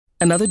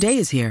Another day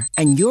is here,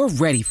 and you're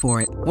ready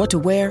for it. What to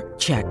wear?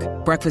 Check.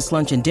 Breakfast,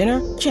 lunch, and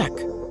dinner? Check.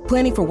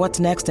 Planning for what's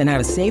next and how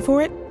to save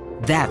for it?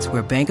 That's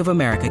where Bank of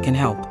America can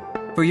help.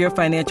 For your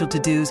financial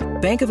to-dos,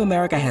 Bank of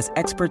America has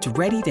experts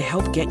ready to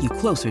help get you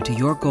closer to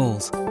your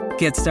goals.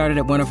 Get started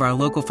at one of our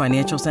local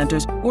financial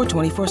centers or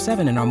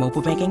 24/7 in our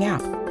mobile banking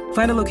app.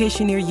 Find a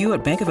location near you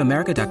at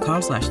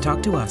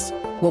bankofamerica.com/talktous.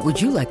 What would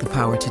you like the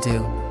power to do?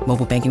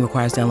 Mobile banking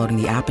requires downloading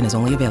the app and is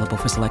only available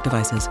for select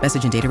devices.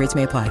 Message and data rates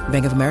may apply.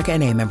 Bank of America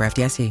N.A., member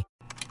FDIC.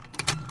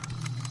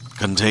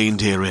 Contained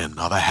herein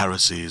are the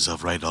heresies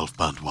of Radolf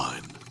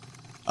Burntwine,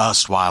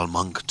 erstwhile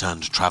monk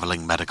turned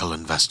traveling medical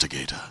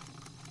investigator.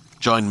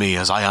 Join me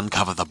as I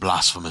uncover the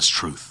blasphemous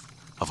truth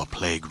of a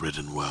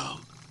plague-ridden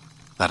world,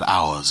 that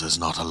ours is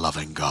not a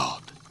loving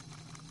God,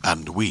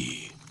 and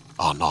we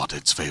are not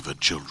its favored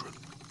children.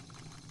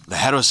 The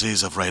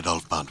heresies of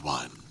Radolf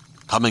Burntwine,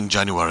 coming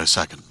January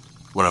 2nd,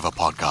 wherever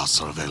podcasts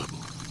are available.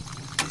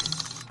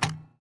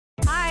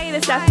 Hi, this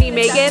is Stephanie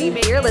Megan.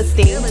 You're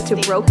listening to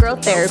Broke Girl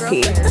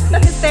Therapy.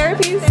 Because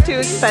therapy is too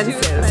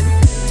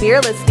expensive.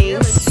 You're listening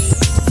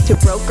to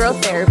Broke Girl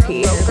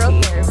Therapy.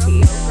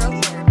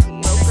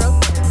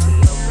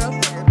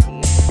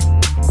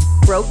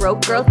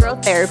 Broke Girl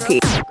Therapy.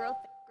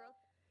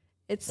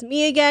 It's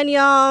me again,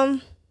 y'all.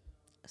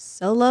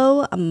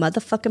 Solo a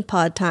motherfucking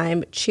pod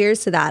time.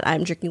 Cheers to that.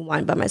 I'm drinking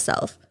wine by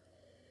myself.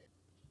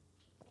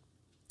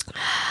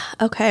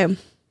 Okay.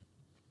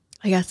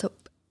 I guess so.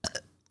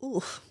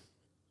 Oof.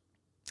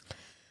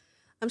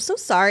 I'm so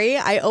sorry.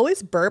 I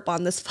always burp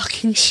on this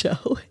fucking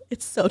show.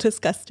 It's so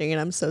disgusting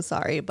and I'm so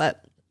sorry,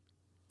 but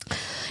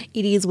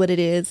it is what it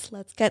is.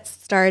 Let's get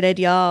started,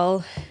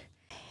 y'all.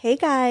 Hey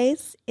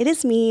guys, it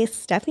is me,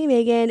 Stephanie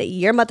Megan,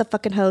 your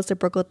motherfucking host of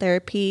Broke Girl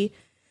Therapy.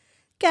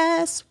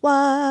 Guess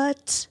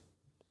what?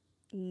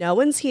 No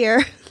one's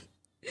here.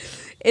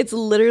 It's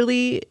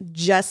literally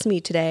just me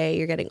today.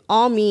 You're getting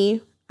all me.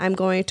 I'm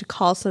going to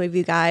call some of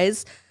you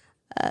guys.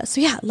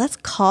 So yeah, let's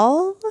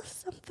call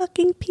some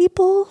fucking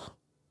people.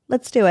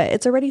 Let's do it.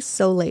 It's already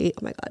so late.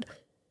 Oh my God.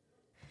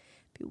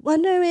 If you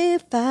wonder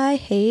if I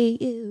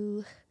hate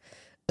you,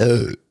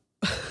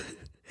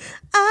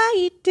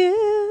 I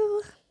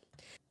do.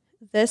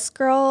 This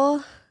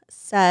girl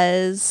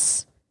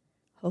says,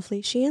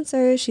 hopefully she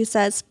answers. She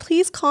says,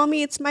 please call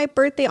me. It's my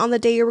birthday on the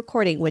day you're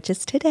recording, which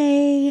is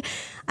today.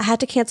 I had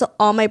to cancel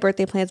all my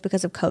birthday plans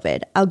because of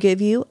COVID. I'll give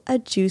you a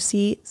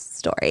juicy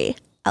story.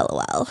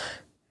 LOL.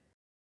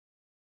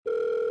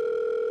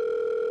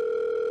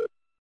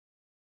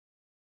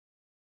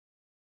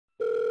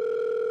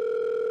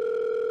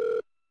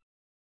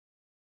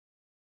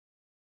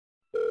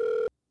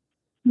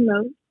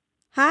 Hello.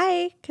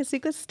 Hi,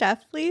 Kasuka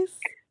Steph, please.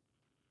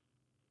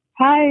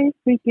 Hi,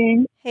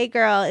 speaking. Hey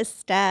girl, it's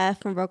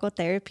Steph from Broke Girl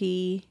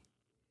Therapy.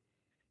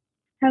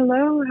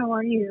 Hello, how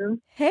are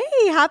you? Hey,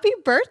 happy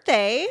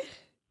birthday.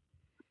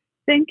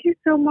 Thank you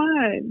so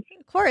much.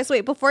 Of course.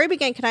 Wait, before we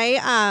begin, can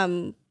I,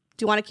 do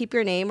you want to keep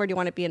your name or do you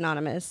want to be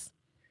anonymous?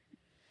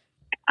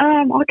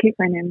 I'll keep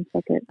my name.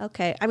 Fuck it.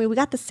 Okay. I mean, we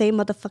got the same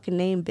motherfucking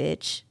name,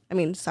 bitch. I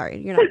mean, sorry,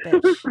 you're not a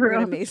bitch. You're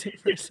an amazing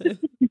person.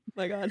 Oh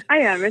my God. I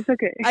am. It's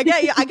okay. I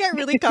get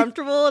really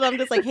comfortable and I'm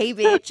just like, hey,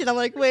 bitch. And I'm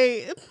like,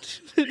 wait.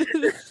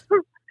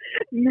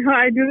 No,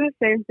 I do the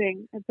same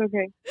thing. It's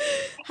okay.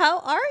 How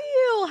are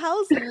you?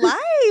 How's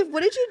life?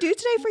 What did you do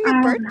today for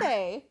your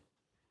birthday?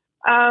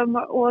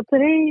 Well,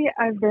 today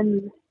I've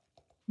been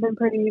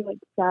pretty like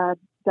sad,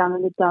 down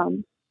in the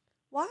dumps.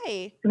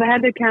 Why? Because I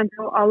had to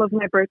cancel all of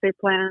my birthday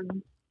plans.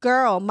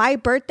 Girl, my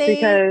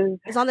birthday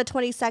is on the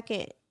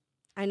 22nd.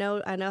 I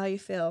know how you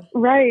feel.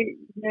 Right.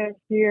 Yes,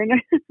 you're not.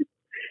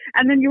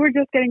 And then you were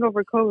just getting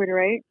over COVID,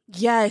 right?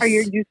 Yes.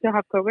 You still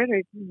have COVID, or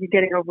are you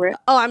getting over it?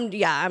 Oh, I'm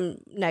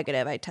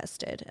negative. I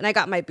tested and I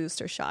got my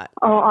booster shot.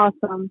 Oh,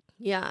 awesome.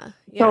 Yeah.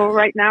 So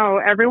right now,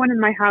 everyone in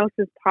my house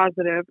is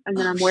positive, and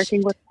then I'm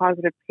working with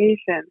positive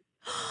patients.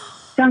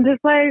 So I'm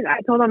just like,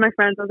 I told all my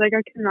friends, I was like,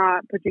 I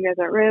cannot put you guys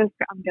at risk.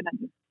 I'm gonna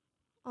just.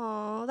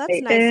 Oh,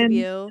 that's nice of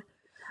you.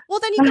 Well,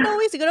 then you can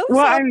always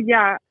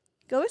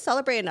go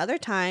celebrate another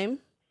time.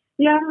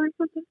 Yeah, it's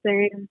the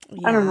same.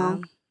 Yeah, I don't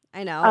know.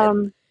 I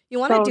know. You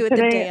want to do it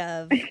today, the day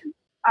of.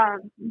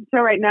 So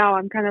right now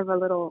I'm kind of a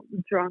little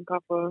drunk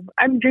off of.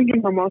 I'm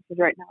drinking mimosas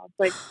right now. It's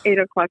like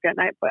 8:00 at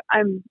night, but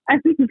I'm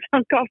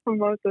drunk off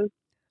mimosas.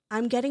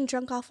 I'm getting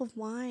drunk off of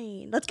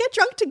wine. Let's get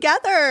drunk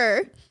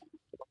together.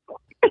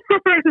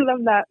 I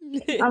love that.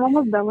 I'm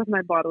almost done with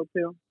my bottle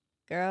too.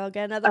 Girl,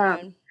 get another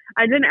one.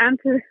 I didn't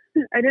answer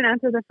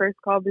the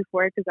first call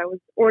before because I was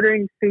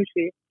ordering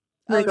sushi.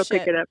 I'm gonna go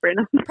pick it up right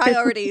now.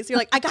 Priorities. You're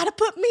like, I gotta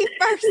put me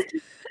first.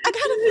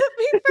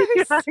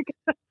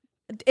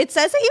 It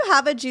says that you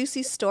have a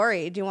juicy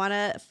story. Do you want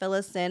to fill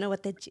us in on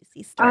what the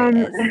juicy story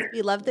is?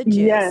 We love the juice.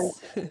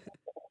 Yes.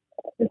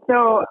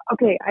 So,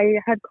 okay, I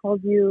had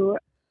called you.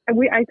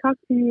 I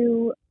talked to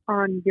you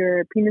on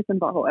your penis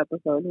and butthole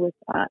episode with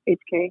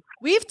HK.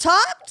 We've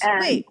talked?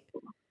 Wait.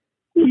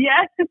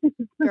 Yes.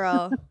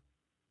 Girl.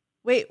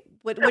 Wait,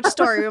 which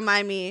story?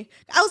 Remind me.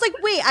 I was like,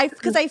 wait,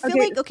 because I feel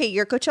like, okay,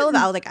 you're Coachella.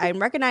 I was like, I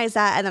recognize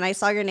that. And then I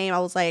saw your name. I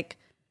was like,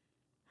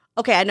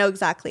 Okay, I know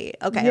exactly.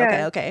 Okay,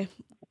 Yeah. okay.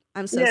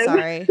 I'm so Yeah.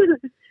 sorry.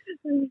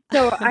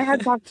 So I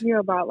had talked to you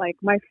about like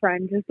my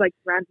friend just like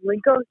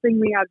randomly ghosting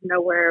me out of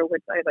nowhere,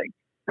 which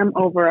I'm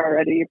over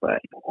already, but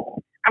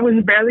I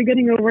was barely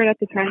getting over it at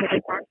the time that I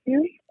talked to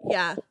you.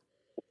 Yeah.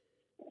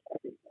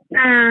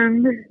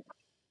 And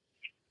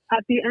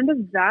at the end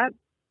of that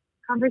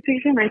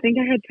conversation, I think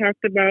I had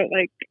talked about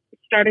like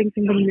starting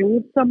something new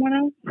with someone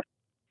else,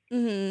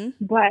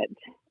 Mm-hmm. but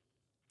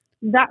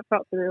that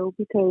fell through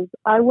because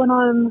I went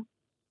on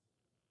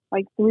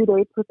like 3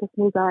 dates with this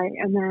new guy,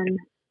 and then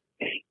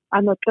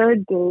on the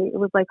third day, it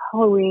was like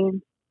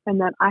Halloween, and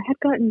then I had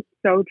gotten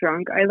so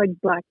drunk, I like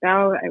blacked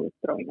out, I was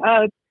throwing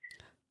up,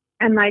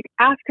 and like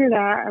after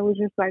that, I was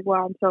just like,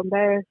 wow, I'm so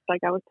embarrassed.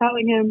 Like I was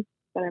telling him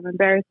that I'm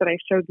embarrassed that I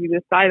showed you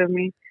this side of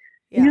me,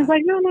 and he was Yeah.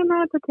 like, no,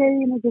 it's okay,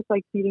 just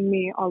like feeding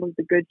me all of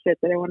the good shit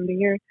that I wanted to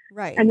hear.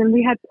 Right. And then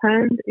we had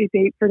planned a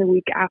date for the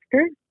week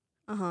after.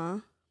 Uh-huh.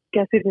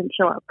 Guess who didn't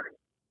show up?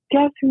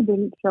 Guess who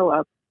didn't show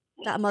up?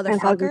 That And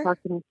hasn't motherfucker.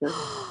 talked to me since.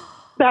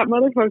 That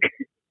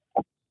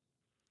motherfucker.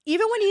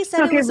 Even when he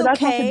said Okay, it was but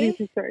that's not the okay.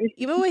 juicy story.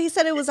 Even when he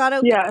said it was not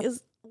okay. Yeah.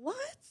 What?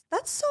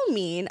 That's so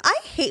mean. I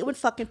hate when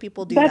fucking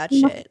people do That's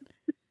that not- shit.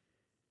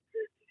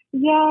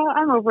 Yeah,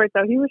 I'm over it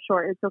though. He was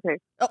short. It's okay.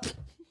 Oh,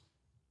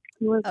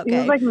 He was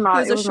Okay. like not. He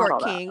was a it was short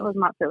not all that. king. I was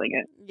not feeling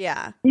it.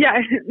 yeah. Yeah,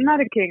 not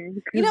a king.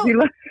 'Cause You know, he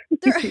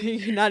left,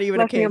 You're not even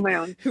a left me king. on my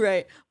own.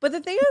 Right. But the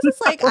thing is, it's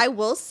like, I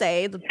will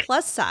say the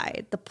plus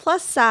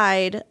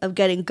side of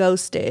getting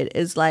ghosted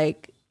is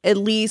like, at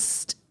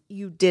least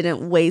you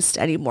didn't waste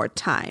any more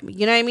time.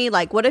 You know what I mean?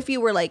 Like, what if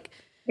you were like,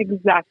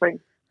 Exactly.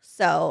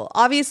 so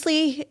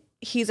obviously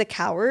he's a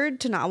coward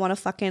to not want to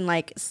fucking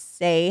like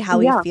say how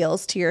he Yeah.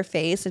 feels to your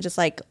face and just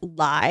like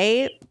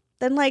lie.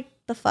 Then like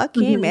the fuck,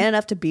 he ain't Mhm. man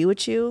enough to be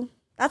with you.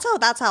 That's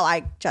how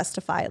I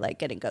justify like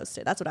getting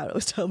ghosted. That's what I would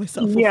always tell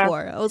myself Yeah.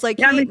 before. I was like,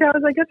 Yeah, he- because I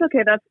was like, it's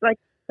okay.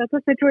 That's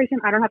a situation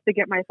I don't have to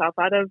get myself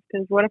out of.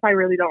 Because what if I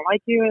really don't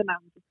like you and I'm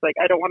just like,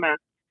 I don't want to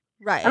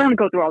right,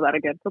 go through all that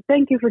again. So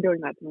thank you for doing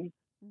that to me.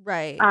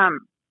 right,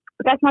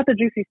 But that's not the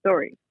juicy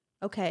story.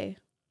 okay,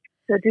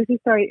 The juicy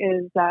story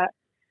is that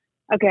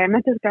okay, I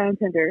met this guy on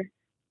Tinder.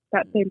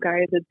 That same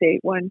guy, the date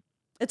one.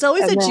 It's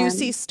always And a then-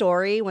 juicy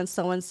story when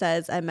someone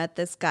says, "I met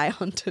this guy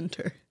on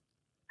Tinder."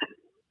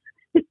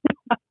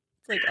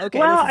 It's like, okay,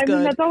 well, this is I good.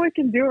 mean, that's all we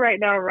can do right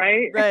now,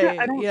 right? Right,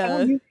 I don't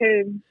yeah. use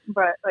him,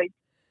 but like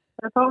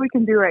that's all we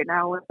can do right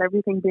now with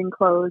everything being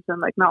closed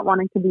and like not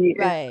wanting to be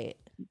in Right.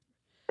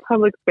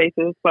 public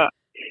spaces. But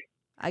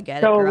I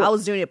get So- it, girl. I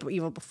was doing it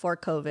even before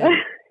COVID.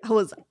 I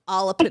was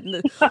all up on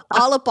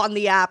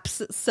the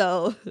apps,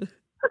 so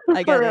I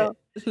For get real.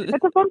 it.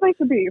 It's a fun place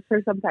to be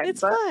for some time.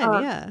 It's but,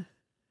 fun, yeah.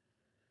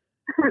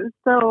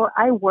 So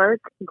I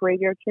work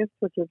graveyard shifts,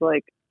 which is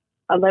like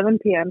 11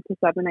 p.m. to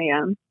 7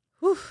 a.m.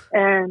 Whew.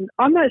 And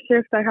on that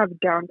shift, I have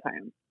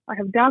downtime.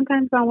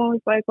 So I'm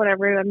always like,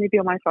 whatever, let me be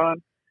on my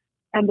phone.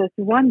 And this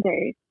one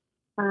day,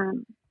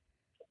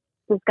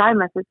 this guy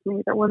messaged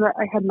me that one that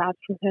I had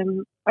matched with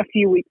him a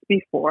few weeks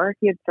before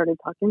he had started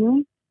talking to me.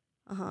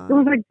 It Uh-huh.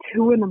 was like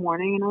 2 a.m,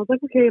 and I was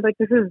like, okay, like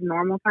this is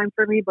normal time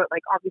for me, but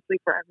like obviously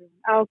for everyone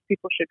else,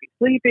 people should be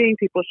sleeping.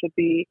 People should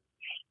be,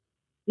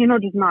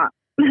 just not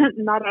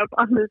not up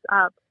on this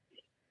app.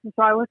 And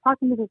so I was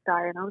talking to this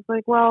guy, and I was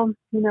like, well,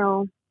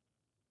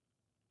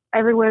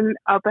 everyone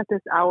up at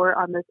this hour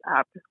on this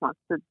app just wants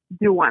to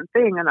do one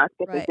thing, and that's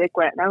get Right. their dick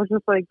wet. And I was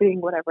just like being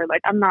whatever.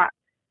 Like I'm not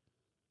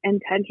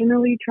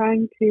intentionally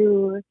trying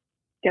to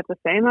get the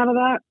same out of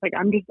that. Like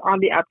I'm just on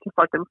the app to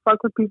fucking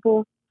fuck with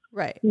people,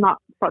 Right. not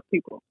fuck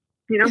people.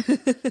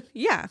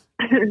 Yeah.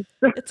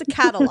 So- It's a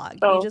catalog.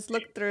 So- You just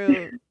look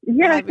through.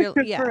 yeah, Have your-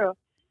 it's yeah. true.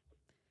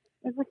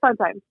 It's a fun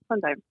time.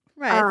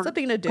 Right.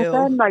 Something to But do.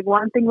 then, like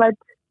one thing led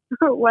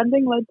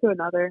to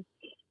another,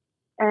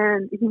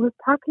 and he was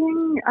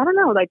talking. I don't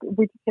know, like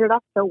we just hit it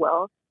off so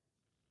well.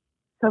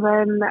 So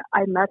then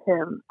I met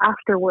him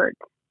after work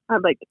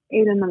at like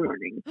 8 in the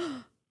morning.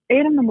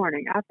 8 in the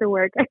morning after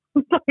work. I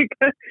was like,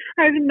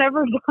 I've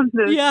never done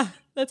this. Yeah.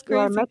 That's So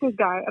I crazy. met this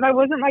guy, and I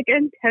wasn't like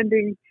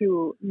intending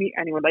to meet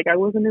anyone. Like I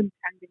wasn't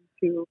intending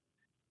to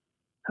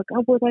hook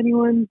up with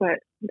anyone, but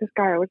this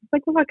guy, I was just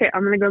like, well, okay,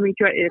 I'm gonna go meet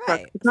you at 8 o'clock.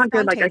 Right. It's not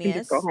good. Like I can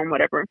just go Spontaneous. home,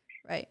 whatever.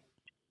 Right.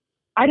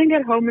 I didn't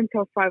get home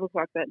until 5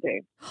 o'clock that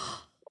day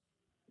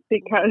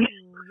because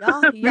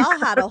Ooh, y'all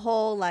had a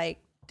whole like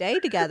day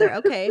together.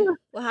 Okay.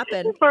 What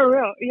happened? for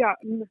real, yeah.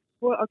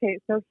 Well, okay,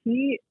 so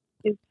he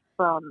is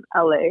from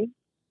LA.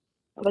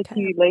 Like Okay.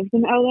 he lives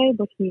in LA,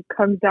 but he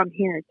comes down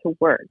here to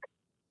work.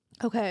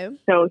 Okay.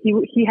 So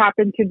he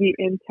happened to be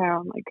in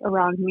town, like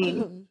around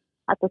me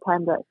at the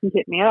time that he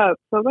hit me up.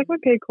 So I was like,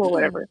 okay, cool,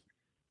 whatever.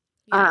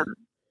 Yeah.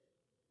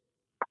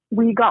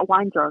 We got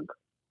wine drunk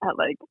at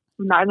like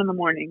 9 in the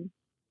morning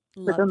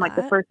Love within like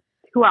the that. first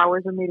 2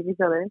 hours of meeting each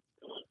other.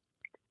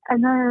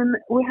 And then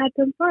we had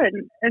some fun,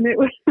 and it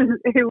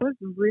was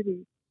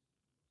really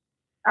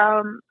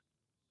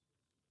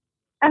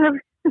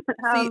and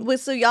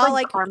So y'all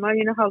like karma,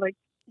 you know how like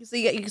so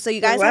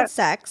you guys had what?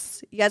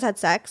 sex. You guys had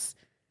sex.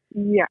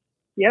 yeah,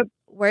 yep.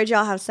 Where'd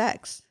y'all have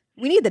sex?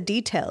 We need the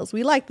details.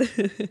 We like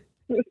the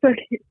So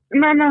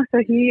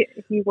he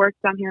works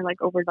down here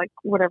like over like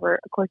whatever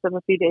a course of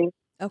a few days.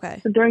 Okay.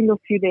 So during those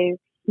few days,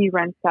 he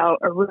rents out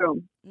a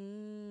room.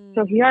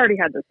 So he already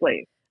had the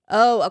place.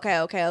 Oh,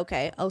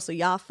 okay. Oh, so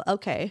y'all,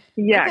 okay.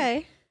 Yeah.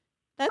 Okay.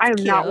 That's I am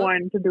cute. not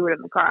one to do it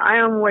in the car. I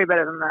am way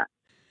better than that.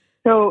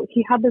 So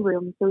he had the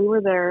room. So we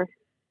were there,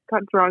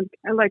 got drunk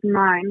at like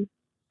 9.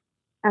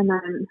 And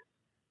then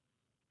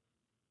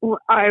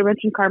I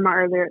mentioned karma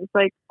earlier. It's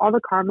like all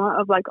the karma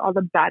of like all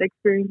the bad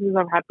experiences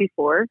I've had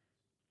before,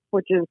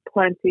 which is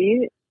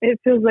plenty. It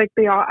feels like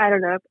they all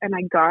added up and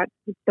I got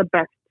the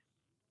best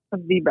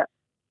of the best.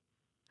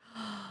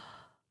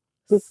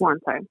 This one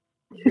time.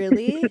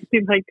 Really?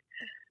 Like,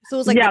 so it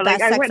was like the best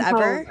sex I went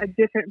ever? home a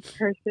different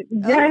person.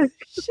 Oh, Yes.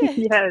 shit.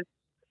 Yes.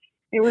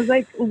 It was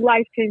like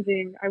life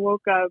changing. I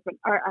woke up and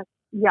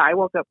I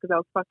woke up because I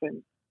was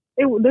fucking.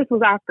 This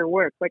was after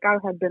work. Like I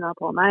had been up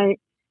all night.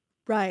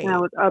 Right. And I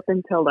was up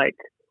until like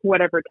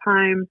whatever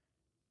time.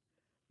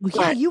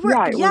 Yeah, you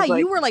were.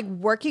 You were like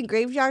working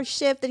graveyard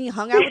shift, and you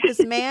hung out with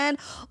this man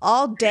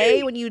all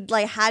day when you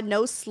like had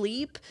no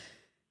sleep,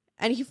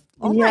 and he.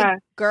 Oh my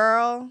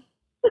girl.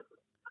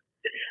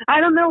 I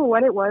don't know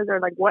what it was or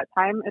like what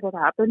time it had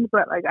happened,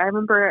 but like I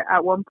remember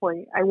at one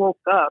point I woke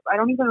up. I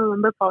don't even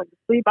remember falling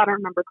asleep. I don't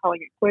remember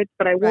calling it quits,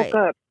 but I woke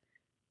up.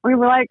 We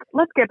were like,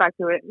 let's get back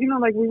to it. You know,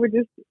 like we were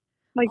just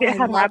like it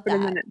had happened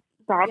and then it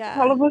stopped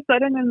all of a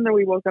sudden, and then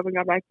we woke up and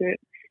got back to it.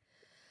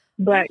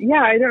 But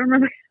yeah, I don't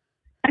remember.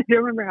 I don't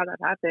remember how that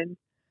happened.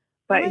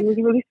 But he was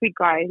a really sweet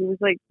guy. He was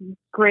like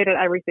great at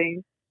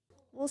everything.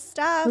 Well,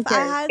 Steph,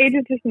 okay.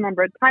 Ages just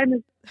remember. Time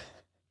is.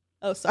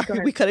 Oh, sorry,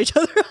 we cut each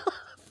other off.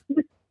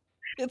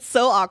 It's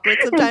so awkward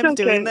sometimes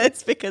doing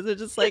this because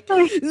it's just like.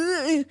 No,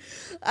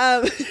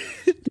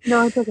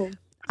 it's okay.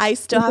 I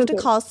still have to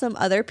call some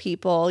other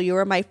people. You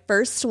were my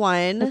first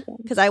one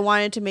because I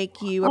wanted to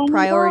make you a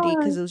priority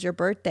because it was your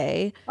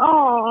birthday.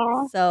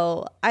 Oh.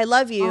 So I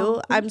love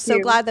you. I'm so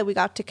glad that we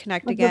got to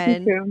connect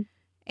again. Too.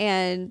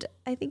 And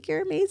I think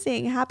you're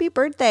amazing. Happy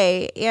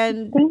birthday.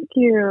 And thank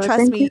you.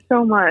 Trust me, you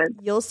so much.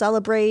 You'll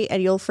celebrate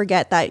and you'll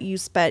forget that you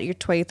spent your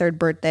 23rd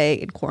birthday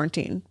in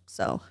quarantine.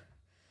 So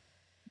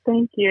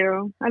thank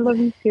you. I love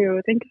you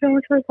too. Thank you so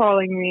much for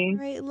calling me.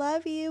 All right.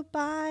 Love you.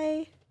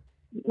 Bye.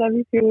 Love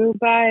you too.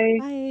 Bye.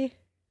 Bye.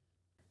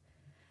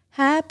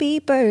 Happy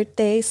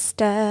birthday,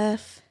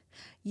 Steph.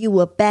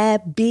 You a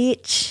bad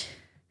bitch.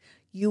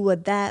 You a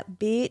that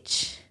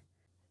bitch.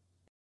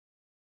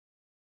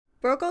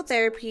 Broke Girl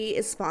Therapy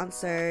is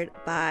sponsored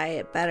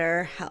by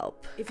BetterHelp.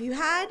 If you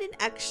had an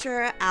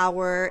extra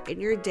hour in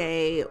your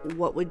day,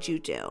 what would you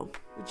do?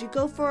 Would you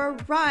go for a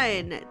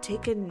run,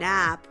 take a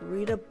nap,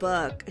 read a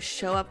book,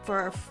 show up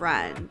for a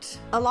friend?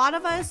 A lot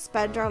of us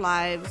spend our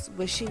lives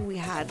wishing we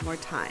had more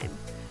time.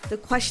 The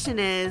question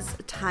is,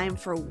 time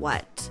for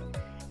what?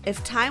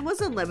 If time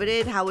was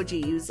unlimited, how would you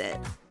use it?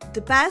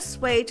 The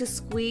best way to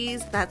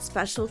squeeze that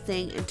special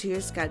thing into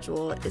your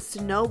schedule is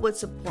to know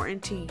what's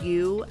important to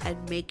you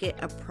and make it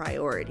a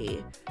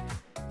priority.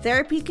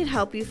 Therapy can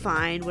help you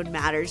find what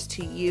matters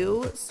to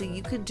you so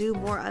you can do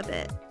more of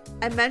it.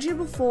 I mentioned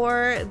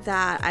before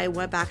that I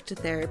went back to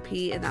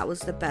therapy and that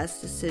was the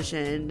best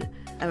decision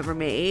I've ever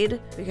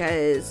made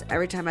because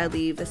every time I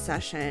leave a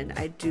session,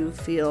 I do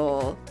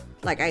feel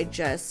like I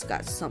just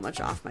got so much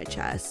off my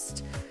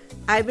chest.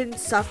 I've been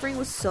suffering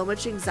with so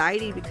much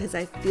anxiety because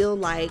I feel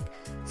like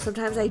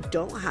sometimes I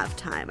don't have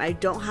time. I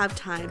don't have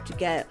time to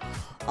get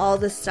all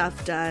the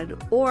stuff done,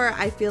 or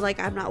I feel like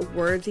I'm not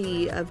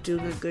worthy of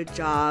doing a good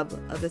job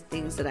of the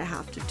things that I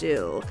have to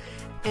do.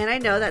 And I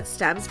know that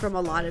stems from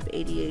a lot of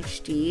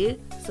ADHD.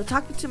 So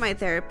talking to my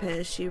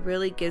therapist, she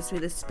really gives me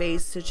the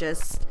space to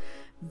just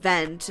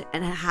vent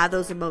and have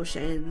those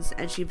emotions,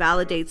 and she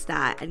validates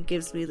that and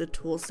gives me the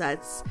tool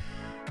sets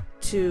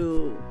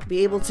to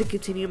be able to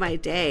continue my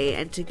day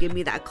and to give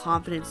me that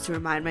confidence to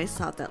remind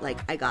myself that like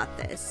I got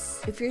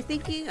this. If you're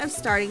thinking of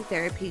starting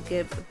therapy,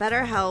 give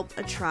BetterHelp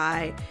a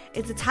try.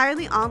 It's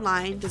entirely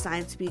online,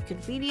 designed to be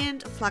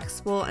convenient,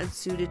 flexible, and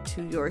suited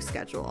to your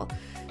schedule.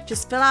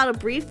 Just fill out a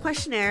brief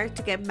questionnaire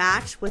to get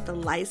matched with a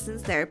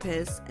licensed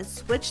therapist and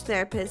switch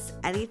therapists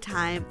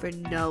anytime for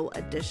no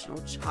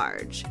additional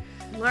charge.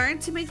 Learn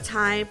to make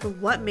time for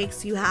what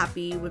makes you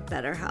happy with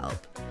BetterHelp.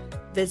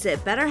 Visit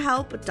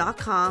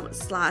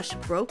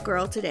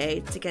betterhelp.com/brokegirl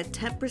today to get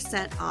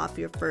 10% off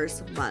your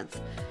first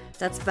month.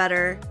 That's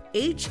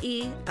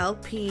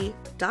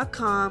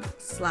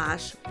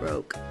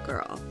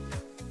betterhelp.com/brokegirl.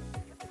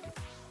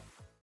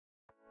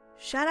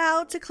 Shout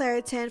out to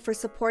Claritin for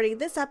supporting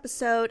this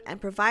episode and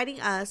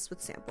providing us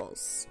with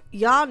samples.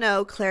 Y'all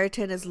know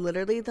Claritin is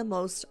literally the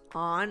most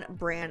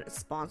on-brand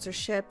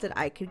sponsorship that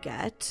I could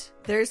get.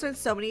 There's been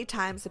so many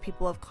times that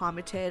people have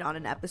commented on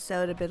an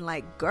episode and been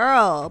like,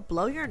 girl,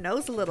 blow your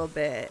nose a little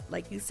bit.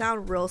 Like, you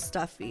sound real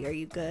stuffy. Are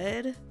you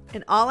good?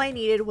 And all I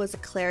needed was a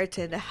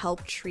Claritin to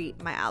help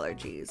treat my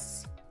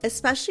allergies.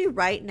 Especially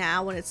right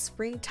now when it's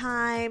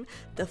springtime,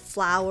 the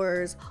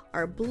flowers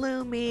are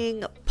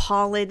blooming,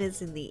 pollen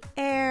is in the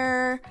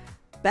air.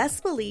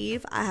 Best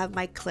believe I have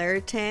my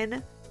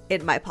Claritin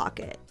in my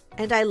pocket.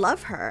 And I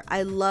love her.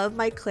 I love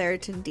my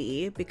Claritin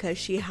D because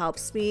she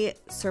helps me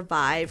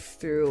survive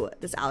through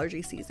this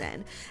allergy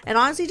season. And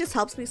honestly, just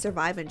helps me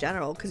survive in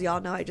general because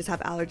y'all know I just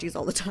have allergies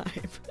all the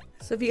time.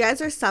 So if you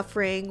guys are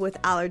suffering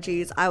with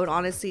allergies, I would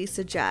honestly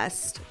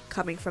suggest,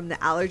 coming from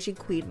the allergy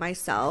queen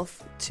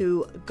myself,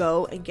 to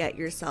go and get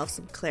yourself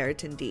some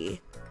Claritin D.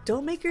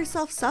 Don't make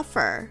yourself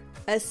suffer,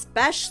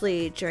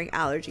 especially during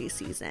allergy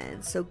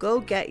season. So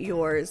go get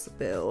yours,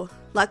 boo.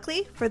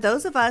 Luckily, for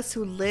those of us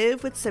who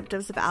live with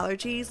symptoms of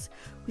allergies,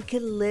 we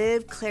can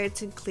live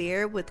Claritin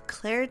Clear with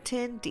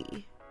Claritin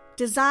D.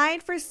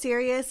 Designed for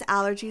serious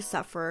allergy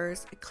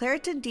sufferers,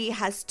 Claritin D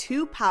has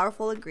 2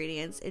 powerful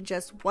ingredients in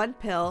just 1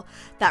 pill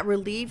that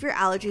relieve your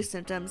allergy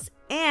symptoms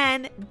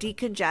and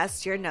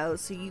decongest your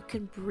nose so you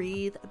can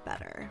breathe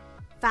better.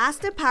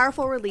 Fast and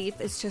powerful relief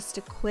is just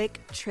a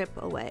quick trip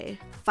away.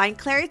 Find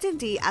Claritin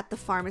D at the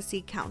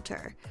pharmacy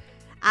counter.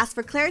 Ask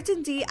for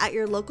Claritin D at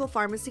your local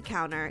pharmacy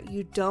counter.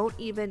 You don't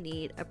even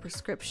need a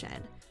prescription.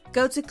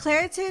 Go to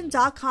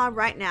Claritin.com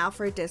right now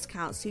for a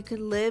discount so you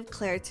can live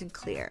Claritin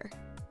Clear.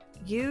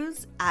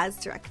 Use as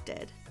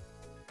directed.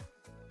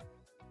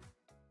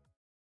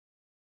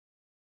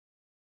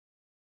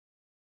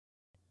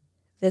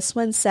 This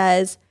one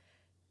says,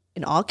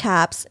 in all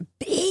caps,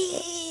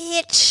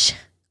 bitch,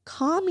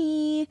 call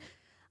me.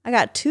 I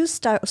got 2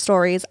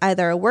 stories,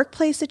 either a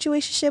workplace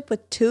situationship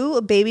with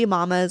 2 baby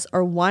mamas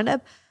or one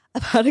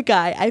about a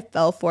guy I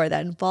fell for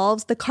that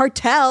involves the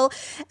cartel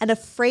and a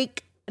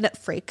fake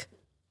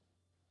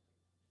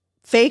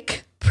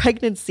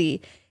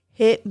pregnancy.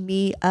 Hit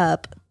me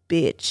up,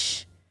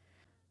 bitch.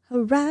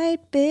 All right,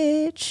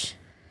 bitch.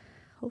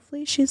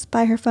 Hopefully she's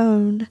by her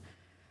phone.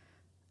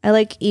 I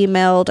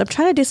emailed. I'm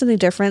trying to do something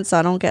different so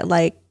I don't get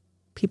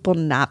people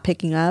not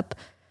picking up.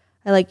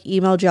 I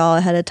emailed y'all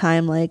ahead of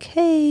time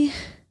hey,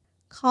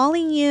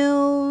 calling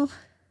you.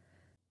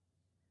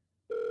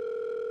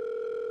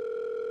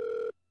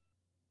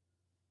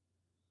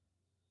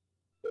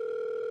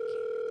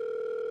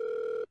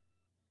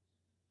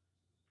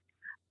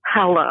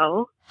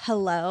 Hello.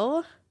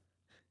 Hello?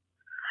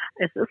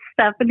 Is this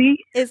Stephanie?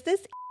 Is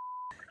this?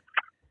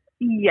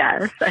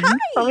 Yes. I'm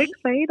so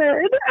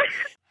excited.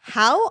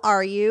 How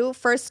are you?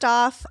 First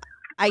off,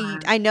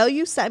 I know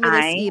you sent me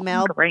this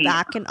email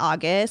back in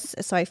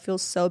August, so I feel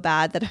so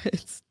bad that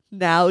it's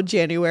now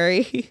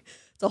January.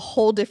 It's a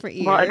whole different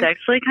year. Well, it's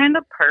actually kind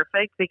of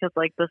perfect because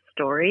the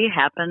story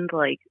happened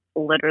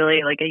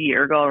literally a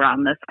year ago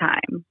around this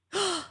time.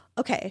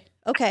 Okay.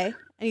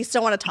 And you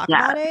still want to talk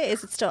about it?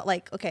 Is it still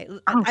okay?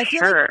 Oh, I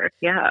feel sure.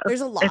 Yeah.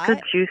 There's a lot.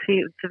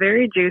 It's a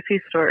very juicy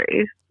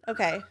story.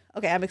 Okay.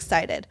 I'm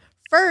excited.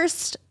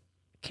 First,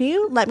 can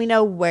you let me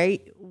know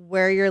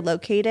where you're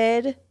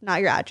located?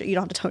 Not your address. You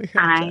don't have to tell me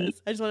your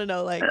address. I just want to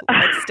know what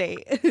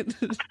state.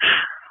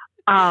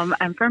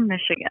 I'm from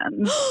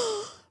Michigan.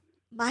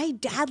 My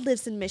dad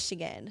lives in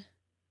Michigan.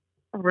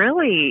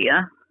 Really?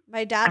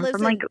 My dad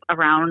lives from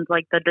around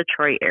the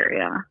Detroit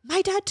area.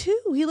 My dad too.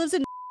 He lives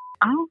in.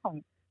 Oh.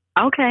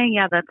 Okay.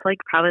 Yeah, that's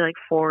probably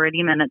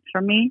 40 minutes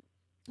from me.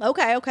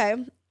 Okay.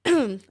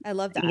 I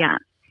love that. Yeah.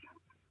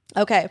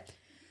 Okay.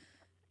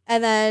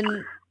 And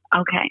then.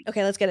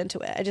 Okay, let's get into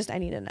it. I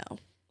need to know.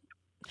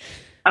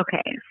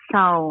 Okay,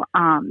 so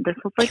this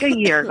was a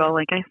year ago,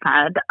 like I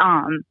said.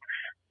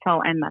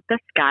 So I met this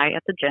guy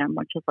at the gym,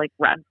 which is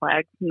red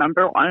flag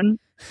number 1.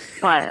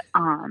 But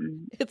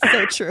it's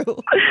so true.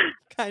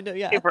 Kind of,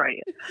 yeah.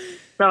 Right.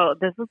 So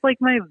this is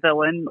my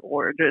villain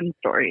origin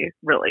story,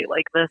 really.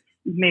 This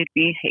made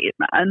me hate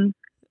men.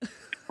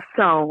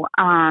 So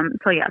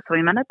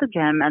we met at the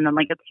gym, and then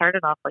it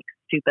started off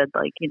stupid,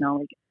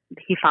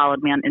 he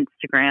followed me on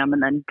Instagram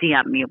and then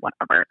DM'd me,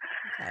 whatever.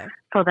 Okay.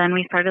 So then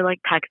we started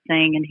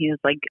texting, and he was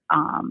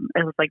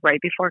it was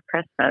right before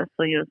Christmas.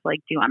 So he was do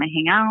you want to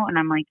hang out? And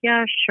I'm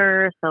yeah,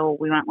 sure. So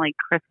we went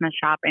Christmas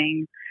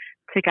shopping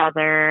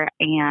together,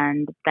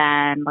 and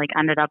then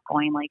ended up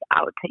going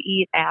out to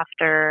eat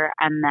after,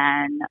 and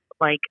then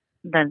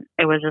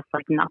it was just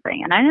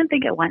nothing. And I didn't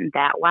think it went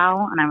that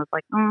well. And I was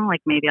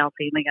maybe I'll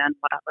see him again,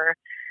 whatever.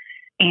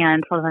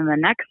 And so then the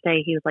next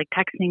day he was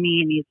texting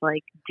me, and he's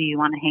do you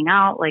want to hang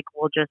out?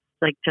 We'll just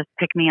just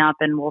pick me up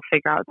and we'll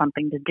figure out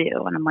something to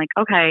do. And I'm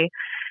okay.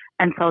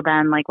 And so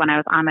then when I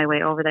was on my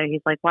way over there,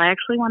 he's well, I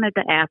actually wanted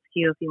to ask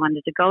you if you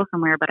wanted to go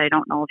somewhere, but I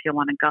don't know if you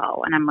want to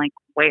go. And I'm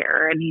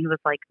where? And he was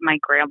my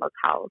grandma's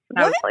house.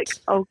 And what? I was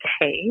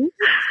okay.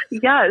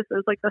 Yes. It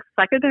was the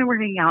second time we're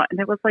hanging out, and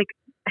it was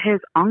his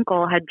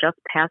uncle had just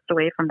passed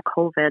away from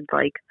COVID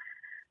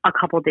a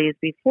couple days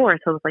before.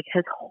 So it was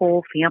his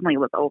whole family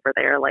was over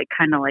there,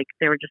 kind of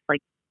they were just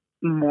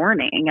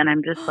mourning. And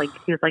I'm just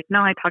he was no,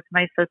 I talked to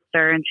my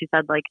sister, and she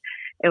said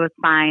it was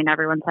fine.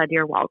 Everyone said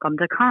you're welcome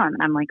to come.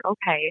 And I'm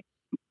okay.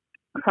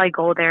 So I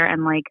go there,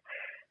 and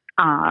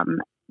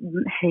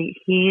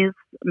he's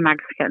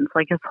Mexican. So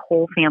his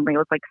whole family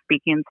was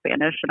speaking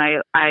Spanish,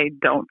 and I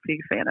don't speak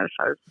Spanish.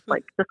 I was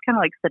just kind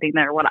of sitting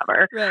there,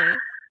 whatever. Right.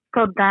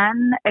 So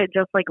then it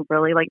just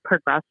really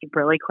progressed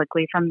really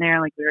quickly from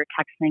there. We were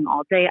texting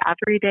all day,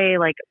 every day.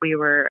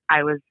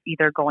 I was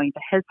either going to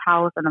his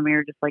house, and then we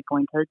were just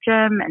going to the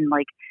gym, and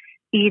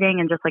eating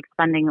and just like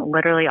spending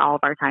literally all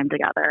of our time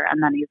together.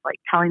 And then he's like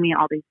telling me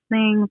all these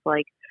things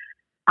like,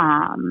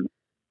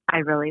 I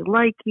really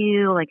like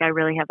you, like I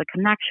really have a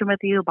connection with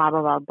you, blah,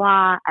 blah, blah,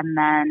 blah. And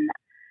then,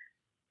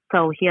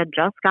 so he had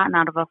just gotten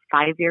out of a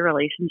 5-year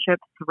relationship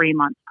 3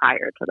 months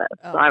prior to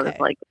this. So I was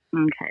like,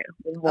 okay,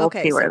 we'll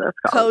see where this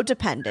goes.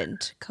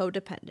 Codependent.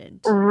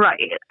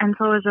 Right. And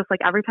so it was just like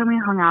every time we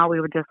hung out,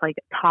 we would just like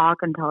talk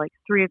until like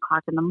 3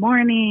 o'clock in the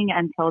morning.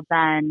 And so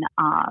then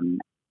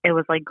it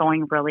was like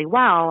going really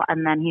well.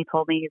 And then he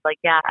told me, he's like,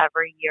 yeah,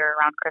 every year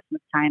around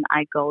Christmas time,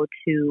 I go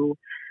to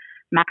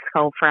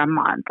Mexico for a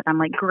month. And I'm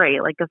like,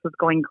 great, like this is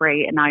going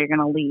great. And now you're going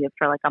to leave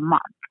for like a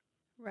month.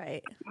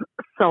 Right.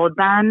 So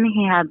then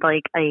he had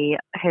like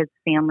his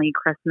family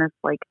Christmas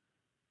like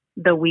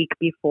the week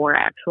before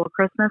actual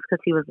Christmas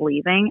because he was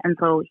leaving. And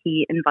so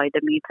he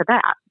invited me to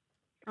that.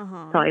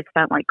 So I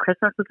spent like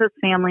Christmas with his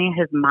family.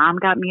 His mom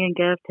got me a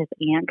gift. His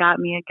aunt got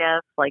me a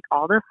gift, like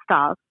all this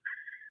stuff.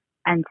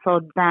 And so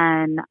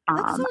then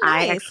that's so nice.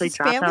 I actually his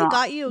dropped family him.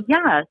 Got you.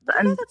 Yes.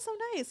 And that's so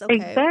nice. Okay.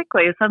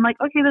 Exactly. So I'm like,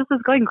 okay, this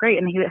is going great.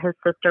 And his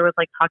sister was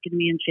like talking to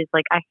me and she's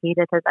like, I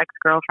hated his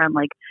ex-girlfriend.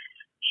 Like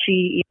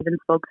she even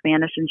spoke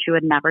Spanish and she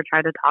would never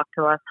try to talk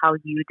to us how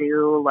you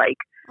do. Like,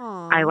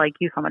 I like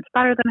you so much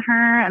better than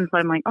her. And so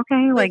I'm like,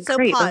 okay, like so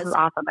great. This is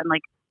awesome. And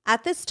like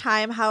at this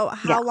time, how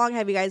long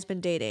have you guys been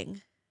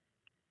dating?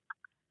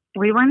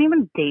 We weren't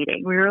even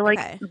dating. We were like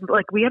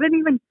we hadn't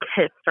even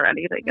kissed or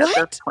anything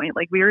at this point.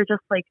 Like we were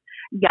just like,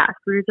 yes,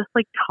 we were just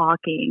like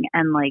talking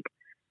and like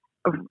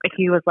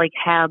he was like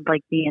had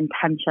like the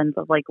intentions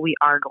of like we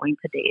are going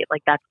to date.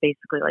 Like that's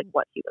basically like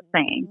what he was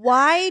saying.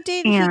 Why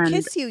didn't he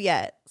kiss you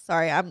yet?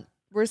 Sorry,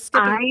 we're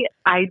skipping.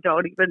 I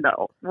don't even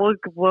know.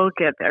 We'll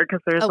get there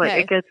because there's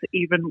like it gets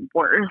even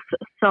worse.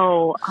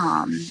 So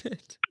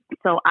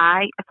so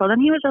then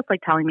he was just like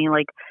telling me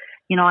like,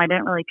 you know, I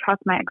didn't really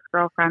trust my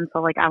ex-girlfriend,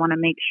 so like I want to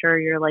make sure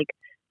your like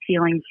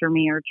feelings for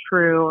me are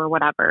true or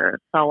whatever.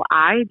 So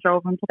I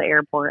drove him to the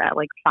airport at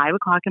like 5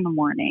 o'clock in the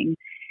morning.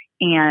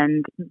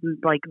 And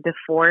like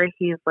before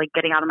he's like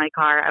getting out of my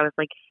car, I was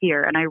like,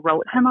 here. And I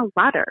wrote him a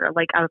letter.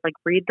 Like I was like,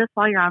 read this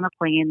while you're on the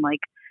plane.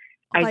 Like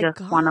I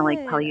just want to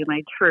like tell you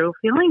my true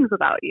feelings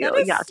about you.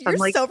 Yes, you're I'm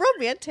like so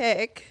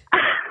romantic.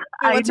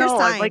 I What's know. your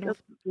sign? I'm like a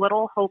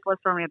little hopeless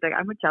romantic.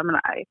 I'm a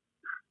Gemini.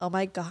 Oh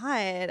my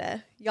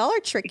God, y'all are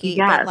tricky.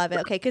 Yes. But love it.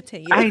 Okay,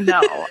 continue. I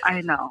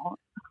know.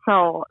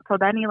 So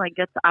then he like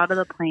gets out of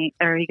the plane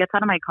or he gets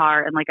out of my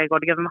car and like I go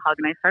to give him a hug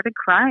and I started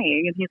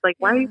crying and he's like,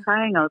 why are you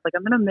crying? I was like,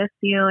 I'm going to miss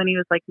you. And he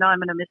was like, no, I'm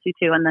going to miss you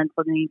too. And then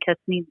so then he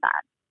kissed me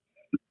back.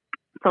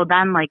 So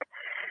then like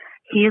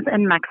he's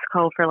in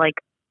Mexico for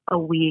like a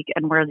week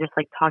and we're just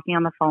like talking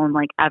on the phone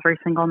like every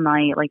single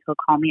night. Like he'll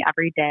call me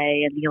every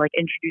day and he like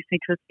introduced me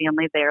to his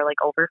family there like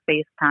over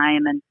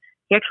FaceTime and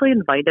he actually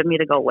invited me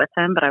to go with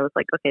him, but I was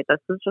like, okay,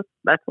 that's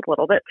a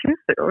little bit too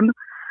soon.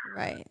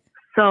 Right.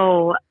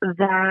 So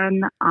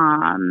then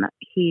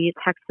he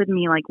texted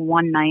me like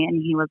one night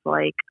and he was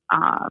like,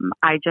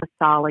 I just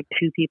saw like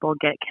 2 people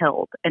get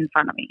killed in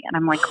front of me. And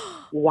I'm like,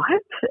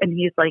 what? And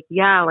he's like,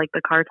 yeah, like the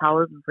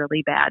cartel is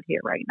really bad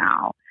here right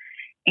now.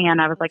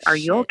 And I was like, are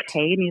you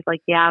okay? And he's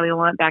like, yeah, we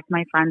went back to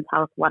my friend's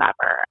house,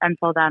 whatever. And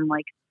so then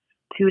like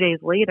 2 days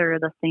later,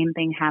 the same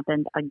thing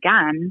happened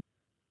again.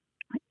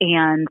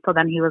 And so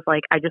then he was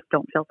like, I just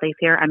don't feel safe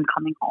here. I'm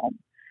coming home.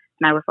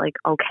 And I was like,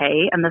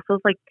 okay. And this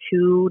was like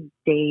 2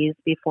 days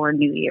before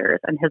New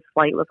Year's and his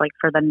flight was like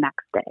for the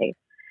next day.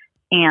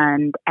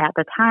 And at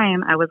the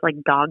time I was like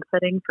dog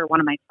sitting for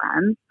one of my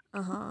friends.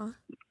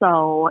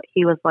 So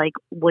he was like,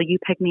 will you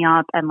pick me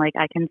up and like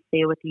I can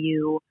stay with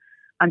you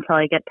until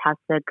I get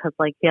tested? Cause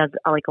like he has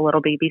like a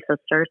little baby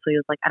sister. So he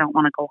was like, I don't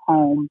want to go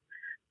home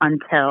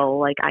until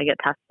like I get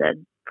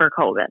tested for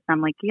COVID. And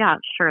I'm like, yeah,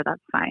 sure.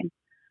 That's fine.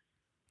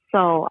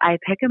 So I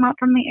pick him up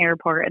from the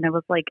airport and it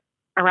was like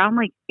around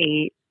like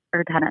 8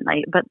 or 10 at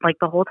night. But like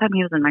the whole time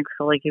he was in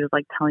Mexico, like he was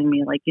like telling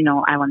me like, you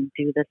know, I want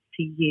to do this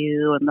to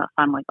you. And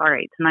I'm like, all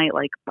right, tonight,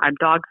 like I'm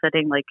dog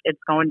sitting, like it's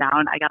going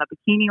down. I got a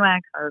bikini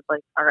wax. I was like,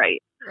 all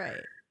right.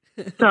 Right.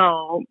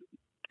 So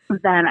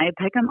then I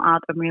pick him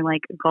up and we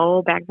like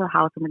go back to the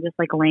house and we're just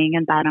like laying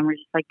in bed and we're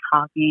just like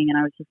talking. And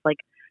I was just like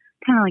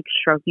kind of like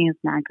stroking his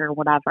neck or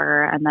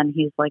whatever. And then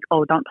he's like,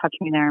 oh, don't touch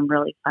me there. I'm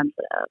really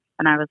sensitive.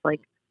 And I was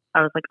like,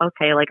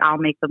 okay, like I'll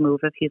make the move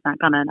if he's not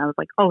gonna. And I was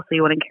like, oh, so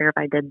you wouldn't care if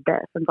I did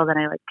this? And so then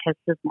I like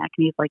kissed his neck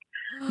and he's like,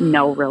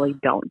 no, really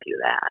don't do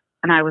that.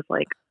 And I was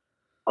like,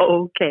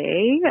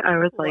 okay. I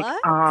was like,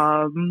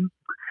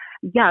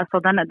 yeah.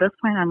 So then at this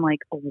point I'm like,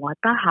 what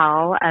the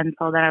hell? And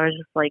so then I was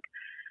just like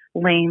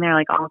laying there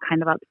like all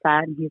kind of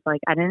upset. And he's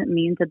like, I didn't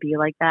mean to be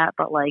like that,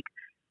 but like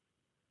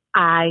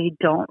I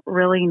don't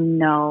really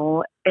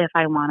know if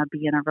I want to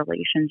be in a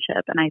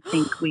relationship. And I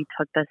think we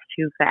took this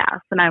too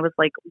fast. And I was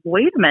like,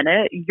 wait a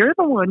minute, you're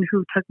the one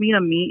who took me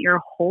to meet your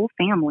whole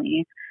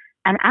family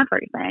and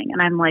everything.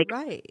 And I'm like,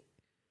 right.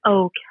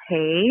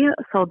 Okay.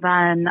 So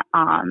then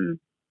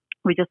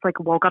we just like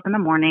woke up in the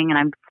morning and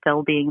I'm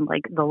still being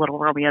like the little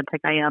romantic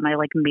I am. I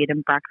like made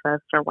him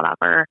breakfast or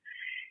whatever.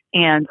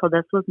 And so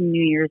this was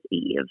New Year's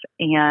Eve.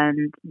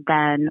 And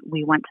then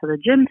we went to the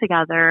gym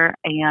together,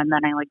 and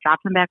then I like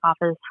dropped him back off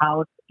at his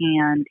house,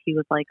 and he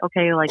was like,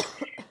 okay, like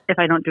if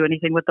I don't do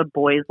anything with the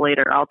boys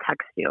later, I'll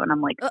text you. And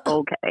I'm like,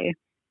 okay.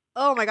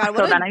 Oh my God,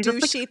 what a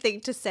douchey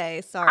thing to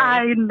say. Sorry.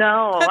 I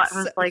know. That's, I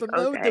was like,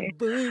 okay. The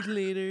boys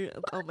later.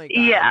 Oh my God.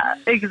 Yeah,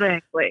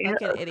 exactly.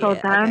 Okay, idiot. So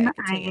then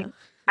Okay,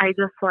 I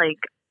just like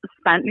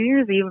spent New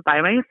Year's Eve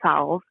by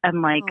myself,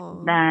 and like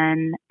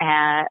then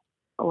at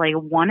like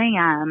 1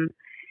 a.m.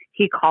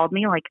 he called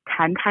me like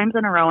 10 times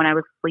in a row, and I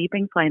was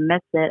sleeping, so I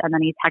missed it. And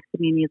then he texted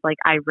me, and he's like,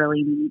 I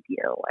really need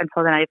you. And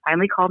so then I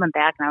finally called him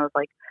back, and I was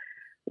like,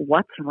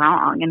 what's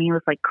wrong? And he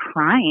was like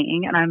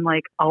crying, and I'm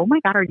like, oh my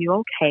God, are you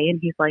okay? And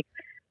he's like,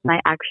 my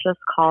ex just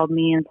called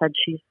me and said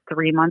she's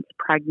 3 months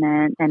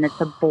pregnant, and it's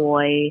a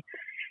boy,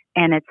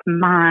 and it's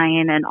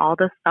mine, and all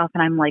this stuff.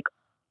 And I'm like,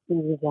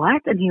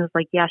 what? And he was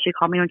like, yeah, she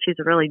called me when she's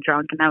really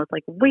drunk. And I was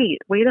like, wait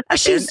a second.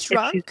 She's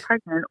drunk? If she's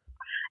pregnant.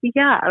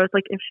 Yeah. I was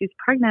like, if she's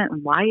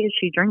pregnant, why is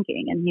she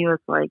drinking? And he was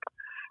like,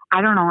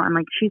 I don't know. I'm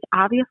like, she's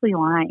obviously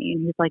lying.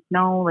 And he's like,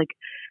 no, like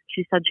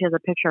she said she has a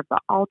picture of the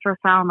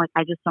ultrasound. Like,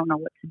 I just don't know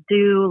what to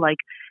do. Like,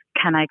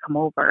 can I come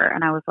over?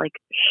 And I was like,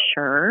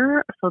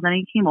 sure. So then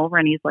he came over,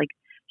 and he's like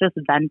just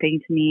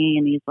venting to me,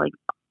 and he's like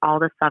all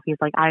this stuff. He's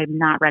like, I'm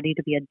not ready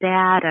to be a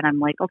dad. And I'm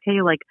like,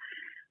 okay, like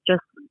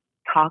just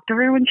talk to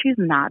her when she's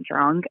not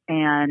drunk,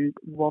 and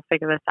we'll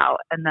figure this out.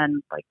 And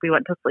then like we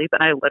went to sleep,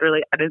 and I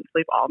didn't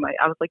sleep all night.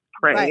 I was like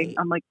praying. Right.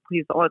 I'm like,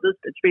 please don't let this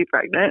bitch be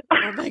pregnant.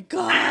 Oh my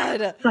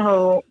God.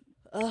 So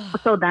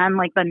then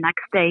like the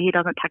next day he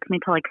doesn't text me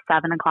till like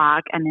 7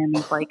 o'clock, and then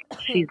he's like,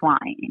 she's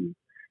lying.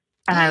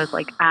 And I was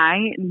like,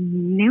 I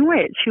knew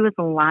it. She was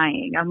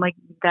lying. I'm like,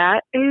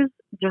 that is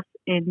just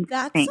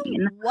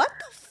insane.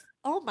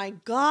 Oh my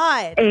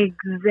God.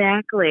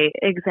 Exactly.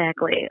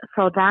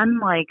 So then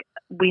like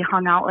we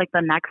hung out like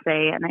the next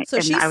day, and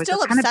she's I was still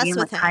just kind of obsessed being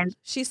with like him.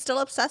 She's still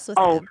obsessed with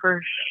him. Oh,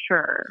 for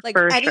sure. Like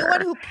for anyone sure.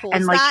 who pulls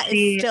and, like, that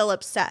is still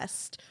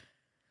obsessed.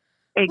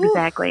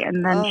 Exactly. Ooh.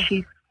 And then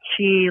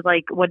she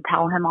like would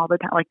tell him all the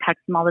time, like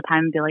text him all the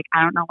time and be like,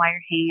 I don't know why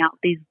you're hanging out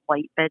with these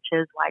white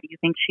bitches. Why do you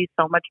think she's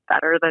so much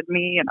better than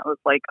me? And I was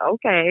like,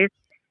 okay.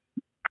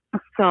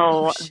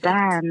 So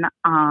then,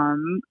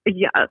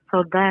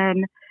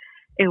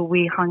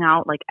 we hung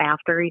out like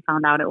after he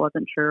found out it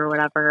wasn't true or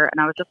whatever. And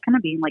I was just kind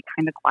of being like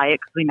kind of quiet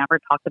because we never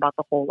talked about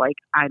the whole, like,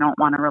 I don't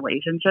want a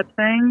relationship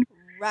thing.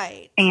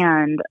 Right.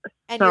 And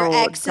so your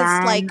ex is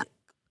like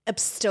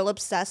still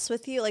obsessed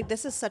with you. Like,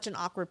 this is such an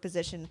awkward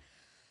position.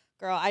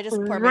 Girl, I just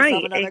poured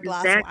myself another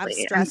glass. I'm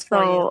stressed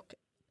for you.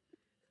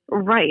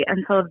 Right.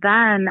 And so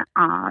then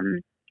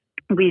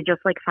we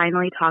just like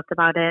finally talked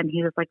about it, and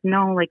he was like,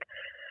 no, like,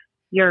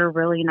 you're a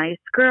really nice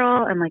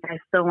girl, and like I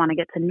still want to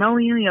get to know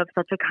you. You have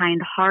such a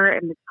kind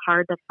heart, and it's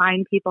hard to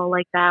find people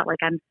like that. Like,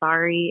 I'm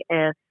sorry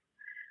if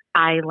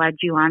I led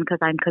you on because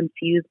I'm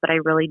confused, but I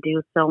really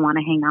do still want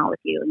to hang out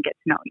with you and get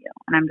to know you.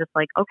 And I'm just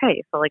like,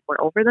 okay, so like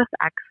we're over this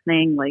ex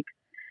thing, like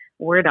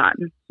we're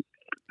done.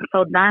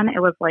 So then it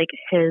was like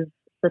his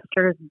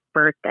sister's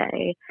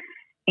birthday,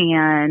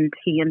 and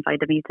he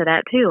invited me to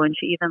that too. And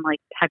she even like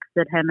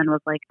texted him and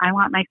was like, I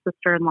want my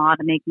sister-in-law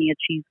to make me a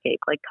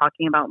cheesecake, like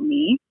talking about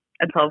me.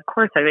 And so, of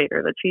course, I made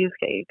her the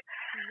cheesecake.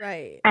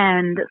 Right.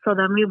 And so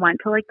then we went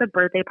to, like, the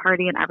birthday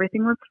party, and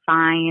everything was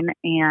fine.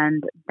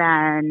 And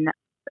then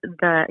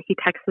he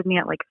texted me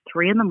at, like,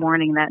 3 in the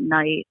morning that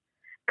night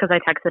because I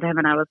texted him,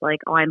 and I was like,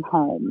 oh, I'm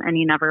home. And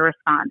he never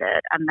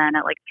responded. And then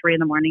at, like, 3 in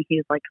the morning, he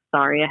was like,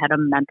 sorry, I had a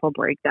mental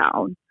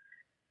breakdown.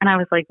 And I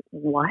was like,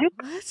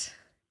 what?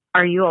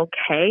 Are you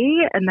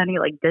okay? And then he,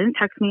 like, didn't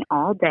text me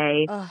all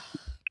day. Ugh.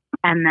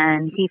 And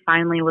then he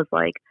finally was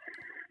like,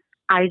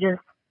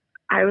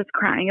 I was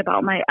crying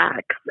about my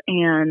ex,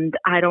 and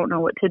I don't know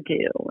what to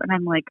do. And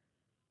I'm like,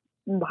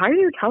 why are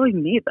you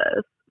telling me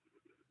this?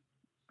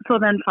 So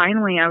then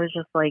finally I was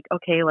just like,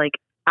 okay, like,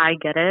 I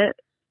get it.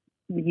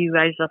 You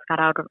guys just got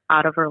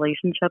out of a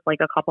relationship like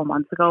a couple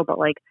months ago, but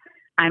like,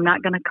 I'm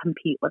not going to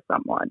compete with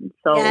someone.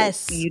 So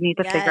you need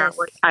to figure out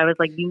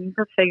you need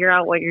to figure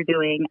out what you're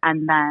doing,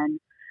 and then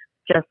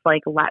just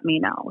like let me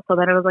know. So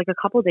then it was like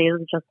a couple days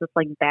of just this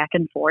like back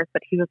and forth,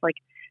 but he was like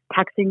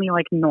texting me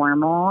like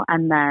normal,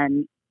 and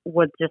then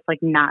would just like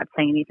not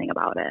say anything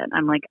about it.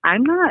 I'm like,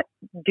 I'm not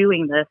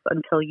doing this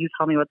until you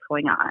tell me what's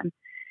going on.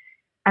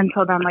 And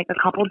so then like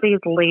a couple days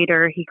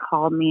later, he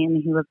called me,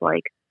 and he was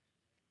like,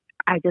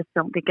 I just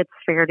don't think it's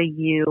fair to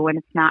you, and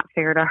it's not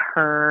fair to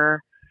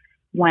her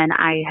when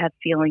I have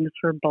feelings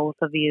for both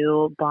of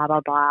you, blah, blah,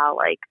 blah.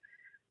 Like,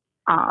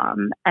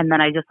 and then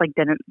I just like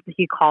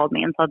he called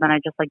me. And so then I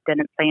just like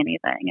didn't say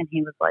anything. And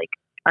he was like,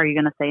 are you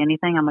going to say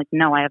anything? I'm like,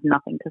 no, I have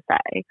nothing to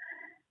say.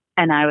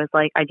 And I was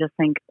like, I just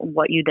think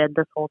what you did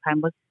this whole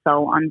time was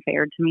so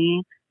unfair to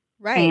me.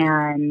 Right.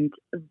 And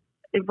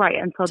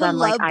so to then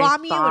like love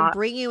bomb you and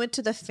bring you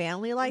into the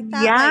family like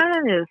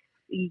that.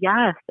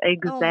 Yes,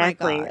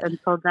 exactly. Oh, and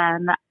so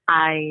then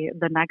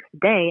the next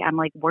day I'm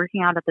like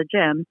working out at the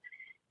gym,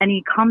 and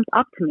he comes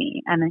up to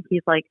me, and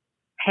he's like,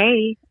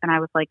 hey. And I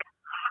was like,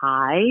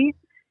 hi.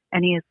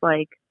 And he's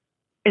like,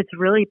 it's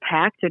really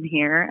packed in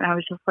here. And I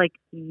was just like,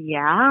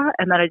 yeah.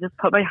 And then I just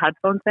put my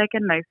headphones back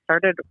in and I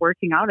started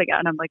working out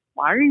again. I'm like,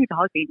 why are you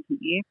talking to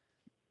me?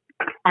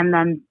 And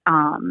then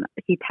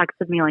he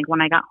texted me like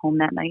when I got home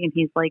that night and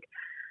he's like,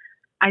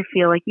 I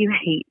feel like you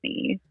hate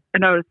me.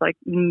 And I was like,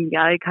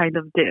 yeah, I kind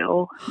of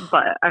do.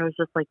 But I was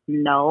just like,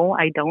 no,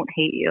 I don't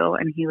hate you.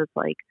 And he was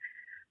like,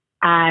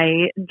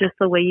 just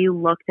the way you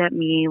looked at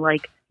me,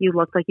 like you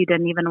looked like you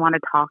didn't even want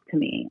to talk to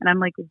me. And I'm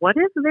like, what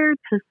is there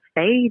to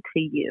say to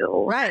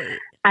you? Right.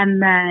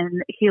 And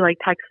then he like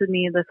texted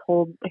me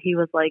he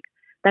was like,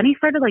 then he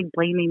started like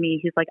blaming me.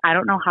 He's like, I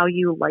don't know how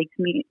you liked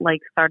me, like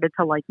started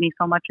to like me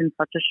so much in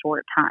such a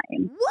short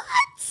time.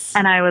 What?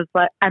 And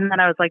then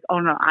I was like, oh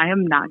no, I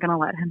am not going to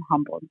let him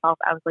humble himself.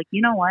 I was like,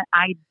 you know what?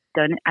 I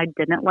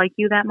didn't like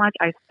you that much.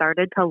 I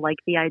started to like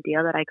the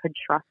idea that I could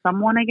trust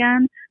someone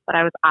again, but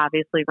I was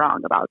obviously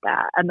wrong about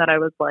that. And then I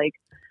was like,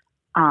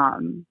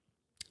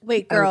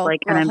 wait, girl,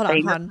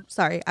 hold on.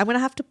 Sorry. I'm going to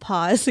have to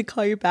pause and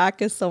call you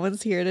back as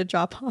someone's here to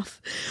drop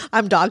off.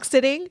 I'm dog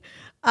sitting.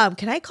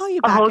 Can I call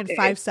you back in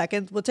 5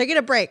 seconds? We're taking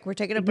a break.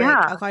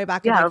 Yeah. I'll call you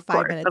back in like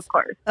 5 minutes. Of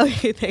course.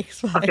 Okay,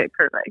 thanks. Bye. Okay,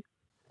 perfect.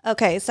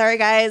 Okay, sorry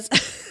guys.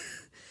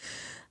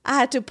 I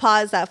had to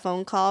pause that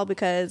phone call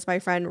because my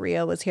friend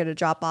Ria was here to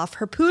drop off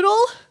her poodle.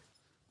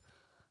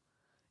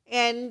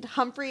 And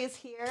Humphrey is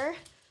here.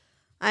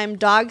 I'm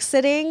dog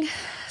sitting.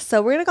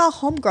 So we're going to call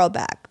homegirl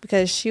back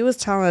because she was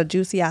telling a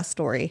juicy ass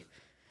story.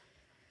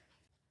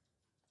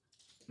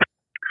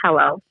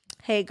 Hello.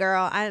 Hey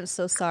girl, I am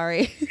so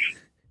sorry.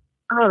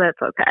 Oh,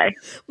 that's okay.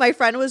 My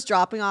friend was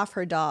dropping off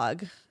her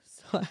dog.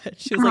 So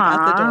she was like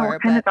at the door.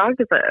 What kind of dog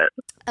is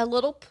it? A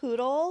little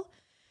poodle.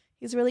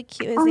 He's really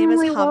cute. His name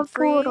is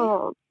Humphrey.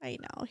 I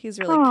know. He's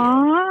really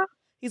cute.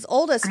 He's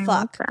old as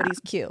fuck, but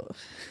he's cute.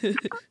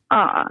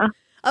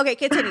 Okay,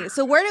 continue.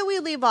 So where did we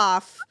leave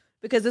off?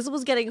 Because this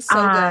was getting so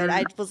good.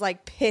 I was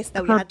like pissed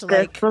that we had to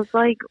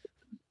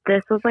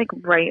This was like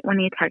right when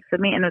he texted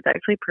me, and it was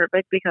actually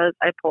perfect because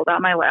I pulled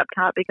out my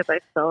laptop because I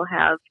still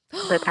have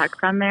the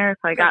text on there,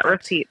 so I got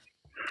receipts.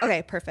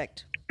 Okay,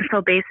 perfect.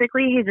 So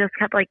basically, he just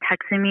kept like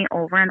texting me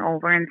over and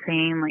over and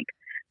saying like,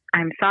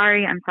 I'm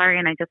sorry. And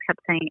I just kept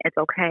saying, it's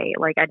okay.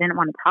 Like, I didn't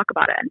want to talk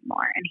about it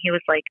anymore. And he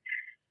was like,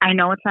 I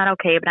know it's not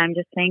okay, but I'm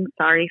just saying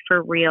sorry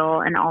for real.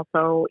 And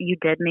also, you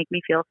did make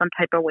me feel some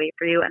type of way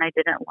for you. And I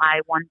didn't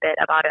lie one bit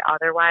about it.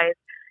 Otherwise,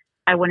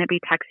 I wouldn't be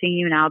texting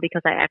you now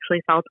because I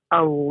actually felt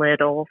a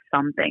little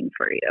something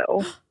for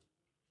you.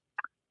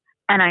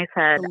 And I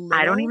said,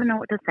 I don't even know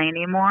what to say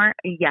anymore.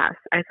 Yes.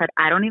 I said,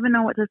 I don't even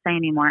know what to say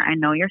anymore. I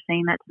know you're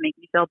saying that to make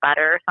me feel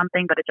better or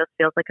something, but it just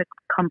feels like a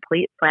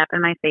complete slap in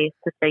my face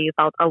to say you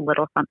felt a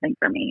little something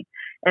for me.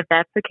 If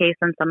that's the case,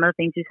 then some of the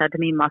things you said to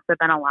me must have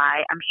been a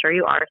lie. I'm sure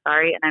you are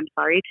sorry, and I'm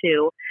sorry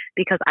too,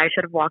 because I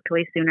should have walked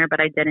away sooner,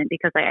 but I didn't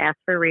because I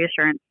asked for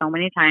reassurance so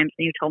many times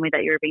and you told me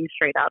that you were being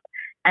straight up.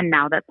 And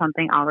now that's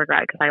something I'll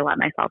regret because I let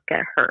myself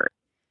get hurt.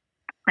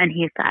 And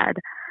he said,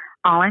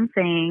 all I'm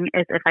saying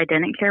is if I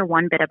didn't care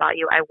one bit about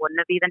you, I wouldn't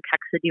have even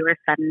texted you or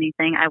said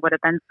anything. It would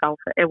have been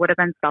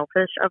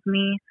selfish of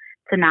me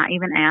to not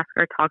even ask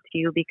or talk to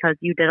you because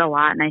you did a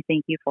lot and I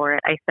thank you for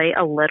it. I say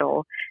a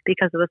little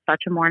because it was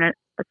such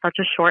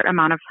a short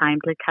amount of time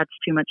to catch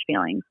too much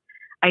feelings.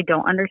 I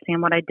don't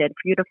understand what I did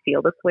for you to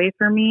feel this way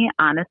for me.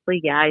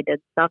 Honestly, yeah, I did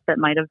stuff that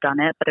might have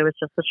done it, but it was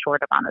just a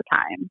short amount of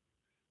time.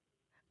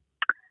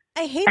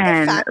 I hate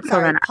the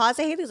fact pause.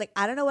 I hate it. It's like,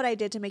 I don't know what I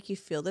did to make you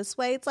feel this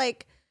way. It's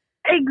like,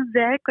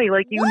 exactly.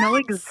 Like, you know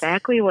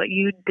exactly what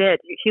you did.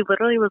 He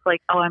literally was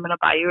like, oh, I'm going to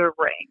buy you a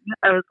ring.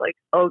 I was like,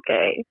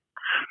 okay.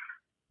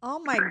 Oh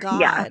my God.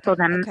 Yeah. So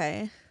then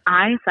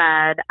I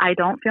said, I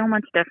don't feel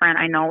much different.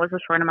 I know it was a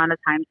short amount of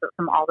time. So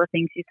from all the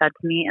things you said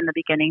to me in the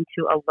beginning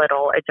to a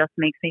little, it just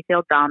makes me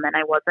feel dumb. And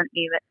it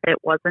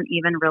wasn't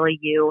even really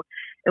you.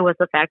 It was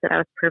the fact that I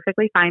was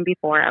perfectly fine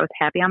before. I was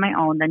happy on my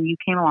own. Then you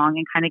came along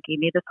and kind of gave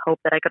me this hope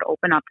that I could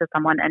open up to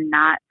someone, and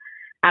not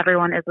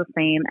everyone is the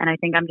same. And I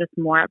think I'm just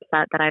more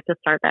upset that I have to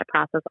start that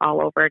process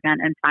all over again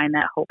and find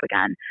that hope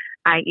again.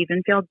 I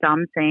even feel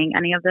dumb saying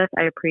any of this.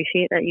 I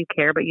appreciate that you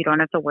care, but you don't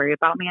have to worry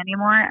about me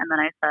anymore. And then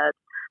I said,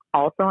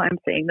 also, I'm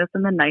saying this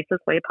in the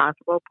nicest way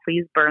possible.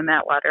 Please burn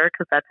that letter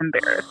because that's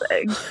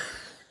embarrassing.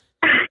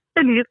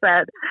 And he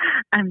said,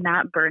 I'm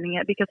not burning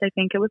it because I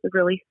think it was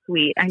really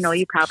sweet. I know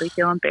you probably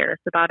feel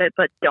embarrassed about it,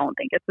 but don't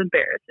think it's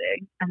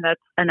embarrassing.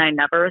 And I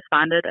never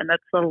responded. And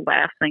that's the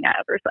last thing I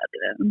ever said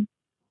to him.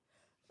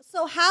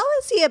 So how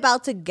is he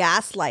about to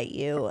gaslight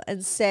you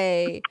and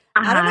say,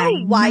 I don't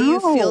know why you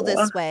feel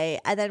this way.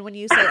 And then when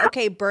you say,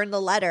 okay, burn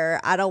the letter,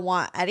 I don't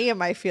want any of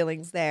my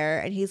feelings there.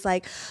 And he's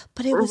like,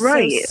 but it was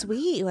so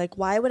sweet. Like,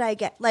 why would I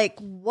get, like,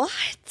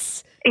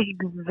 what?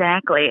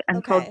 Exactly.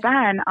 And so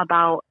then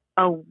about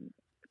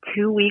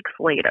 2 weeks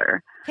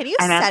later. Can you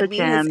send me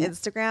his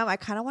Instagram? I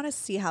kind of want to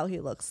see how he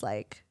looks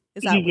like.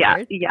 Is that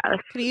weird? Yes.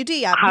 Can you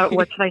DM me?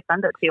 What should I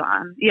send it to you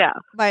on? Yeah.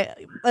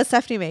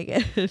 Stephanie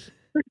Megan.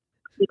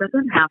 He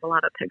doesn't have a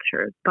lot of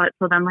pictures, but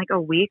so then like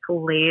a week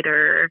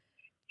later,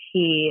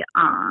 he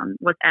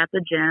was at the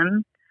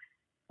gym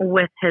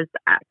with his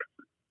ex.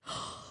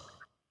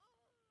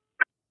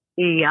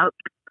 Yep.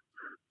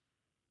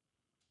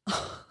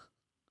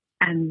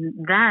 And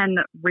then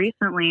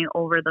recently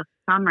over the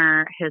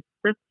summer, his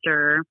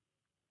sister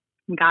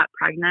got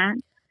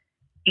pregnant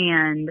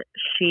and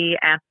she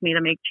asked me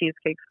to make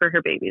cheesecakes for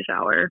her baby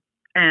shower.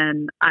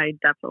 And I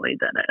definitely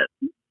did it.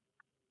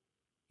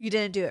 You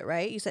didn't do it,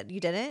 right? You said you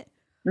didn't?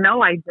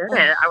 No, I did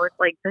it. I was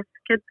like, this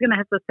kid's going to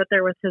have to sit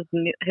there with his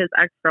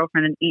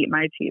ex-girlfriend and eat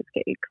my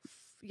cheesecakes.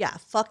 Yeah,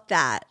 fuck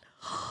that.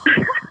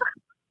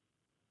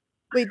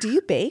 Wait, do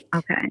you bake?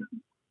 Okay.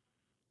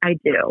 I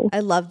do.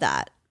 I love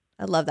that.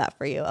 I love that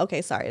for you.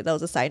 Okay, sorry. That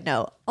was a side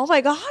note. Oh my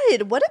God,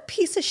 what a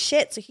piece of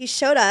shit. So he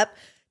showed up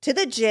to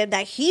the gym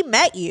that he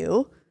met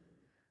you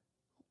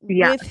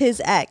with his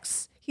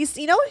ex. He's,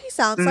 you know what he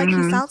sounds like?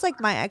 He sounds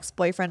like my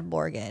ex-boyfriend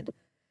Morgan.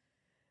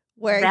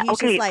 Where he's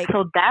just like,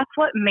 so that's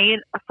what made,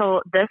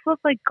 so this was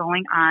like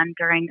going on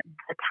during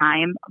the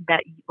time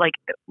that like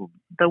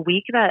the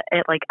week that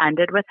it like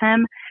ended with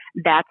him.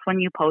 That's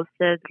when you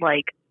posted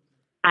like,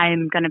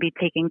 I'm going to be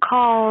taking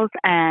calls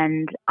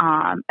and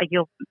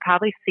you'll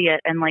probably see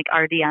it in like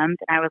our DMs.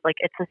 And I was like,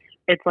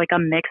 it's like a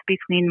mix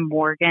between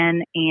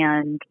Morgan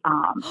and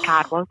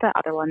God, what was the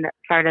other one that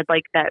started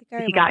like that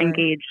he got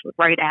engaged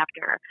right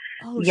after?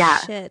 Oh, yeah.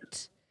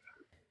 Shit.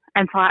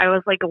 And so I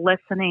was like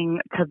listening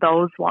to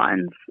those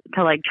ones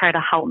to like try to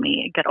help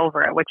me get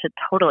over it, which it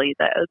totally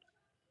did.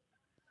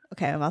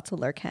 Okay, I'm about to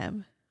lurk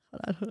him.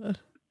 Hold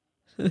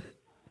on.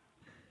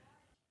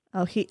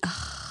 Oh,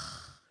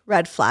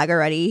 red flag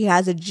already. He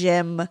has a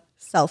gym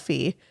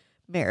selfie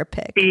mirror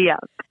pic. Yeah.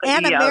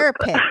 And a mirror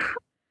pic.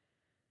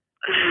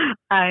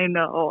 I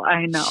know.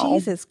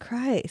 Jesus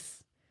Christ.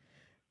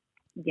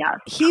 Yes,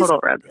 total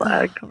red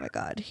flag. Oh my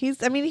God. He's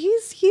good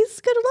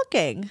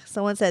looking.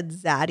 Someone said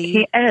Zaddy he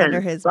is,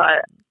 under his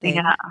thing.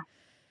 Yeah.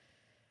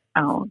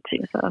 Oh,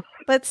 Jesus.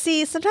 But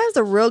see, sometimes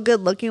the real good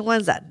looking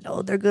ones that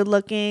know they're good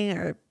looking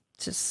are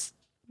just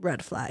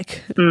red flag.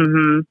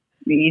 Mm-hmm.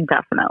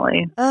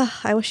 Definitely.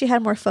 I wish he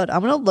had more photos.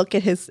 I'm going to look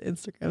at his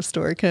Instagram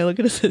story. Can I look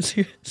at his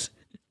Instagram?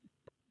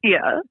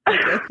 Yeah.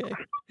 Okay.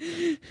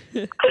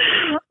 He's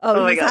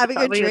having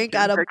a drink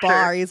at a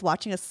bar. He's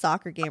watching a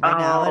soccer game right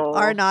now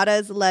at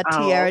Arnada's La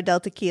Tierra del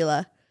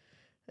Tequila.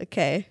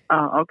 Okay.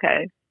 Oh,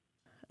 okay.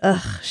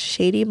 Ugh,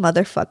 shady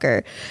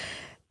motherfucker.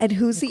 And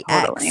who's the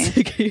ex?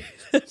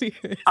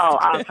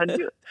 I'll send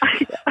you.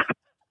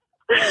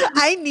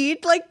 I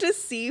need like to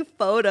see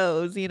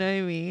photos. You know what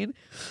I mean?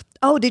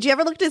 Oh, did you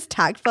ever look at his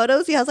tagged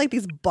photos? He has like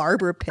these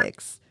barber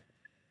pics.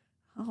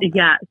 Oh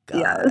yes. God,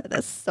 yes.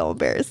 That's so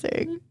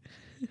embarrassing.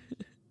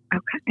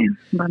 Okay,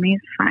 let me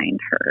find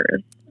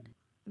hers.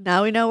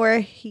 Now we know where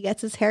he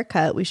gets his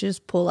haircut. We should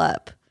just pull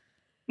up.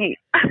 Hey.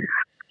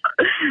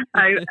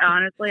 I've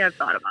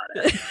thought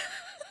about it.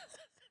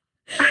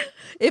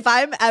 If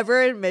I'm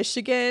ever in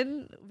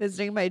Michigan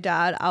visiting my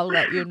dad, I'll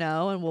let you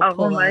know and we'll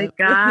pull up. Oh my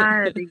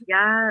God,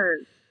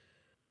 yes.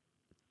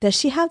 Does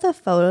she have the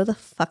photo of the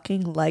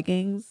fucking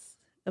leggings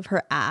of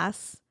her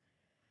ass?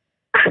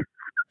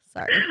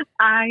 Sorry.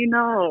 I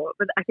know,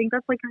 but I think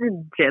that's like her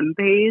gym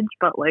page,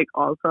 but like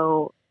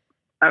also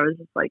I was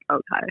just like,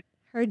 okay.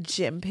 Her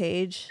gym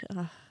page.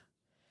 Ugh.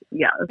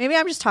 Yeah. Maybe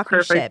I'm just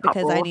talking shit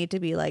because I need to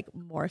be like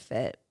more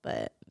fit,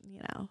 but you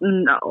know.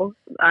 No,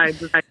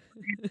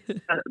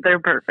 they're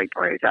perfect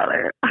for each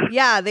other.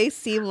 Yeah, they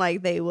seem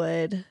like they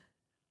would.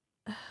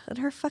 And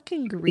her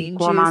fucking green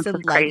juice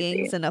and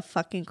leggings and a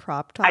fucking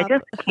crop top. I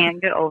just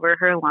can't get over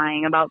her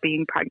lying about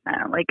being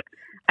pregnant. Like,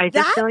 I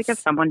just feel like if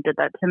someone did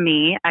that to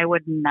me, I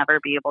would never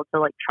be able to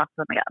like trust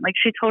them again. Like,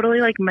 she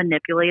totally like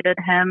manipulated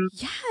him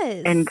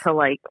into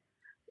like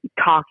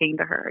talking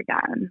to her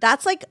again.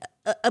 That's like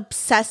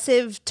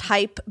obsessive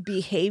type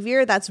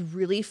behavior. That's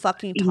really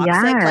fucking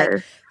toxic.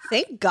 Like,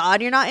 thank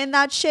God you're not in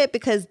that shit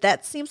because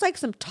that seems like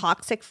some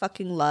toxic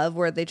fucking love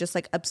where they just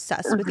like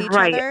obsess with each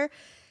other.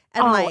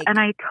 And and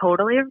I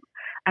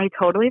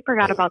totally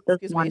forgot about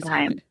this one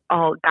time.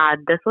 Oh God,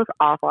 this was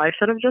awful. I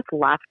should have just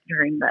left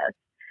during this.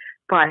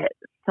 But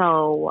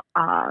so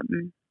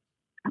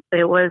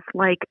it was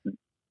like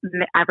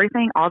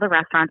everything, all the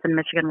restaurants in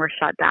Michigan were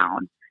shut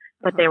down,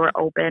 but they were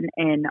open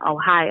in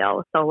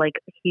Ohio. So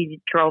like he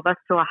drove us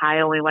to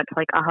Ohio. We went to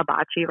like a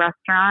hibachi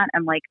restaurant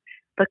and like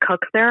the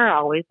cooks there are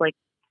always like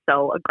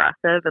so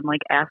aggressive and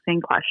like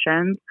asking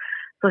questions.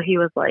 So he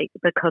was like,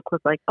 the cook was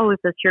like, oh, is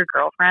this your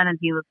girlfriend? And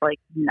he was like,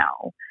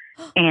 no.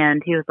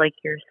 And he was like,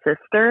 your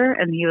sister?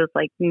 And he was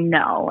like,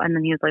 no. And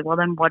then he was like, well,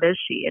 then what is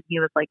she? And he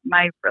was like,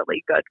 my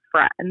really good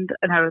friend.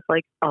 And I was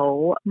like,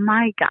 oh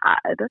my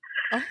God.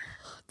 Oh,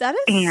 that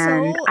is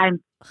and so...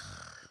 I'm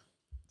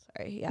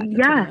sorry. Yeah,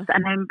 yes.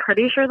 And I'm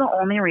pretty sure the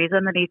only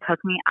reason that he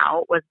took me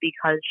out was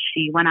because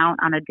she went out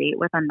on a date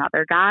with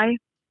another guy.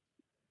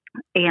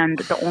 And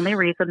the only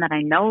reason that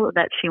I know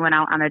that she went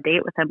out on a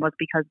date with him was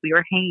because we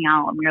were hanging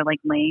out and we were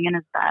like laying in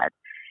his bed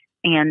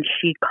and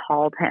she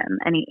called him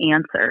and he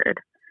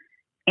answered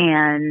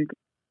and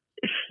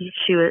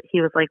he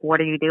was like, what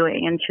are you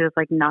doing? And she was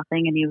like,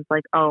 nothing. And he was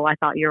like, oh, I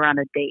thought you were on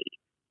a date.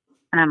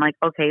 And I'm like,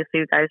 okay, so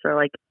you guys are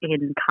like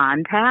in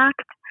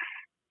contact?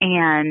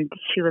 And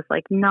she was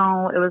like,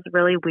 no, it was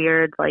really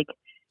weird. Like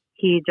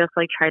he just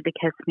like tried to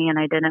kiss me and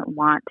I didn't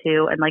want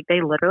to. And like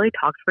they literally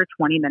talked for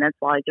 20 minutes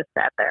while I just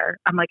sat there.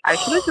 I'm like, I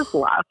should have just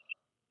left.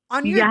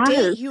 On your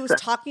date, he was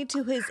talking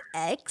to his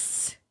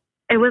ex?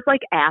 It was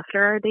like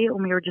after our date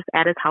when we were just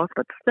at his house,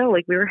 but still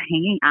like we were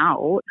hanging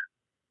out.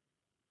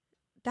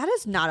 That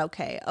is not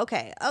okay.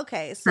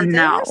 Okay. So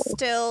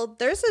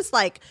there's this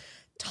like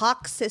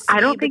toxicity I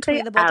don't think between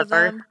they the both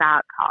ever of them.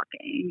 stop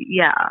talking.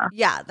 Yeah.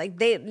 Yeah, like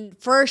they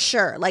for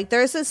sure. Like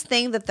there's this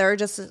thing that they're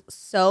just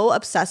so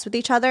obsessed with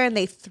each other and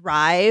they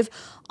thrive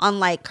on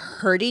like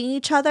hurting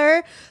each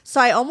other.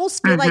 So I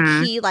almost feel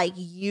like he like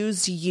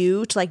used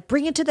you to like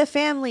bring it to the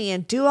family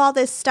and do all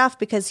this stuff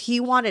because he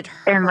wanted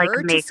her and like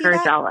make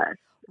her jealous.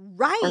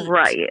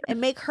 Right. And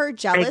make her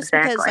jealous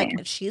because Exactly.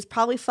 like she's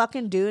probably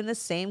fucking doing the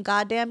same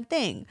goddamn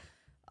thing.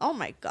 Oh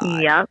my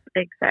God. Yep,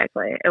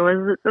 exactly. It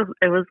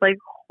was like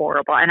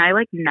horrible. And I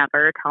like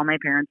never tell my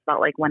parents about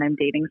like when I'm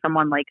dating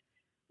someone like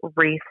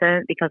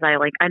recent because I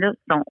just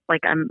don't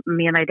like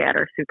me and my dad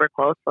are super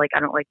close. Like I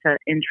don't like to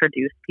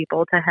introduce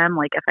people to him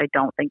like if I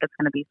don't think it's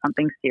gonna be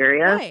something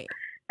serious. Right.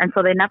 And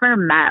so they never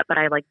met, but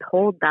I like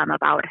told them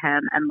about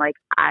him and like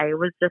I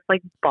was just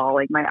like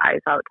bawling my eyes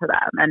out to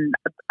them. And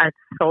I'm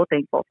so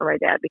thankful for my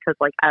dad because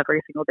like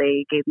every single day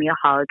he gave me a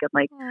hug and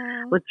like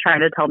was trying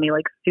to tell me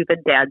like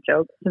stupid dad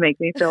jokes to make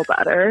me feel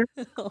better.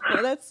 Oh,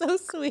 that's so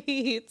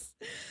sweet.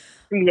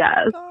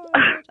 Yes. God.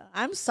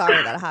 I'm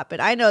sorry that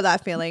happened. I know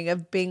that feeling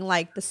of being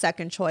like the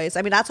second choice.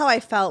 I mean, that's how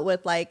I felt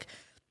with like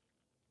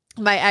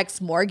my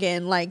ex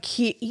Morgan. Like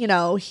he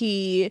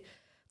the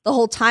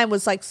whole time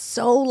was like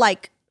so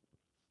like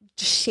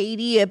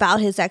shady about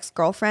his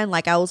ex-girlfriend.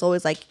 Like I was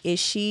always like, is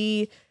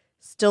she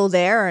still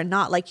there or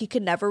not? Like he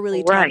could never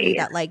really tell me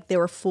that like they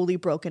were fully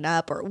broken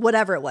up or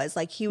whatever it was.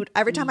 Like he would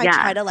every time I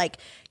try to like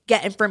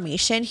get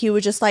information, he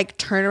would just like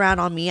turn around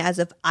on me as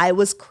if I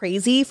was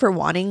crazy for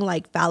wanting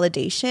like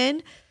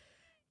validation.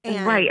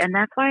 And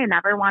that's why I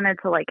never wanted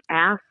to like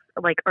ask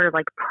like or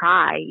like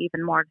pry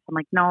even more. I'm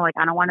like, no, like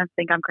I don't want to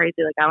think I'm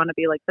crazy. Like I want to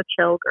be like the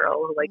chill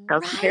girl who like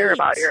doesn't care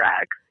about your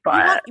ex.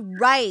 But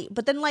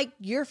but then like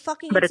you're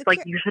fucking but insecure. it's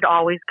like you should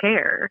always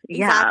care.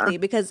 Exactly,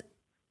 because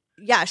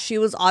she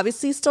was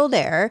obviously still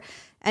there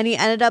and he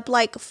ended up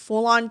like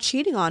full on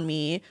cheating on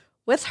me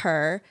with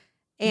her.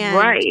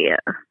 And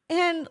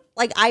and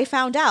like I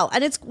found out.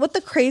 And it's what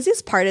the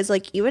craziest part is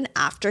like even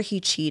after he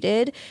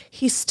cheated,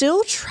 he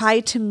still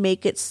tried to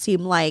make it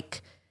seem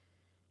like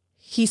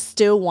he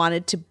still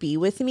wanted to be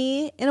with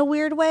me in a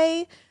weird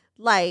way.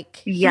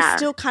 Like he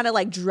still kind of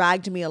like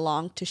dragged me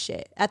along to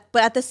shit.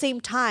 But at the same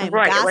time,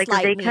 gaslight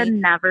like they me.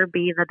 can never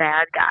be the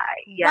bad guy.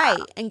 Yeah.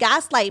 Right. And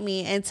gaslight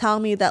me and tell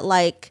me that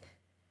like,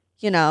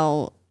 you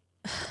know,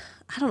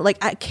 I don't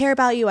like I care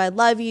about you, I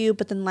love you,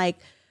 but then like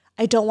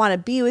I don't want to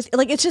be with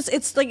like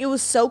it's like it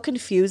was so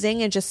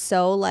confusing and just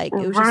so like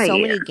it was just so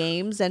many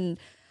games. And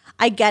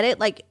I get it.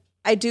 Like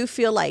I do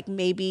feel like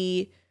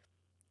maybe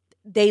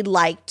they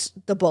liked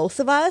the both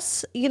of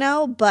us, you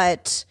know,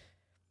 but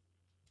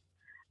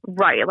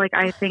like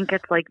I think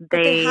it's like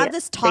they have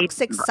this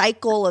toxic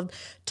cycle of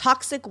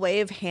toxic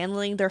way of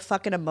handling their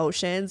fucking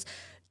emotions.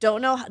 They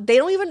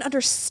don't even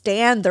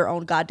understand their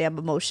own goddamn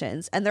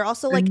emotions, and they're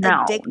also like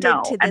addicted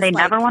to this. And they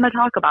never want to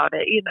talk about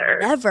it either.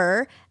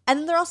 Never,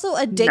 and they're also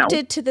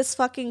addicted to this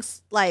fucking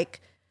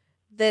like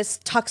this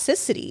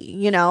toxicity.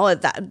 You know,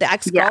 that the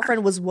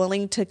ex-girlfriend was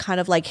willing to kind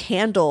of like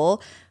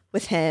handle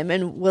with him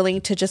and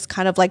willing to just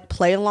kind of like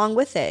play along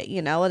with it,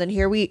 you know? And then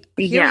here we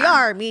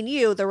are, me and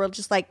you, they were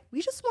just like,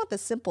 we just want the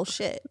simple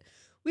shit.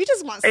 We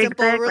just want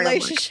simple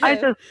relationship. I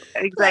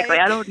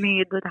don't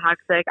need the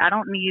toxic. I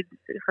don't need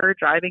her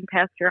driving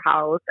past your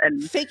house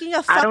and faking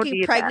a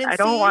fucking pregnancy. That. I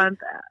don't want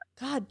that.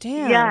 God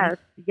damn.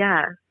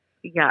 Yes.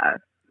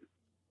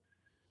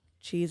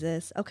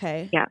 Jesus.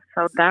 Okay. Yeah.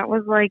 So that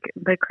was like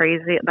that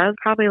was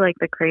probably like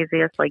the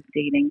craziest like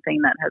dating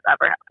thing that has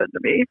ever happened to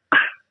me.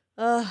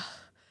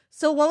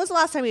 So when was the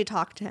last time you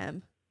talked to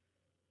him?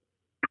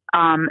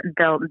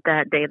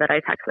 That day that I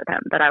texted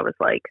him that I was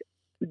like,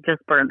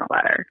 just burn the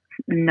letter.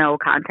 No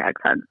contact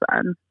since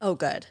then. Oh,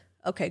 good.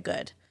 Okay,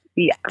 good.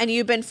 Yeah. And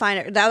you've been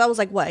fine. That was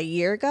like, what, a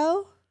year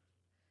ago?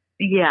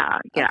 Yeah.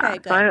 Okay,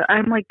 so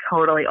I'm like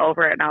totally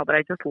over it now, but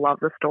I just love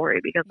the story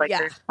because like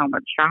there's so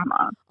much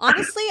drama.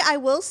 Honestly, I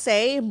will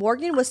say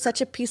Morgan was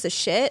such a piece of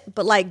shit,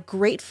 but like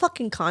great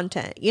fucking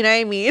content. You know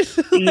what I mean?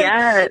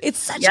 Yes. It's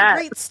such a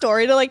great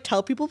story to like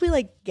tell people, be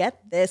like, get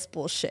this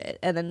bullshit.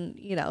 And then,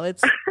 you know,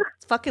 it's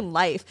fucking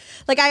life.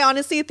 Like I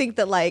honestly think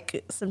that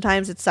like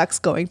sometimes it sucks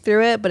going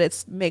through it, but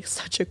it makes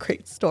such a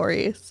great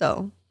story.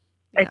 So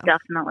it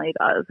definitely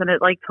does. And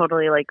it like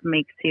totally like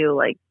makes you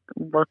like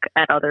look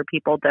at other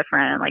people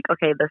different and like,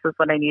 okay, this is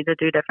what I need to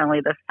do differently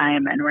this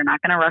time, and we're not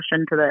going to rush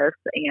into this,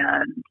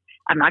 and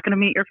I'm not going to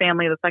meet your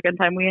family the second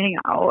time we hang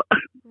out.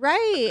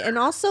 Right. And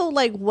also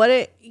like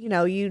what you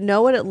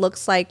know what it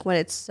looks like when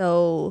it's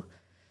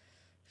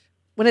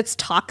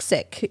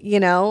toxic, you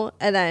know?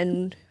 And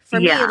then for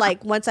me,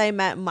 like once I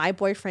met my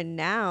boyfriend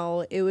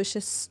now, it was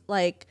just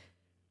like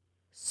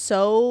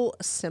so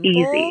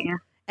simple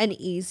and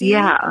easy.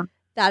 Yeah.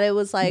 that it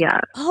was like, Yeah.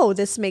 oh,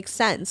 this makes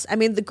sense. I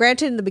mean,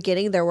 granted, in the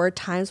beginning, there were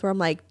times where I'm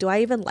like, do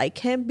I even like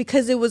him?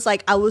 Because it was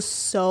like, I was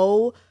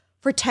so,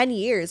 for 10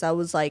 years, I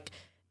was like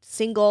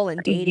single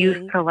and dating.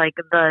 Used to like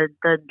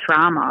the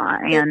drama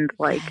and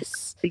like,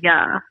 Yes.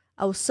 yeah.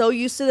 I was so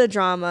used to the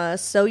drama,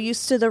 so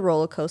used to the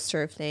roller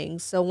coaster of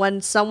things. So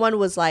when someone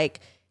was like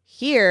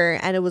here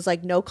and it was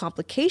like no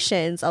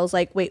complications, I was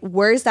like, wait,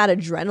 where's that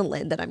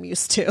adrenaline that I'm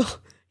used to?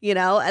 You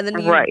know? And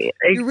then Right, you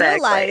exactly.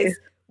 realize,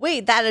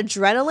 wait, that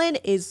adrenaline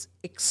is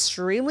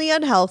extremely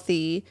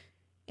unhealthy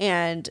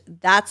and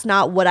that's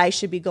not what I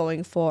should be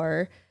going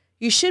for.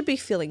 You should be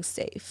feeling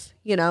safe.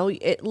 You know,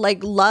 it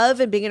like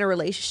love and being in a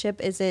relationship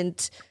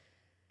it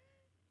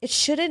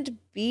shouldn't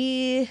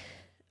be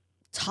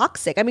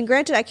toxic. I mean,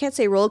 granted, I can't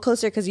say roller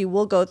coaster because you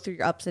will go through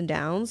your ups and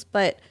downs,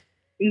 but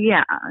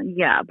Yeah,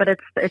 but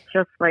it's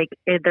just like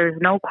there's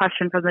no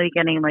question from the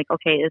beginning. Like,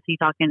 okay, is he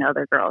talking to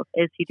other girls?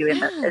 Is he doing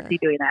this? Is he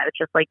doing that? It's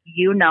just like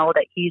you know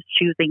that he's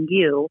choosing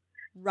you,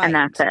 right. and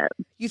that's it.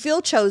 You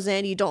feel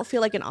chosen. You don't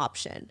feel like an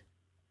option.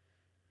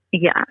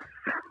 Yeah.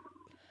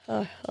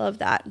 Oh, I love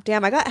that.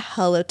 Damn, I got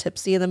hella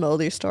tipsy in the middle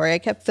of your story. I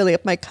kept filling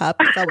up my cup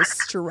because I was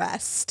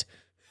stressed.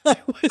 I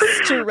was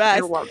stressed.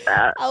 I love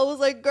that. I was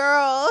like,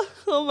 girl,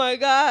 oh my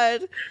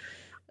God.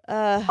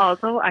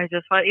 Also, I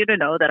just want you to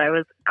know that I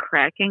was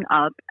cracking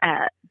up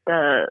at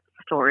the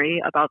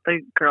story about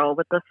the girl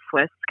with the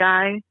Swiss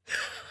guy.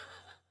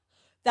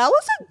 That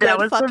was a That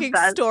good was the fucking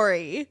best.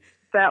 story.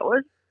 That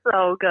was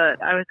so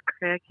good. I was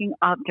cracking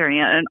up during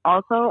it. And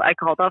also, I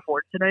called off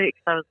work today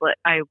because I was like,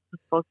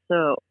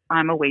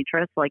 I'm a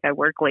waitress, like I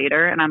work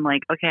later, and I'm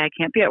like, okay, I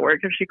can't be at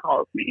work if she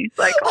calls me.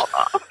 So I called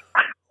off.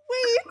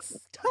 Wait,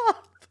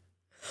 stop.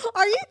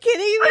 Are you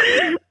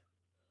kidding me?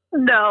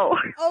 No.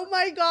 Oh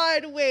my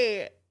God,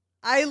 wait.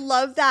 I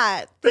love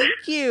that. Thank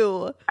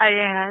you. I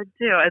had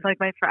to. And like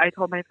I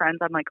told my friends,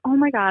 I'm like, oh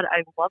my God,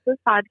 I love this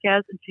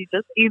podcast. And she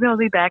just emailed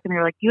me back and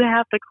they're like, you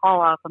have to call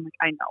off. I'm like,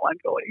 I know I'm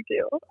going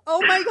to.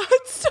 Oh my God,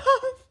 stop.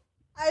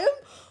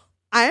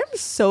 I am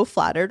so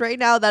flattered right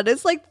now. That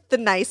is like the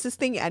nicest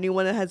thing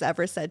anyone has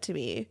ever said to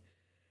me.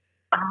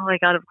 Oh my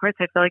God, of course.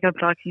 I feel like I'm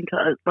talking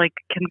to like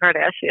Kim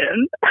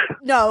Kardashian.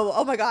 No,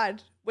 oh my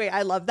God. Wait,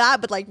 I love that,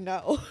 but like,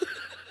 no.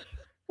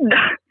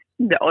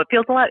 No, it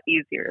feels a lot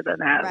easier than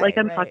that. Right, like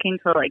I'm right. talking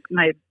to like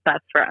my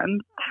best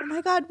friend. Oh my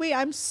God, wait,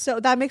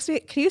 that makes me,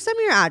 can you send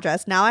me your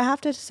address? Now I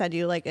have to send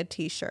you like a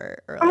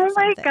t-shirt or like Oh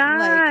my something. God.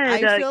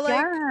 Like, I feel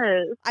like,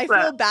 yes. I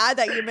feel bad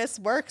that you miss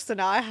work, so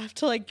now I have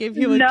to like give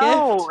you a gift.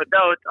 No,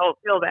 don't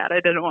feel bad. I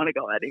didn't want to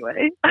go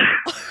anyway.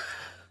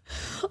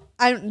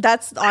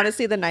 That's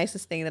honestly the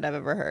nicest thing that I've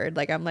ever heard.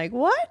 Like, I'm like,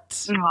 what?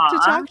 To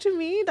Aw. talk to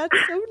me? That's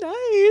so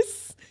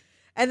nice.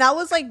 And that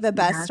was like the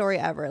best Yeah. story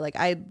ever. Like,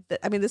 I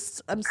mean,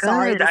 I'm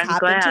sorry Good, this I'm happened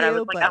glad. to I you,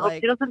 was like, but I hope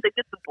like, she doesn't think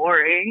it's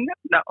boring.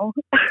 No.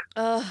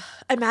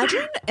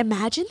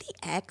 imagine the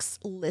ex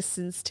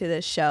listens to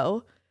this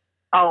show.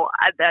 Oh,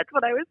 that's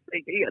what I was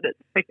thinking. And it's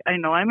like, I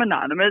know I'm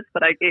anonymous,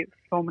 but I gave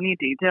so many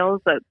details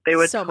that they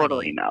would So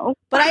totally many. know.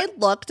 But I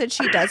looked and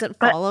she doesn't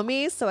But- follow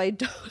me, so I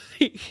don't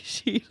think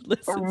she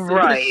listens to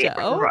Right, the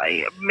show.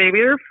 right.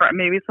 Maybe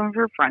maybe some of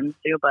her friends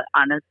do, but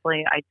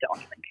honestly, I don't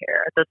even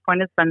care. At this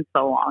point, it's been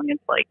so long.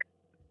 It's like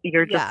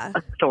you're just Yeah.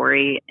 a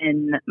story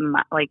in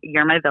my, like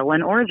you're my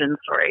villain origin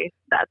story.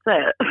 That's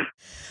it.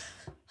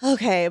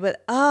 Okay,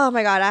 but oh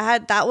my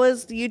God,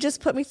 you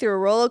just put me through a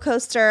roller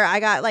coaster. I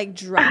got like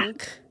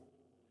drunk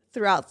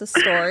throughout the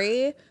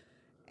story,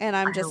 and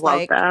I'm I just love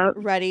like that.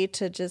 ready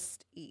to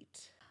just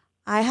eat.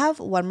 I have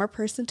one more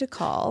person to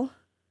call,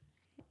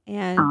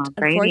 and Alrighty.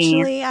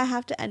 unfortunately, I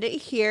have to end it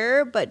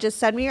here. But just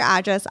send me your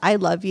address. I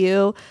love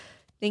you.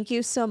 Thank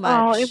you so much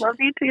Oh, I love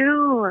you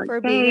too. for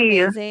being Yay.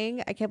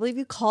 amazing. I can't believe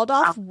you called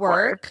off Of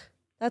work.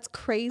 That's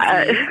crazy.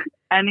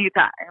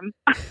 Anytime.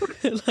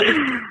 Like,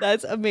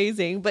 that's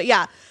amazing. But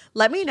yeah,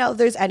 let me know if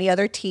there's any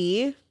other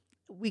tea.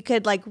 We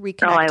could like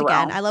reconnect I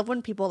again. will. I love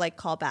when people like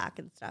call back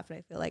and stuff, and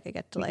I feel like I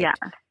get to like Yeah.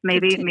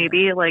 Maybe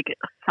continue. like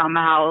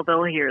somehow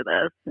they'll hear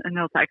this and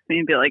they'll text me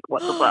and be like,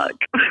 "What the fuck?"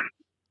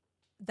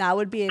 that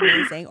would be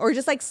amazing. Or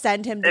just like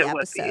send him the It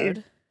would be.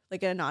 episode,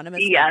 like an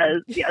anonymous. Yes,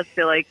 one. yes.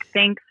 Be like,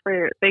 thanks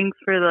for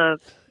the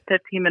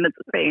 15 minutes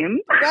of fame.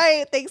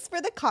 Right. Thanks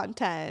for the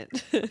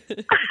content.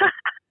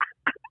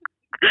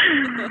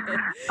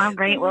 All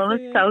right. Well,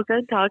 it was so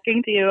good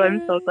talking to you.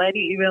 I'm so glad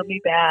you emailed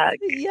me back.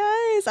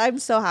 Yes, I'm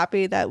so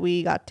happy that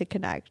we got to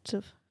connect.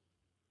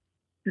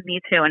 Me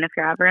too. And if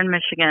you're ever in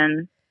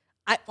Michigan,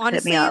 I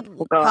honestly up.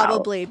 We'll go out.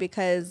 probably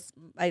because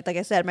like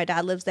I said, my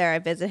dad lives there. I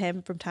visit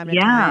him from time to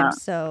Yeah. time.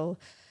 So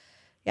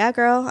yeah,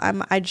 girl,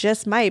 I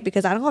just might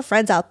because I don't have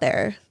friends out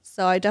there.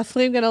 So I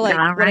definitely am gonna like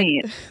Yeah,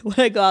 right. when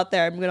I go out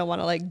there, I'm gonna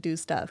want to like do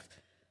stuff.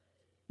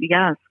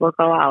 yes, we'll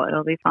go out.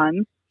 It'll be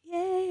fun.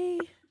 Yay.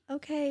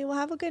 Okay, well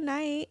have a good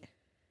night.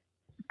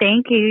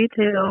 Thank you, you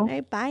too. All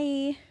right,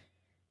 bye.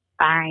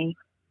 Bye.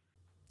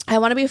 I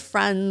want to be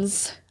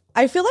friends.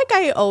 I feel like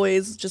I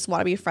always just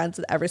want to be friends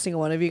with every single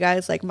one of you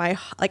guys. Like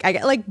I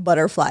get like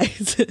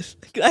butterflies.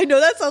 I know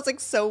that sounds like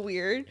so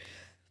weird,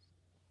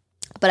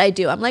 but I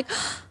do. I'm like,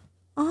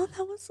 oh,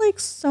 that was like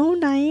so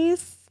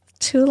nice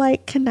to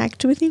like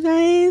connect with you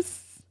guys.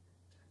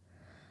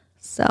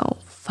 So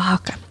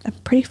fuck, I'm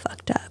pretty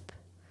fucked up.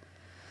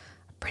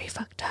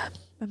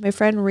 And my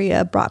friend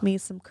Rhea brought me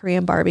some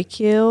Korean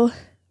barbecue.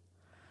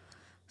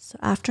 So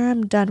after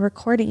I'm done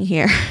recording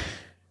here,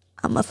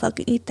 I'm gonna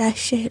fucking eat that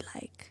shit.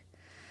 Like,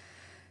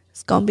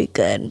 it's gonna be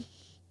good.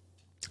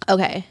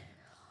 Okay.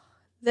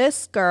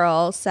 This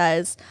girl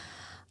says,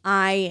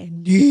 I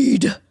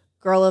need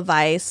girl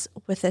advice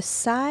with a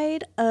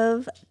side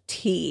of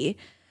tea.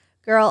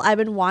 Girl, I've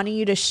been wanting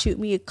you to shoot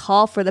me a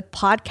call for the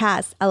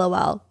podcast,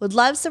 LOL. Would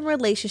love some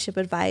relationship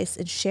advice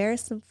and share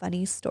some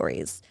funny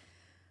stories.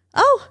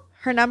 Oh,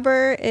 her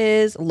number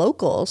is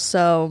local,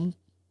 so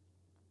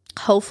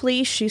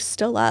hopefully she's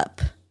still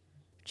up.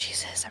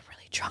 Jesus, I'm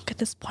really drunk at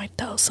this point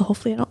though, so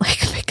hopefully I don't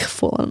like make a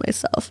fool of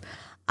myself.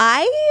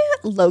 I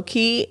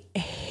low-key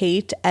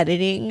hate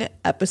editing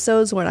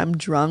episodes when I'm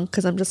drunk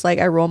because I'm just like,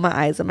 I roll my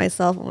eyes at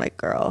myself. I'm like,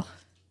 girl.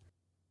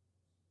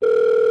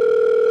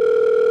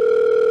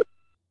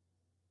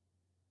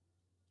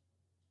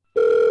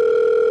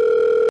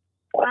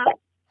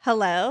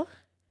 Hello?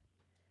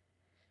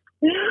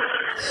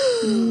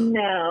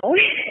 No.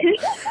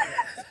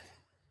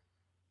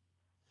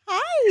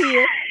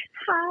 Hi.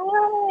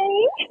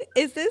 Hi.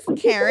 Is this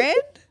Karen?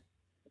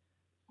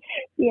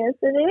 Yes,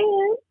 it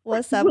is.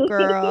 What's up,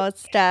 girl?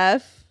 It's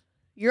Steph.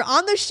 You're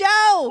on the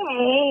show.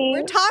 Hey.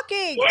 We're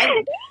talking.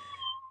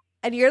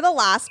 And you're the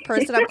last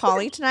person I'm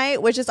calling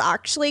tonight, which is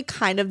actually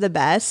kind of the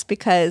best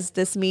because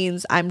this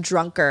means I'm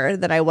drunker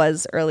than I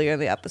was earlier in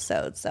the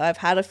episode. So I've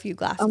had a few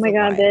glasses. Oh my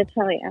God, did I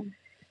tell you?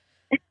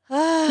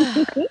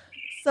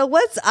 So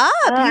what's up?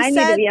 I need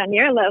to be on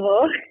your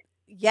level.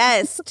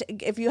 Yes.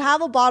 If you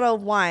have a bottle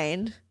of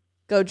wine,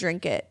 go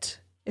drink it.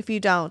 If you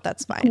don't,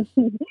 that's fine.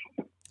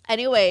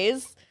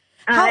 Anyways,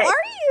 how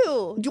are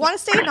you? Do you want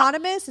to stay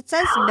anonymous? It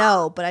says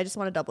no, but I just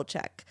want to double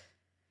check.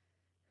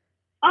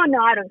 Oh,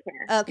 no, I don't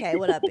care. Okay,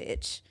 what up,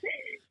 bitch?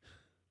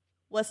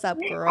 What's up,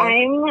 girl?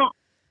 I'm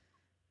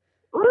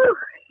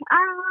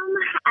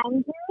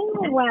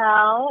doing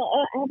well.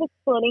 I have a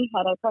exploding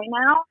headache right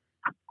now.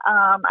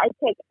 I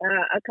took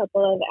a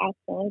couple of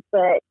aspirins,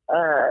 but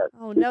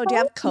oh no, do you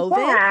have COVID?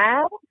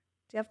 That, do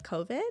you have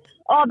COVID?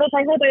 Oh, bitch,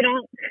 I hope I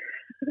don't.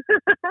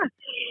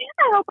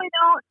 I hope I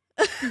don't.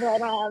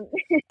 But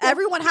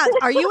everyone has.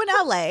 Are you in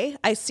LA?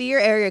 I see your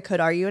area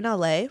code. Are you in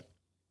LA?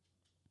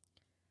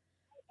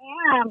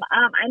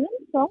 I'm in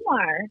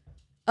Somar.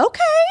 Okay.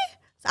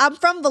 I'm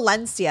from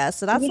Valencia,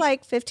 so that's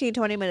like 15,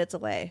 20 minutes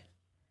away.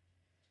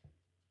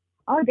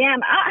 Oh,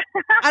 damn.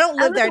 I don't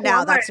live there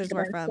now. Walmart That's just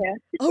where I'm from.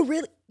 Oh,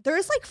 really?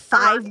 There's like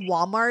 5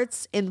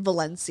 Walmarts in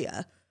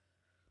Valencia.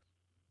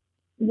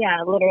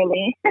 Yeah,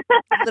 literally.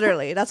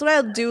 Literally. That's what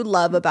I do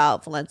love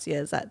about Valencia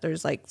is that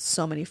there's like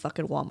so many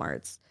fucking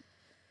Walmarts.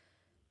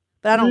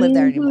 But I don't live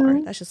there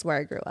anymore. That's just where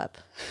I grew up.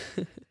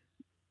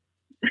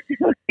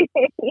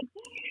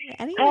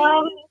 Anyway.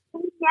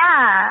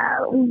 Yeah.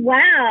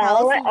 Wow.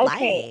 How's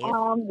okay.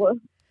 life?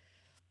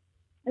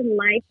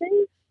 Life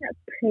is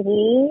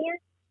pretty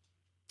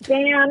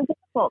damn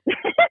difficult.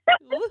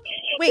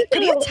 Wait,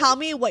 can you tell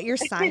me what your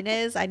sign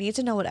is? I need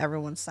to know what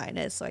everyone's sign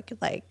is so I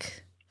could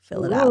like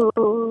fill it out.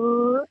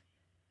 Ooh.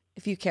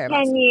 If you care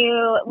about would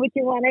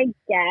you want to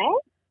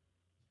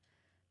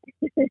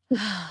guess?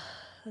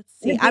 Let's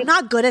see. I'm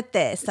not good at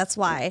this. That's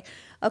why.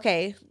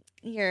 Okay.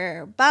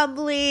 You're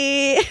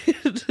bubbly.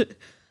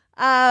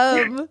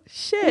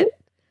 Shit.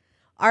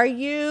 Are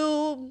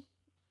you?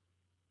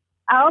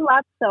 I'll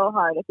laugh so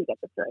hard if you get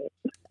this right.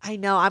 I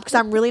know. Because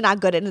I'm really not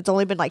good at it. It's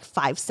only been like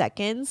 5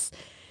 seconds.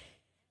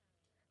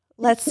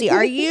 Let's see.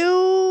 Are you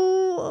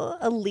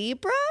a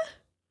Libra?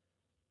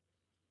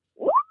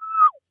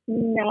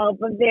 No,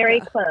 but very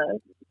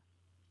close.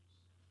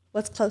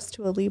 What's close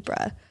to a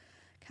Libra?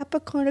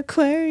 Capricorn,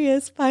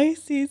 Aquarius,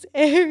 Pisces,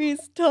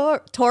 Aries,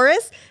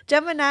 Taurus,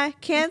 Gemini,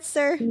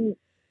 Cancer.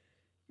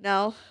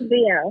 No.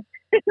 Leo.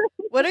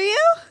 What are you?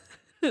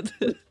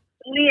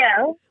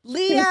 Leo.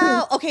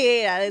 Leo.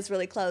 Okay, yeah, that is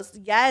really close.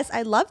 Yes,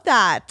 I love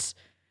that.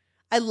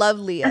 I love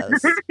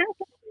Leos.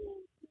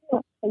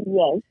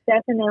 Yes,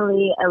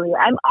 definitely a Leo.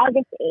 I'm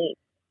August 8th.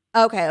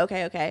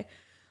 Okay.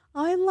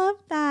 Oh, I love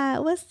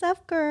that. What's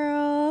up,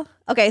 girl?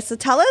 Okay, so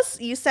tell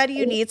us, you said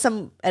you need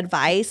some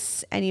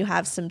advice and you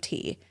have some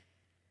tea.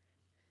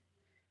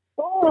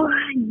 Oh,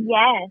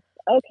 yes.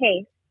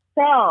 Okay,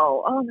 so,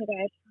 oh my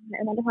gosh,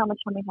 I wonder how much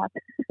time we have.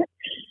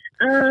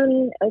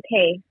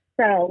 Okay,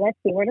 so let's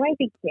see, where do I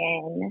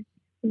begin?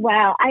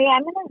 Well, I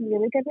am in a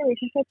really good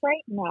relationship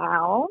right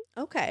now.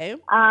 Okay.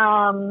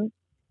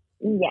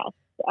 Yes,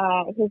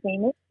 his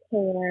name is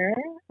Taylor.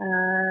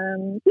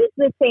 He's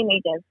the same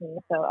age as me,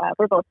 so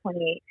we're both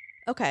 28.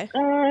 Okay.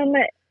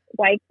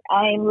 Like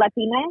I'm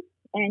Latina,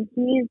 and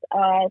he's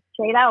a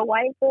straight out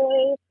white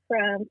boy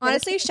from.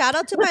 Honestly, shout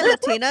out to my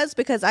Latinas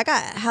because I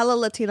got hella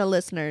Latina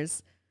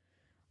listeners.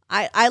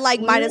 I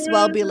like might as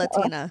well be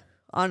Latina,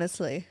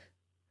 honestly.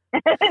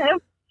 I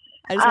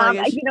just want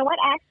to get. You know what?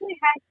 Actually,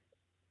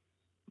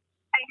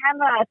 I have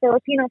a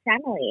Filipino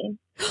family.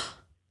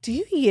 Do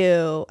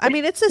you? I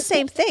mean, it's the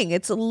same thing.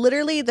 It's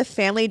literally the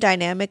family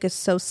dynamic is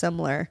so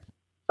similar.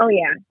 Oh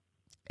yeah,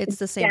 It's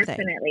the same thing.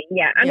 definitely.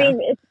 Yeah, I Yeah.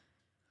 mean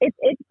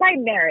it's by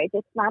marriage.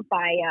 It's not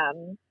by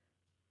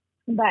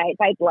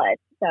blood.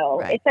 So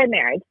Right. it's by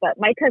marriage. But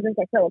my cousins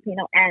are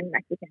Filipino and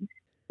Mexican.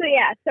 So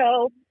yeah.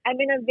 So I'm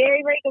in a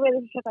very very good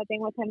relationship. I've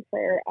been with him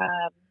for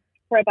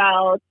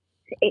about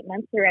 8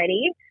 months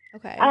already.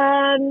 Okay.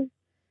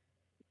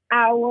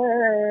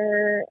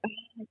 Our,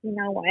 you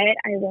know what?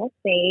 I will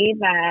say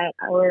that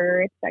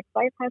our sex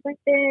life hasn't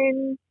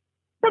been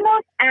the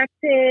most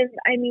active.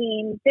 I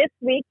mean, this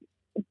week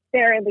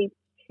barely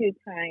 2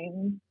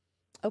 times.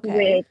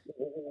 Okay.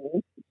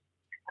 With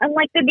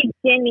unlike the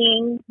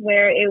beginning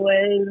where it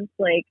was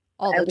like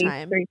All at the least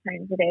time. 3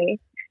 times a day.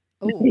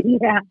 Oh,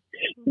 Yeah.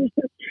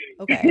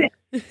 okay.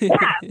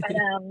 Yeah,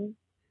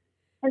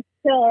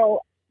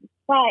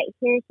 but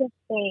here's the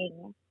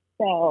thing.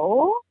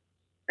 So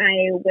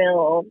I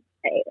will.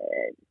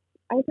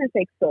 I was gonna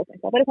say expose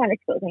myself, but it's not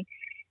exposing.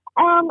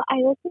 I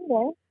will say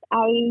this.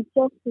 I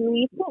just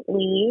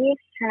recently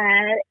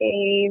had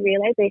a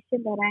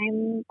realization that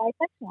I'm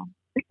bisexual.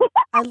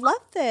 I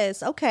love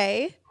this.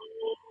 Okay.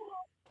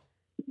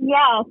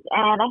 Yes,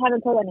 and I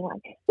haven't told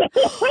anyone.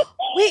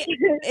 Wait,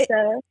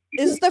 So,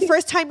 is this the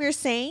first time you're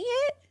saying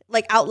it?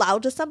 Like out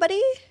loud to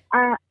somebody?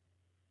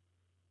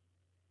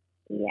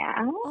 yeah.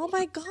 Oh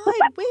my God.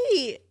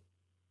 Wait.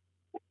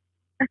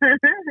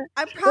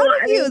 I'm proud Well,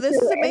 of I you. mean, This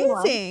to is anyone.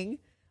 amazing.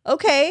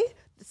 Okay.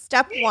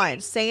 Step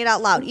one, saying it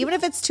out loud, even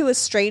if it's to a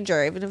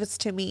stranger, even if it's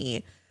to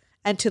me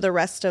and to the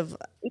rest of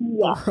Yeah.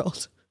 the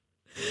world.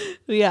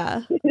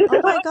 Yeah.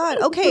 Oh my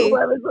God. Okay.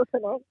 Whoever's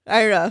listening.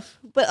 I don't know.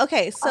 But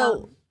okay.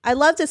 So I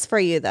love this for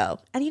you though.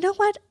 And you know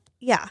what?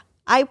 Yeah.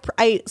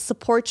 I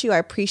support you. I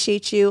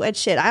appreciate you. And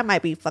shit, I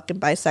might be fucking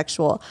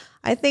bisexual.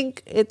 I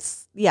think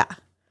it's, yeah.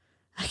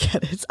 I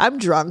get it. I'm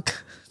drunk.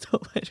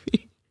 Don't mind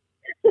me.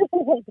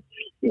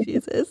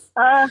 Jesus.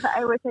 I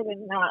wish I did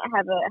not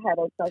have had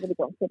a child to be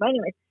going to. But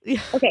anyways,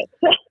 Yeah. okay.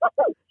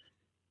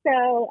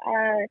 So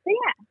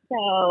yeah.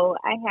 So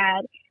I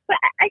had, but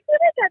I feel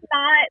like I'm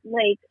not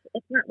like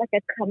it's not like a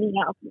coming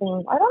out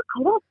thing. I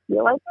don't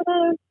feel like it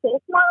is.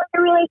 It's more like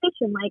a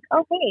realization. Like,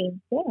 oh hey,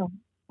 damn,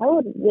 I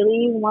would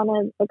really want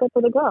to look up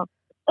for the girl.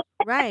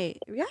 Right.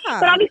 But Yeah.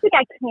 obviously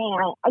I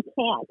can't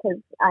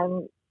because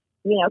I'm,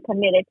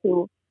 committed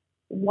to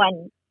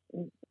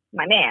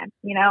my man.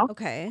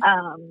 Okay.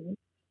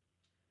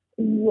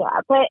 Yeah,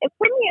 but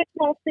for me, it's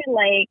mostly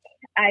like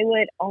I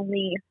would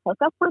only hook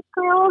up with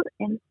girls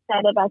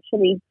instead of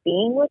actually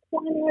being with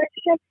one in a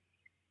relationship.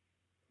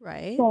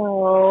 Right.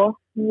 So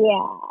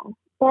yeah,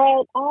 but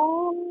I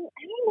don't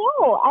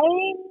know.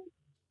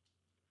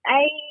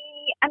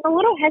 I'm a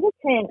little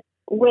hesitant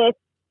with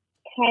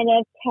kind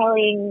of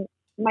telling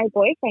my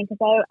boyfriend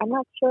because I'm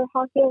not sure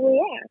how he'll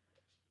react.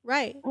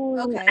 Right. I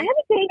Okay. have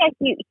a feeling that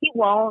he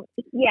won't.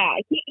 Yeah,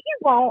 he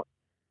won't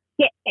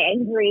get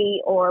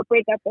angry or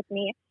break up with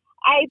me.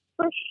 I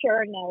for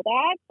sure know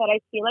that, but I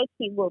feel like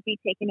he will be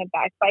taken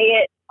aback by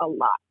it a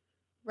lot.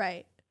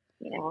 Right.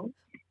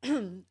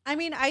 I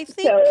mean, I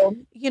think,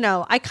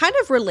 So, I kind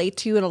of relate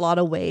to you in a lot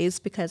of ways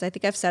because I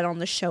think I've said on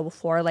the show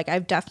before, like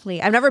I've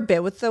never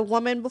been with a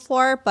woman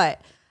before,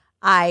 but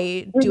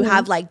I do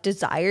have like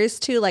desires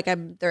to, like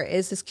there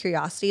is this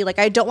curiosity. Like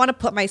I don't want to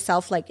put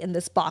myself like in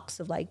this box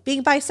of like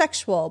being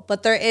bisexual,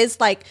 but there is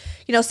like,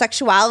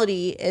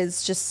 sexuality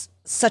is just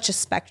such a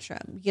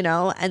spectrum,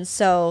 and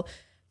so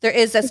there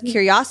is this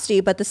curiosity,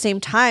 but at the same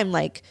time,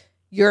 like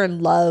you're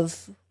in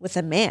love with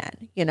a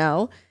man,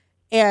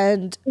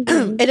 and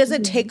it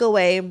doesn't take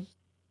away,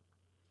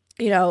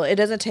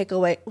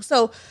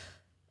 So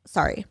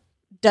sorry.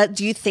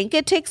 Do you think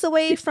it takes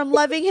away from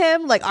loving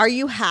him? Like, are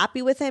you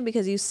happy with him?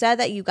 Because you said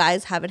that you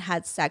guys haven't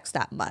had sex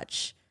that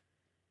much.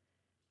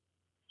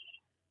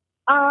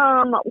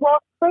 well,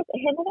 first,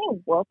 him and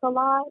I work a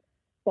lot,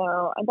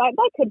 so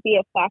that could be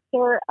a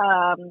factor.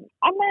 I'm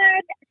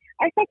not.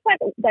 Our sex life,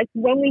 like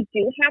when we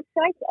do have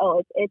sex,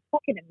 it's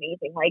fucking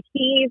amazing. Like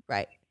he's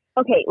Right.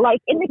 Okay.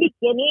 Like in the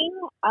beginning,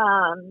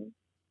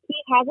 he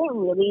hasn't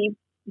really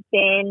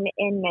been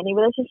in many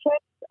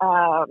relationships.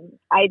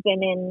 I've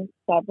been in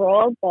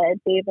several, but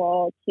they've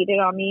all cheated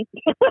on me.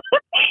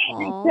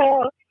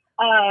 So,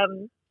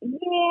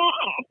 yeah,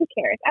 who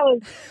cares? I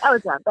was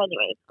young, but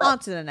anyway. On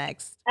to the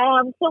next.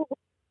 So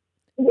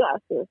yeah,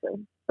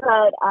 seriously.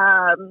 But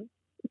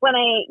when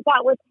I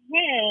got with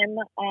him,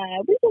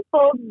 we just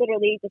both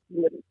literally just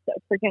really so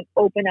freaking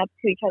open up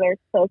to each other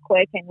so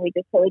quick, and we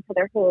just told each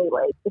other, hey,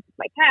 like this is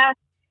my past.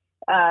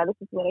 This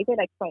is what I did,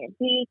 X, Y, and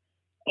Z.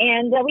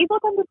 And we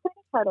both understood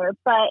each other.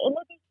 But in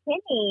the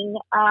beginning,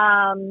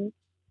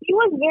 he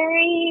was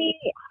very,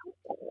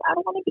 I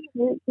don't want to be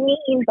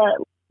mean, but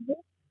he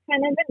was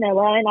kind of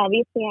vanilla. And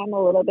obviously, I'm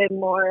a little bit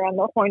more on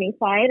the horny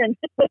side. And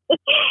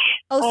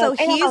so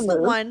he's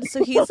the one.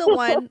 So he's the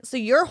one. So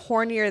you're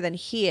hornier than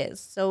he is.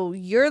 So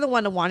you're the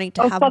one wanting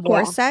to have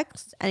more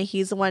sex, and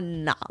he's the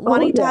one not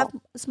wanting to have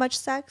as much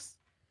sex.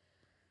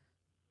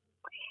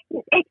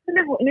 It's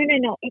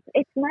no.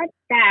 It's not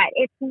that.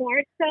 It's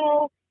more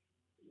so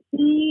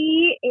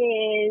he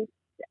is.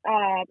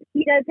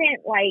 He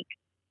doesn't like.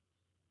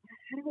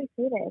 How do I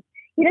say this?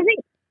 He doesn't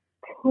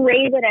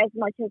crave it as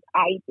much as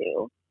I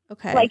do.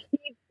 Okay. Like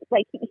he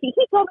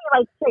told me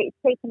like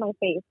straight to my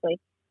face,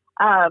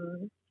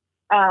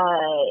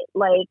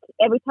 like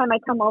every time I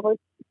come over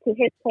to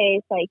his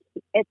place, like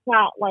it's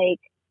not like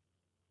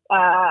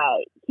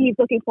he's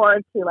looking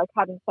forward to like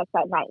having sex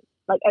at night.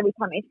 Like every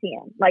time I see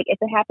him, like if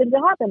it happens,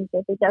 it happens.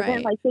 If it doesn't,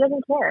 Right. like he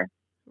doesn't care.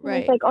 Right.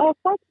 It's like, oh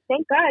fuck,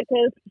 thank God,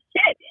 because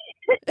shit.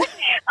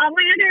 On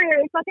my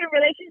other fucking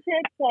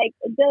relationships, like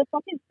the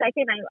fucking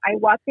second I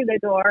walk through the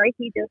door,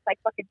 he just like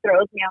fucking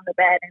throws me on the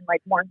bed and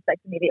like wants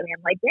sex immediately.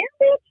 I'm like, damn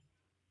bitch,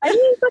 I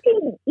need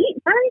fucking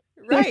eat first.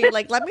 Right.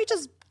 Like, let me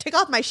just take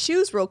off my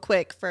shoes real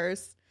quick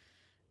first.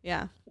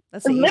 Yeah.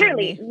 That's the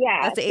Literally, Asian in me.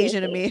 yeah. That's the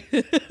Asian in me.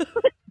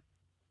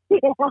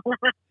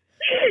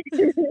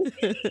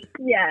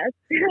 Yeah.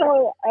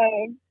 So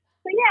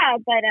yeah,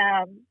 but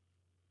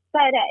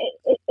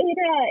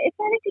it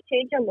started to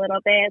change a little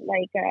bit.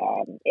 Like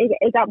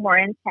it got more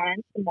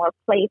intense, more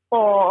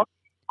playful,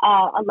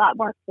 a lot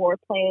more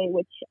foreplay,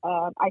 which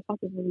I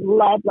fucking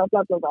love.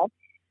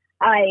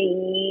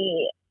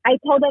 I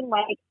told him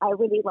like I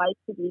really like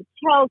to be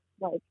choked,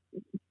 like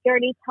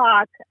dirty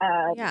talk.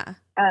 Yeah.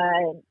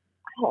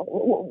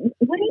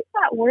 What is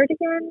that word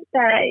again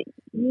that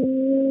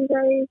you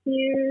guys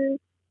use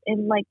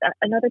in like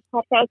another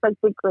podcast, like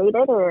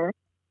degraded or?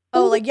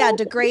 Oh, like, yeah,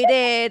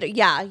 degraded.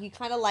 Yeah, you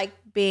kind of like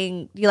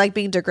being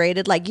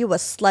degraded. Like, you a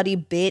slutty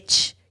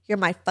bitch. You're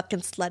my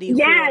fucking slutty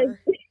Yes. whore.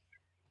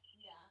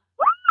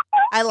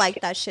 I like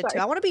that shit too.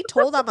 I want to be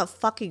told I'm a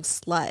fucking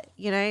slut.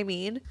 You know what I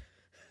mean?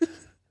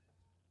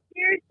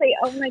 Seriously,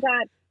 oh my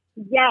God.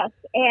 Yes.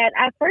 And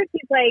at first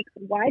he's like,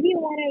 why do you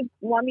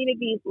want me to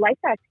be like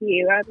that to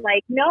you? I'm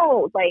like,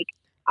 no, like,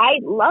 I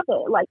love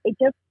it. Like, it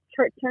just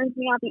turns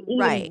me on to even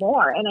Right.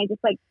 more. And I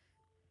just like,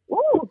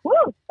 woo,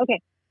 okay.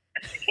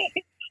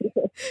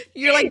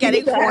 You're like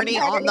getting horny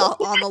on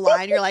the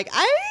line. You're like,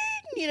 I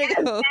need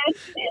to go.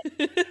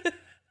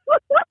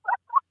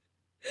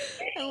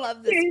 I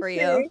love this for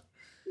you.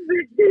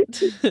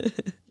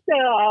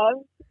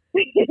 So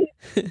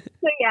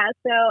yeah,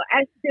 so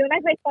as soon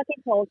as I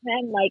fucking told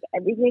him like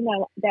everything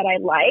that I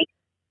like,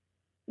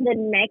 the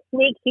next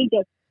week he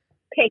just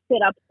picked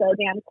it up so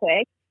damn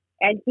quick,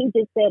 and he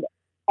just did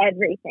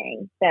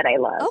everything that I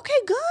love.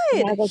 Okay,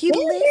 good. Like, He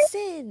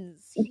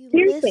listens. He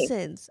Seriously.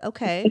 listens.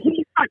 Okay.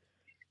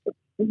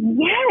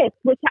 Yes,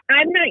 which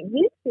I'm not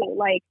used to.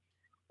 Like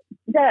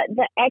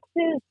the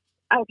exes.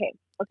 Okay.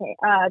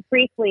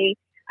 Briefly,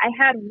 I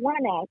had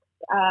one ex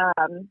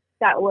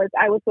that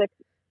I was with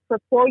for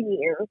 4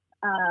 years.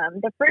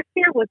 The first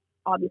year was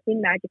obviously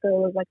magical.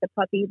 It was like the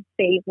puppy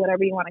phase,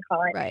 whatever you want to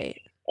call it.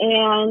 Right.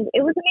 And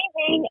it was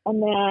amazing.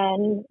 And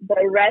then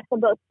the rest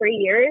of those 3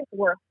 years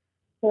were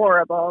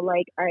horrible.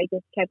 Like I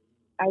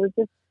was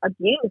just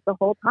abused the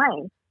whole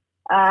time.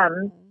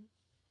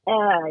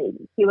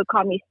 He would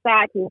call me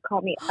fat. He would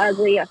call me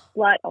ugly, a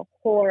slut, a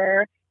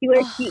whore. He would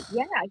accuse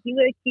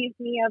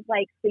me of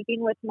like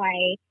sleeping with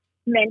my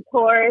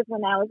mentors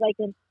when I was like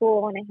in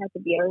school and I had to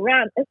be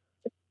around. It's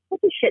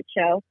such a shit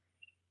show.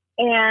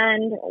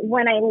 And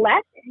when I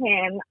left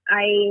him,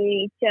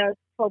 I just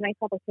told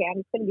myself, okay, I'm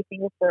just going to be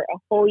single for a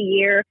whole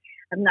year.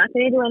 I'm not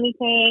going to do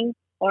anything,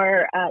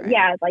 or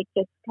Right. like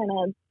just kind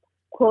of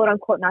quote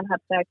unquote not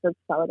have sex or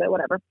celibate,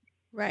 whatever.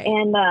 Right.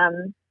 And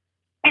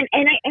I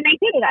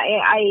did it.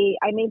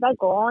 I made that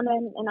goal and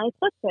I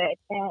stuck to it.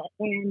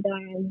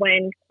 And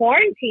when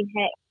quarantine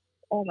hit,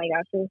 oh my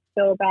gosh, it was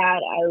so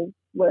bad. I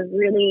was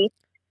really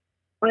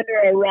under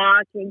a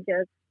rock and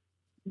just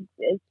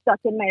stuck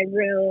in my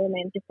room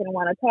and just didn't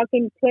want to talk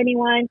to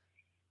anyone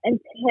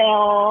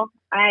until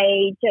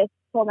I just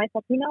told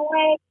myself, you know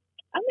what?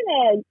 I'm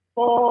gonna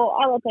go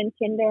all up on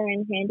Tinder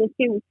and just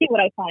see what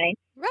I find.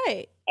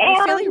 Right. And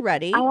You're feeling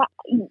ready.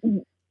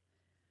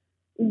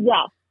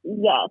 Yes.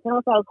 And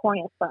also I was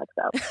corny as fuck,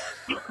 so.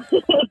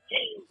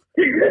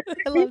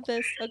 I love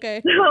this.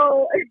 Okay.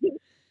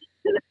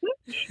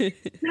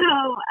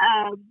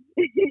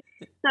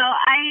 So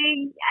I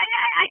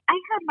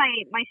had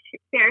my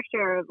fair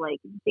share of like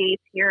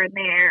dates here and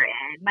there,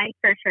 and my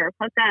fair share of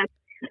hookups,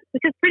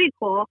 which is pretty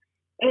cool.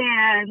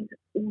 And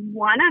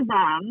one of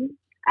them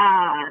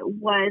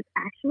was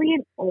actually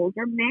an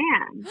older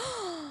man,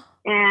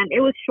 and it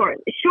was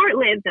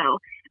short-lived though.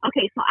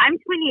 Okay, so I'm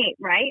 28,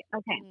 right?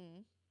 Okay,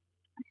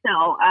 so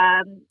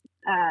I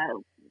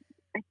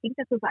think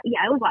this was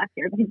it was last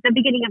year, the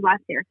beginning of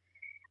last year.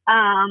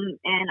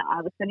 And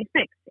I was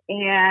 26,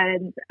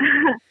 and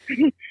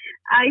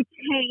I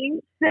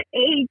changed the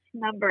age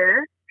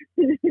number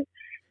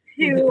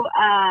to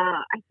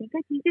I think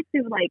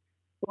to like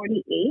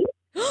 48.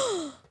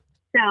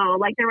 So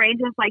like the range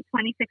was like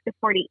 26 to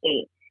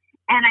 48,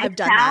 and I've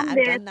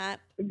done that.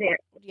 There.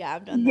 Yeah,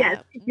 I've done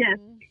Yes, that. yes.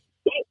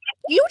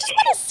 You just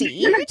want to see.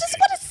 You just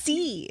want to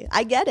see.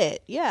 I get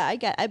it. Yeah,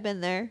 I've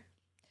been there.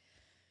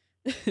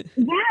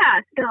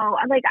 Yeah, so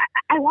like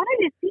I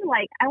wanted to see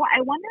like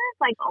I wonder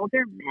if like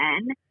older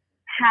men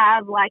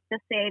have like the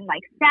same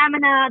like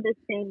stamina, the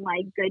same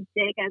like good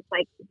dick as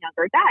like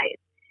younger guys.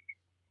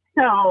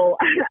 So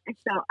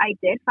I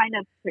did find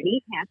a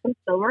pretty handsome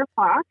silver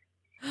fox,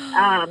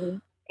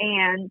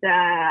 and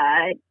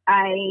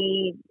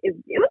it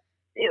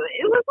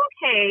was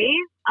okay.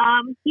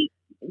 He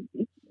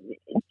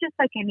just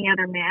like any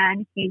other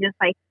man, he just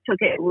like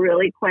took it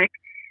really quick.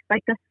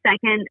 Like the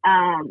second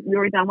we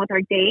were done with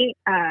our date,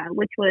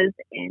 which was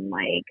in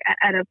like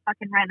at a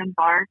fucking random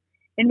bar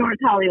in North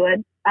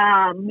Hollywood,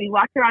 we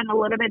walked around a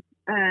little bit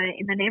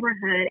in the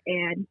neighborhood,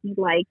 and he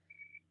like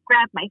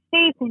grabbed my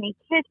face and he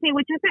kissed me,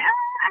 which was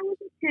I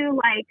wasn't too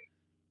like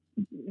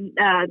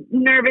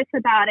nervous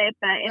about it,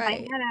 but in my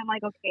head I'm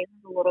like, okay, this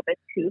is a little bit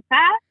too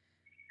fast.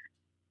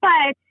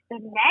 But the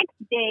next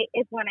day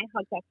is when I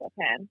hooked up with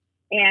him.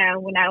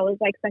 And when I was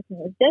like sucking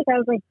his dick, I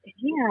was like,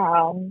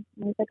 damn.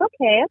 I was like,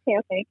 okay.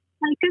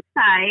 Like good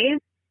size,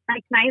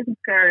 like nice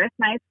girth,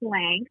 nice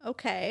length.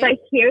 Okay. But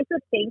here's the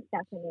thing,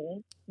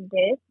 Stephanie.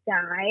 This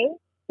guy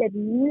did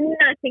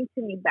nothing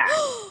to me back.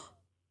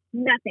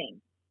 Nothing.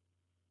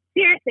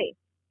 Seriously.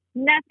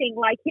 Nothing.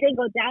 Like he didn't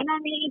go down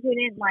on me. He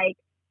didn't like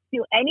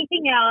do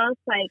anything else.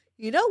 Like,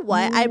 you know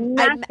what?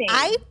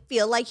 I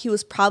feel like he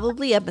was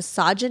probably a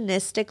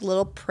misogynistic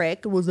little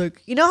prick. Was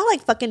like, you know how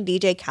like fucking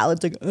DJ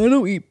Khaled's like, I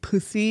don't eat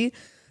pussy,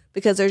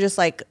 because they're just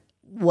like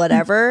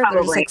whatever. Probably.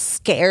 They're just like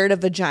scared of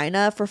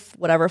vagina for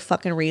whatever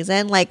fucking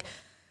reason. Like,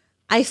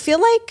 I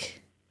feel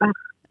like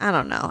I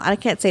don't know. I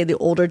can't say the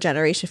older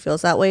generation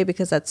feels that way,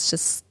 because that's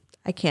just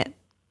I can't,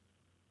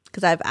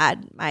 because I've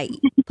had my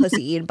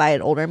pussy eaten by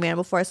an older man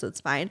before, so it's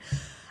fine.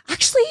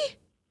 Actually.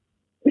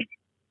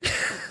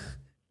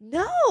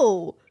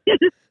 No.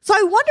 So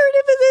I wondered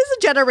if it is a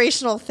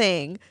generational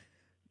thing.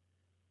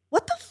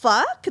 What the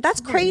fuck? That's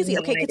crazy.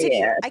 Okay,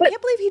 continue. I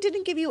can't believe he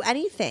didn't give you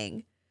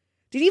anything.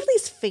 Did he at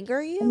least finger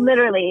you?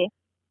 Literally.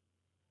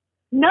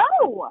 No,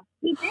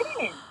 he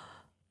didn't.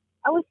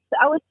 I was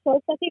so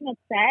fucking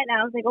upset, and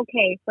I was like,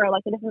 okay, for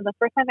like this is the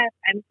first time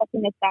I'm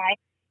fucking this guy.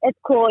 It's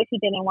cool if he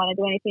didn't want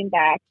to do anything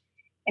back.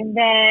 And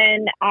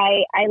then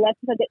I left.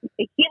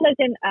 He lived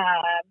in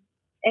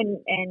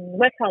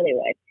West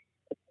Hollywood.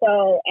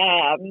 So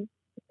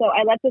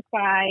I left this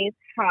guy's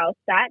house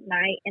that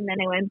night, and then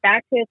I went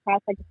back to his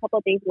house like a couple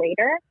of days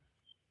later.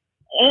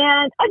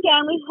 And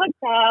again, we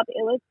hooked up.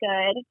 It was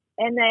good.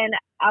 And then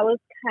I was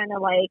kind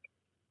of like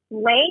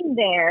laying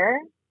there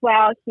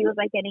while he was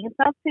like getting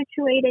himself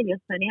situated,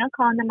 just putting a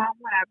condom on,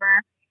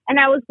 whatever. And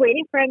I was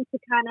waiting for him to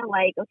kind of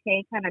like,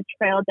 okay, kind of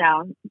trail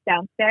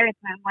downstairs.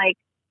 And I'm like,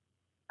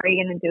 are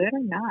you going to do it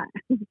or not?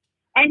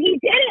 And he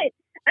did it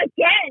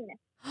again.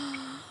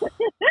 He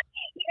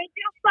didn't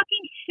do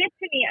fucking shit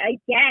to me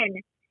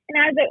again. And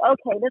I was like,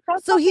 okay, this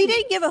was so he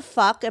didn't give a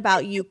fuck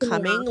about you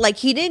coming? Like,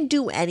 he didn't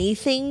do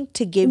anything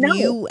to give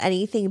you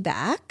anything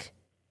back?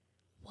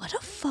 What a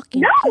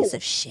fucking piece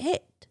of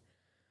shit.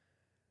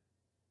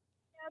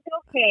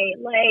 Okay,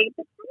 like,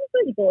 this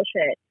was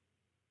bullshit.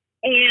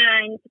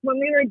 And when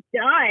we were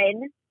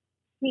done,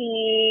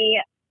 he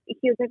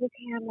was like,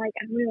 okay, I'm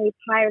really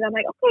tired. I'm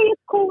like, okay,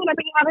 it's cool,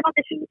 whatever, you have an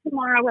audition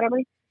tomorrow, whatever,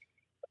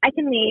 I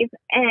can leave.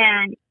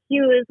 And he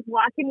was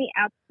walking me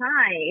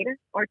outside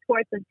or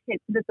towards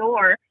the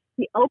door.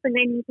 He opened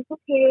it and he was like,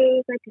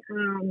 okay, like,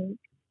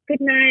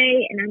 good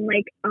night. And I'm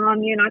like,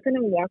 you're not going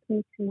to walk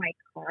me to my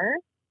car?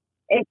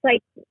 It's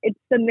like, it's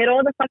the middle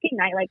of the fucking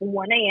night, like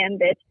 1 a.m.,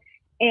 bitch.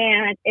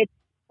 And it's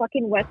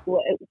fucking West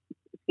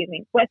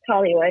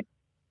Hollywood.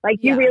 Like,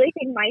 you really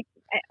think I'm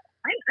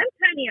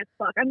tiny as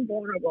fuck. I'm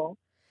vulnerable.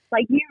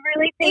 Like, you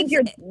really think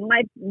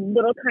my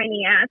little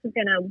tiny ass is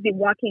going to be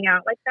walking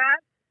out like that?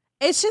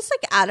 It's just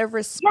like out of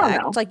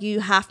respect. Like, you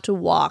have to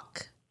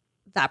walk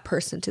that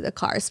person to the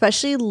car,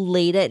 especially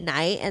late at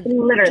night, and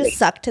literally just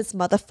sucked his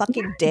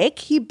motherfucking dick.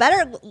 He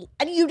better,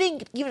 and you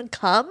didn't even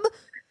come.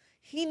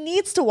 He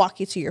needs to walk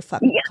you to your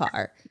fucking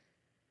car.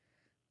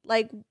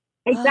 Like,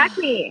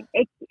 exactly.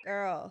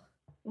 Girl.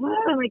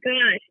 Oh my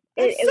gosh.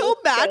 I'm so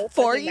mad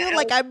for you.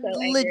 Like, I'm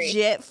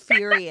legit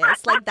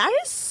furious. Like, that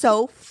is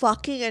so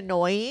fucking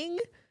annoying.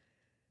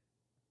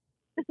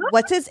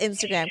 What's his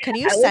Instagram? Can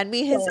you send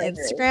me his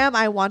Instagram?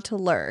 I want to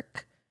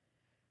lurk.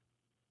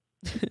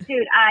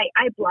 Dude,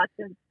 I blocked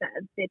him,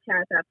 bitch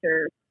ass,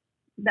 after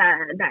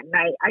that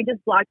night. I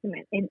just blocked him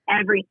in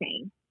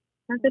everything.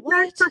 I was like,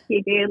 no, fuck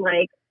you, dude.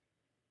 Like,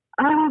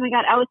 oh my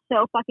god, I was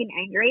so fucking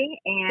angry.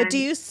 And but do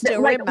you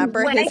still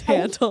remember his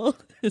handle?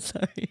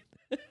 Sorry.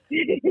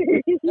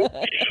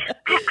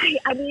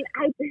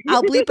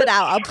 I'll bleep it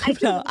out.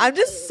 I'm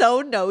just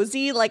so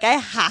nosy. Like, I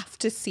have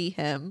to see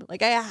him.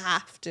 Like, I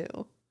have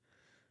to.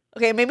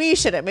 Okay, maybe you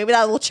shouldn't. Maybe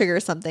that will trigger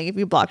something if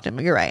you blocked him.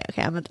 You're right.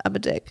 Okay, I'm a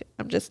dick.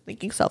 I'm just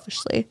thinking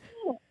selfishly.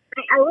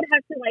 I would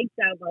have to like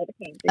download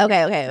him.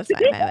 Okay, that's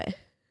fine.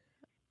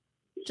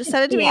 Just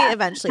send it to me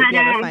eventually if you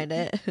ever find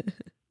it.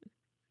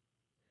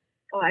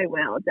 Oh, I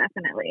will,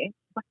 definitely.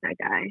 Fuck that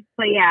guy.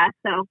 But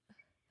so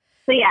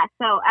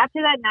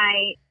after that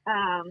night,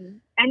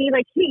 and he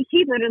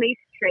literally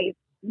straight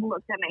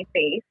looked at my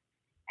face,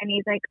 and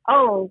he's like,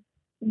 oh,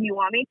 you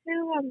want me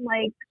to? I'm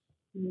like,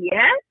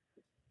 yes.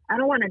 I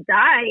don't want to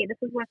die. This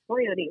is West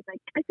Hollywood. He's like,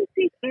 it's a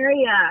safe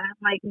area. I'm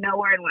like,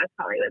 nowhere in West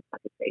Hollywood is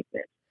fucking safe,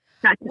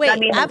 bitch. Wait,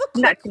 I have a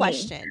quick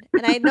question.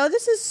 And I know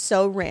this is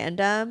so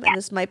random, and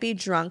this might be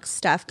drunk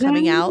stuff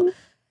coming out.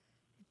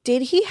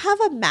 did he have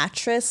a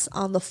mattress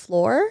on the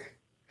floor?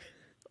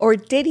 Or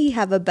did he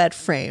have a bed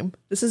frame?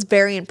 This is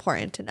very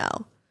important to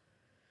know.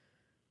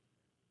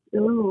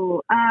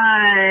 Ooh,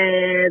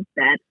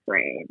 bed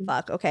frame.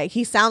 Fuck, okay.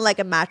 He sounded like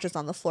a mattress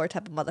on the floor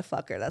type of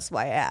motherfucker. That's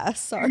why I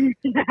asked. Sorry.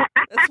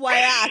 That's why I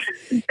asked.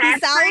 He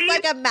sounds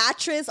like a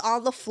mattress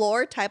on the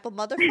floor type of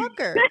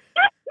motherfucker.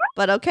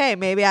 But okay,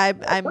 maybe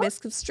I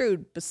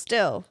misconstrued, but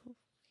still,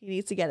 he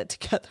needs to get it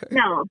together.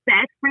 No,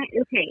 bed frame.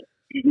 Okay,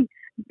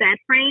 bed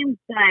frame,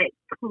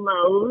 but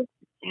clothes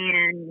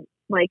and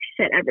like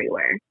shit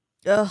everywhere.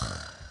 Ugh.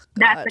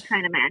 That's God. the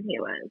kind of man he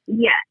was.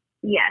 Yes,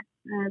 yes.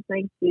 I was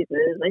like, Jesus,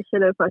 I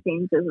should have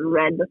fucking just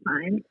read the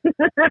signs.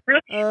 But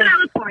I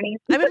was horny.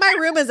 I mean, my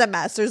room is a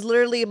mess. There's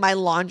literally my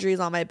laundry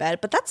is on my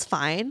bed, but that's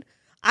fine.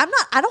 I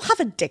don't have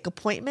a dick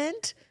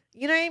appointment.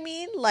 You know what I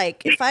mean?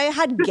 Like, if I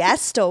had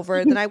guests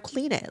over, then I'd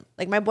clean it.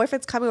 Like, my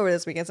boyfriend's coming over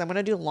this weekend, so I'm going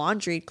to do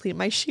laundry, clean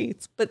my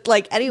sheets. But,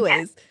 like,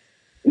 anyways,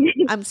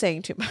 I'm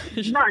saying too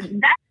much. No,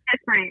 that's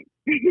different.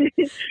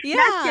 Yeah.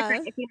 That's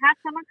different. If you have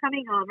someone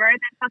coming over, then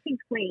fucking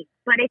clean.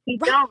 But if you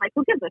don't, like,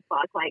 who gives a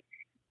fuck? Like,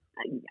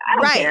 I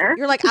don't care.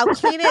 You're like, I'll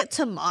clean it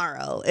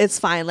tomorrow. It's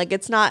fine. Like,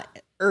 it's not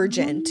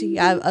urgent. You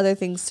have other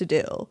things to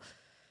do.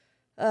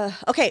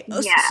 Okay.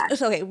 Yeah.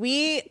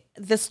 Okay.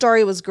 The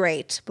story was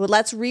great, but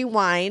let's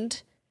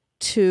rewind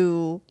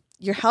to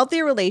your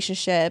healthy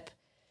relationship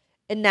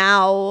and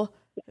now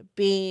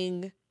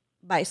being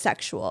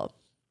bisexual.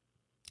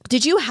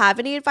 Did you have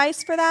any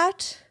advice for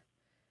that?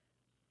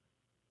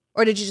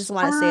 Or did you just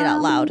want to say it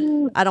out loud?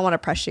 I don't want to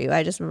pressure you.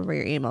 I just remember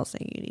your email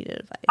saying you needed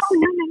advice. Oh,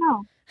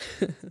 no.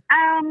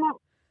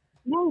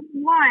 Well,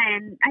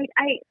 one, I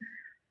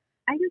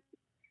just,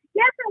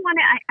 yeah, for one,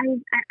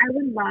 I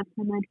would love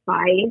some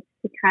advice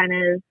to kind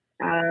of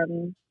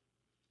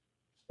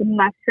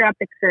muster up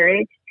the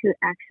courage to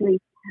actually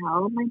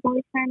tell my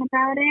boyfriend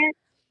about it.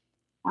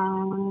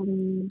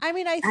 I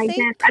mean,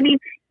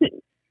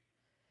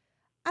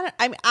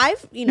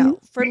 I've,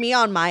 for me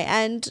on my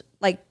end,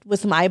 like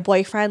with my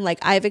boyfriend, like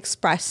I've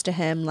expressed to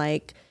him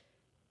like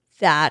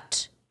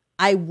that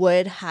I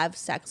would have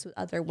sex with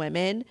other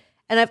women.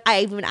 And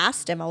I even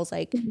asked him, I was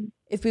like,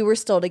 if we were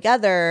still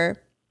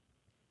together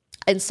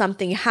and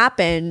something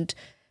happened,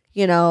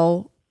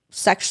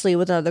 sexually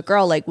with another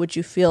girl, like, would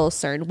you feel a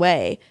certain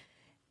way?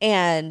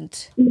 And,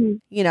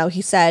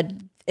 he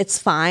said, it's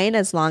fine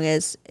as long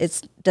as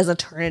it doesn't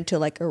turn into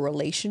like a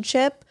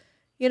relationship,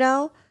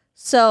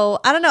 So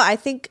I don't know. I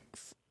think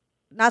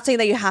not saying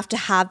that you have to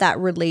have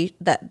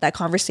that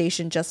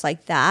conversation just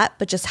like that,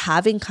 but just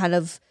having kind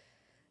of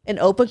an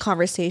open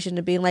conversation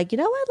and being like, you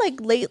know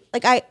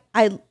what,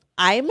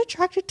 I'm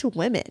attracted to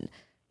women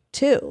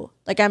too.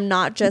 Like I'm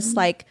not just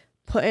like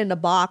put in a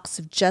box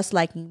of just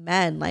liking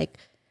men. Like,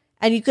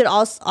 and you could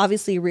also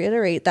obviously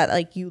reiterate that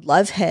like you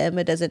love him.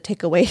 It doesn't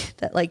take away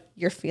that like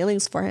your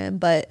feelings for him,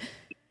 but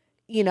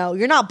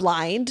you're not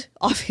blind.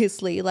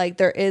 Obviously, like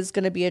there is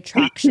going to be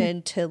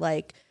attraction to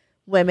like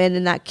women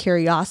and that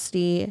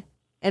curiosity,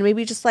 and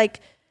maybe just like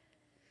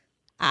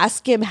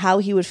ask him how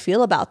he would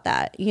feel about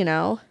that,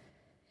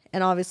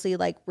 and obviously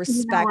like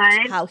respect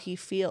how he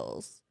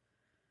feels.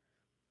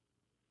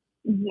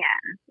 Yeah,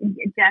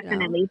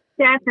 definitely,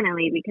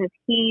 definitely, because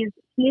he's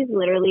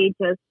literally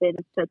just been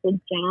such a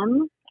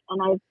gem,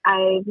 and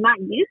I'm not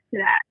used to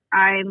that.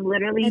 I'm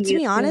literally. And to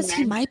be honest,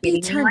 he might be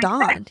turned on.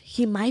 That.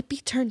 He might be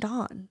turned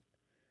on.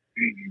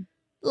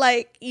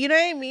 Like, you know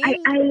what I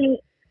mean?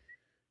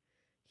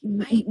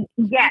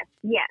 Yes.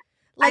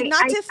 Like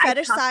not to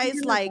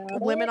fetishize like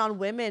women on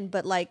women,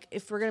 but like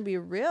if we're gonna be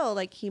real,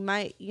 like he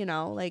might,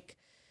 like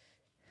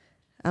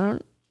I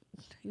don't.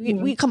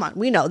 We come on.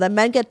 We know that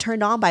men get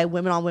turned on by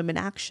women on women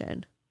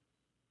action.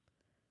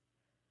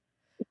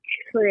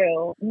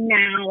 True.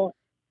 Now,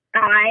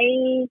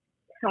 I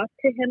talked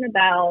to him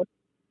about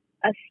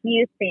a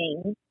few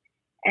things,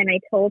 and I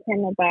told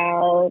him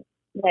about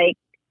like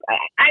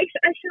I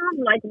show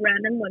him like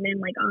random women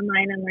like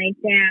online. And like,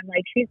 damn,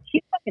 like she's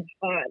fucking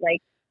hot.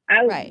 Like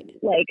I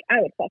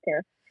would fuck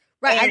her.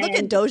 Right. And I look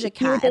at Doja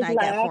Cat and I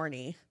get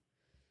horny.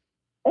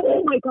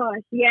 Oh my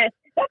gosh! Yes.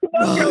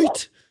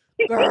 Right.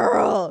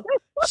 Girl,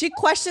 she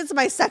questions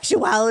my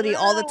sexuality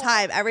all the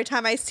time. Every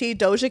time I see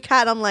Doja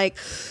Cat, I'm like,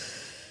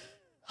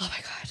 oh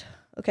my God.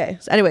 Okay.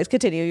 So anyways,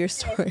 continue your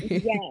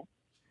story. Yeah.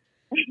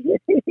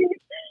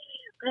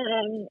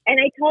 And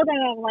I told him,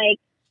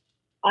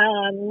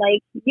 I'm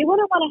like, you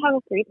wouldn't want to have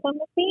a threesome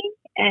with me?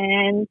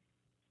 And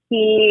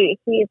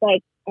he's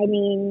like, I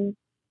mean,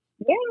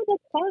 yeah,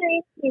 that's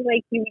fine. He's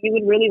like, you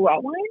would really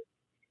want one?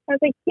 I was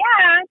like,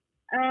 yeah,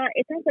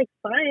 it sounds like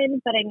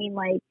fun, but I mean,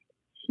 like,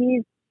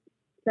 she's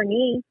for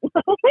me.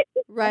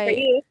 Right. For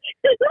you.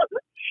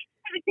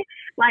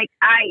 like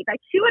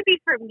she would be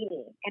for me,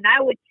 and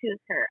I would choose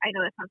her. I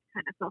know that sounds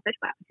kind of selfish,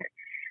 but I'm her.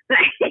 But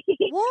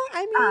well,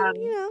 I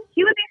mean,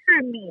 she would be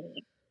for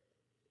me.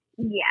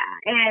 Yeah,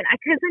 and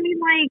because I mean,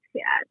 like,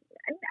 I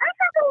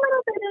have a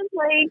little bit of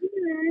like.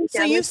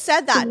 So you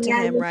said that to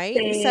him, right?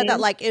 You said that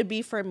like it'd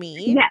be for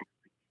me. Yes.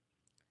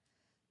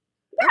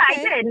 Yeah,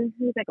 okay. I did. And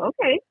he was like,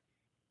 okay.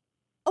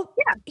 Oh,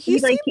 yeah.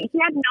 He's like, he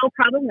had no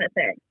problem with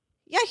it.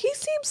 Yeah, he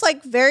seems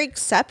like very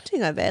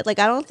accepting of it. Like,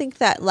 I don't think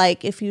that,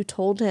 like, if you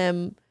told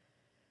him,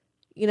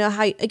 you know,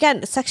 how,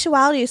 again,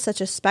 sexuality is such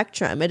a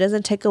spectrum. It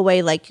doesn't take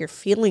away, like, your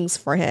feelings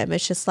for him.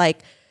 It's just like,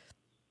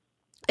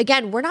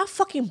 again, we're not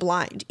fucking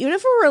blind. Even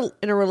if we're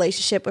in a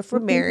relationship, if we're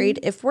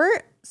married, if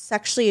we're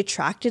sexually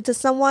attracted to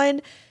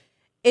someone,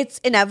 it's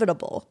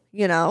inevitable,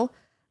 you know?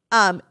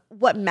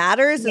 What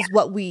matters is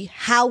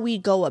how we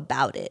go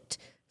about it.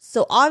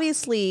 So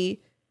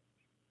obviously,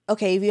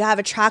 okay, if you have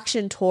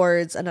attraction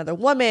towards another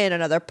woman,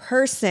 another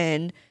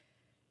person,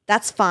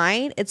 that's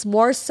fine. It's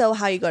more so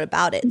how you go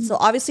about it. So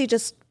obviously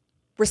just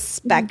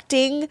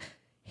respecting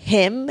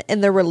him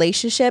in the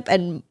relationship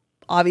and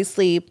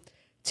obviously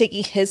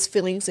taking his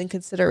feelings in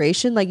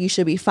consideration, like, you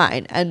should be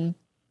fine. And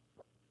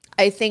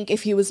I think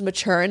if he was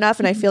mature enough,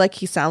 and I feel like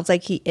he sounds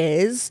like he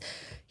is,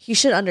 he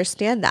should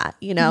understand that,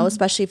 you know,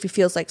 especially if he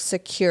feels like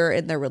secure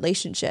in their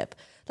relationship.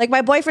 Like,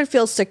 my boyfriend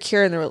feels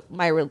secure in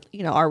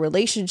our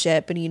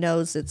relationship, and he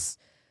knows it's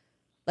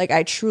like,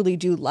 I truly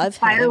do love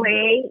him. By the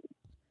way,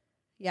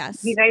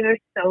 yes, you guys are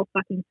so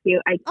fucking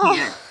cute. I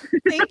can't.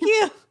 Thank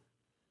you.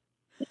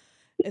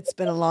 It's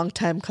been a long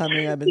time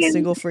coming. I've been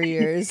single for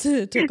years.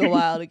 It took a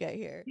while to get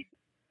here.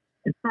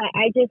 I'm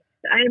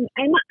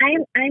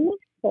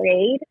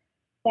afraid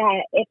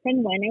that if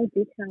and when I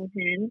do tell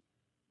him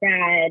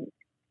that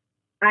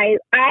I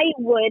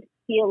would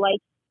feel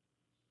like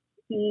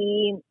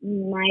he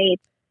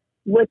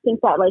would think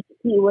that, like,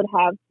 he would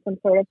have some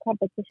sort of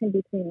competition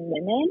between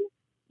women.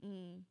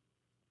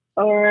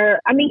 Or,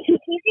 I mean, he's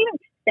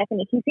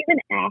even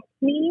asked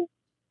me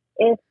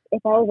if I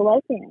was a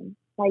lesbian.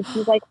 Like,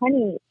 he's like,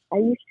 honey, are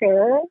you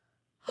sure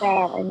that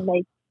I'm,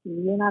 like,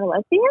 you're not a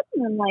lesbian?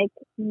 And I'm like,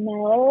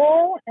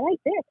 no, I like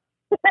this.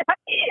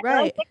 Right.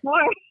 I like this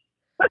more.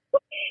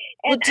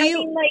 And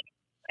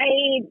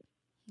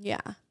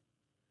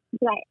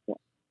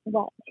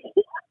what?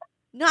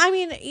 No, I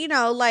mean, you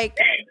know, like,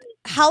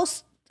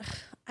 that's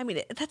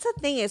the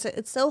thing, is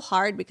it's so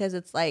hard because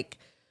it's like,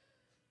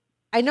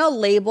 I know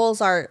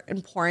labels are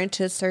important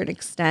to a certain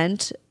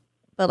extent,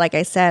 but like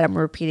I said, I'm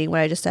repeating what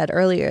I just said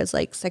earlier, is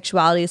like,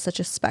 sexuality is such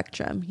a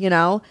spectrum, you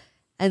know?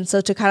 And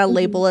so to kind of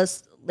label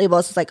us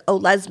as like, oh,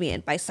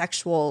 lesbian,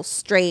 bisexual,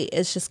 straight,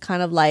 is just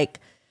kind of like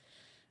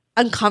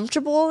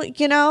uncomfortable,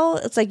 you know?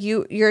 It's like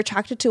you're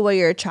attracted to what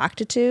you're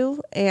attracted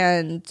to,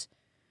 and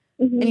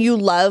you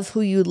love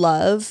who you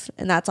love,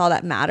 and that's all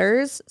that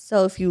matters.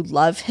 So if you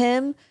love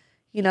him,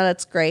 you know,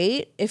 that's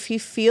great. If he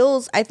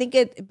feels, I think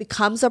it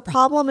becomes a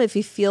problem if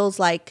he feels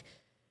like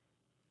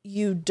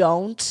you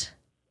don't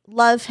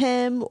love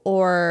him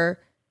or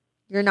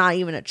you're not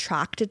even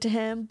attracted to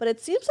him. But it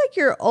seems like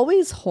you're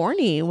always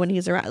horny when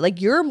he's around.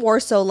 Like, you're more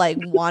so like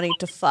wanting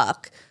to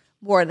fuck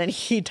more than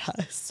he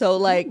does. So,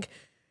 like,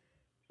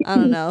 I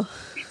don't know.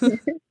 Yes.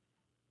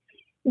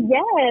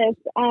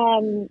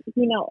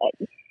 You know,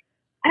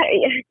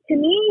 to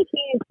me,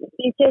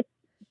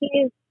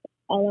 he's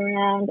all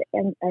around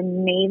an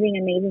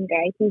amazing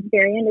guy. He's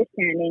very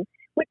understanding,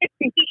 with the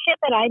freaky shit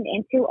that I'm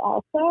into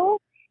also.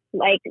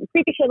 Like,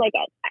 freaky shit, like,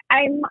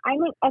 I'm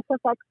an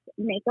SFX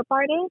makeup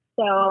artist,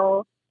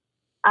 so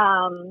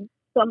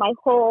my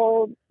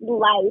whole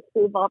life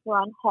revolves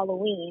around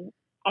Halloween,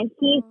 and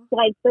he's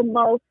like the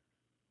most,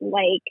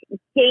 like,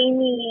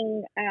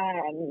 gaming,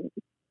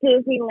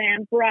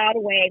 Disneyland,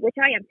 Broadway, which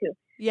I am too.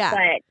 Yeah.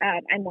 But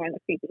I'm more on the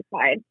freaky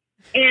side.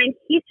 And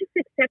he's just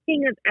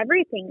accepting of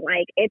everything.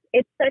 Like, it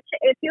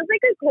feels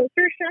like a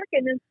culture shock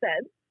in a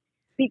sense,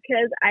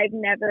 because I've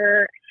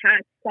never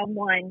had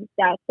someone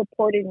that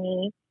supported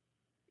me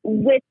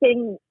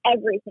within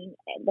everything,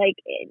 like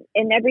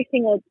in every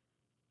single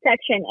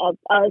section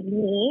of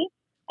me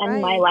and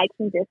my likes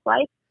and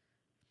dislikes.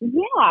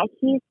 Yeah,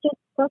 he's just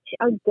such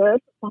a good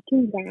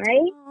fucking guy.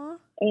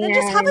 Then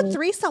just have a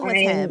threesome with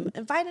him.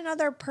 Invite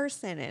another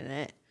person in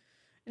it.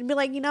 And be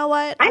like, you know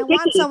what? I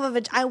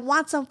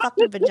want some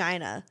fucking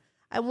vagina.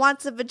 I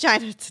want some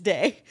vagina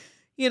today.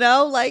 You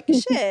know, like,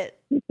 shit.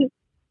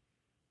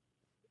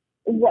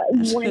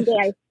 One day,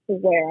 I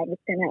swear, I'm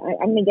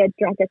gonna get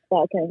drunk as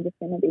fuck, and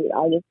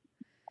I'll just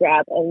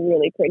grab a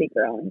really pretty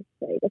girl and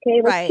say,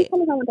 okay, let's keep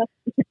coming home with us.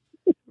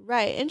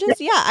 Right. And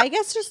just, I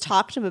guess just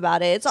talk to him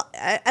about it. It's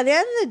at the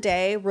end of the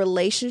day,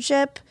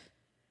 relationship,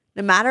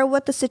 no matter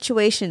what the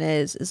situation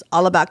is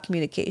all about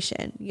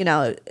communication, you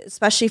know,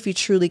 especially if you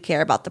truly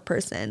care about the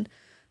person.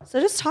 So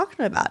just talk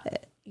to him about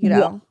it, you know.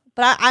 Yeah.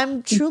 But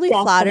I'm truly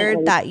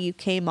flattered that you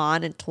came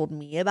on and told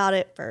me about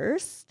it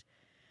first.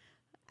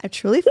 I'm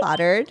truly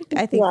flattered.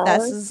 I think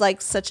this is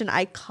like such an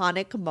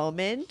iconic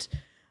moment.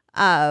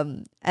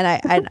 And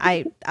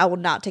I will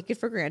not take it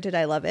for granted.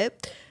 I love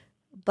it.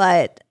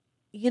 But,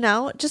 you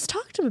know, just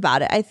talk to him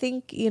about it. I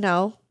think, you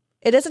know,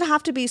 it doesn't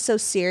have to be so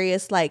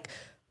serious, like,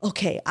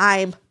 okay,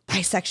 I'm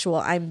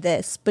bisexual, I'm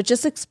this, but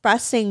just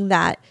expressing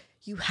that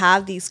you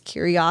have these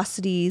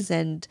curiosities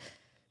and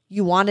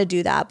you want to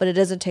do that, but it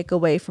doesn't take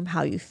away from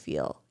how you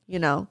feel, you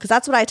know? Because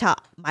that's what I tell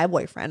my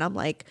boyfriend. I'm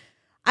like,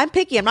 I'm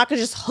picky. I'm not going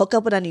to just hook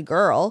up with any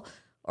girl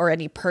or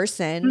any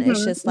person.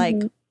 It's just like,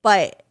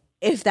 but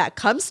if that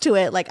comes to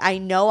it, like I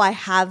know I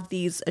have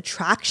these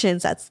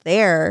attractions that's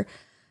there.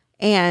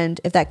 And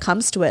if that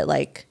comes to it,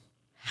 like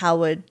how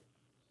would,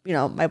 you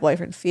know, my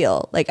boyfriend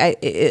feel? Like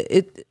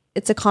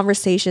it's a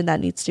conversation that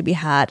needs to be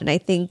had. And I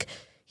think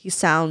he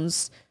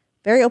sounds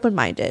very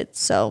open-minded.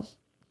 So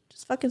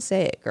just fucking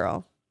say it,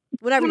 girl.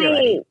 Whenever you're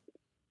ready.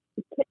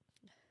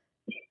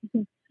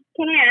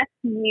 Can I ask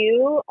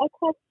you a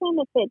question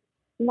if it's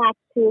not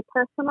too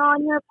personal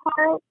on your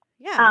part?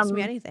 Yeah, ask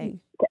me anything.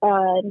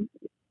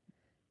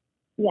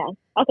 Yeah.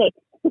 Okay.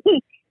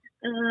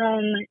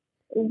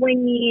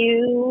 When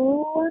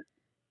you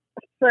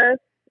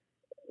first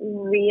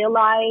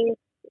realized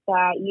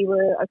that you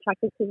were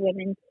attracted to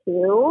women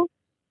too,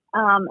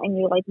 and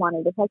you like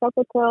wanted to hook up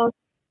with girls,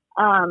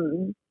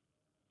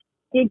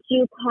 did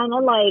you kind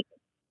of like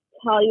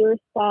tell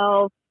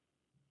yourself,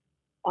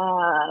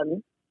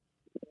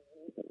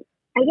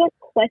 I guess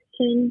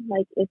question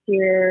like do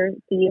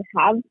you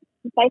have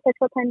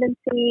bisexual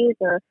tendencies,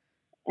 or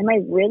am I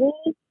really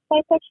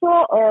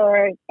bisexual,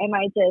 or am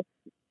I just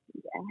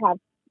have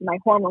my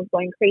hormones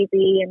going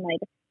crazy and like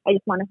I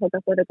just want to hook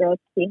up with a girl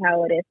to see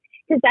how it is?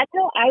 Because that's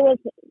how I was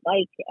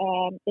like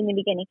in the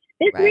beginning.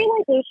 This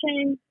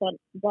realization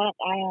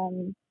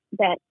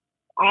that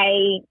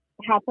I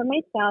had for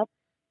myself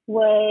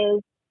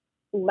was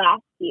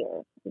last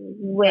year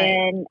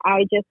when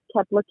I just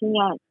kept looking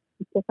at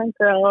different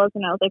girls,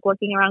 and I was like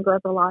working around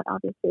girls a lot,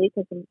 obviously,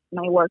 because of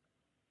my work.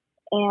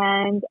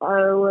 And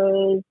I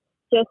was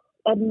just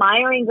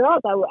admiring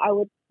girls. I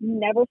would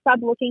never stop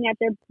looking at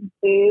their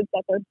boobs,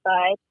 at their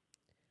butts.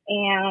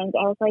 And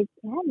I was like,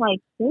 damn, like,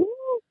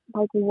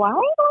 like, why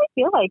do I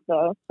feel like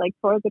this, like,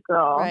 towards a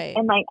girl? Right.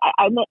 And like,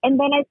 and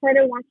then I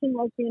started watching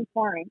lesbian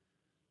porn,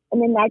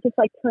 and then that just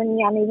like turned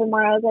me on even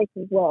more. I was like,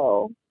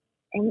 whoa,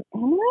 am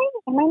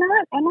I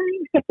not?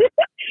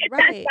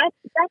 Right.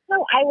 That's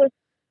how I was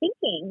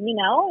thinking, you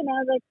know. And I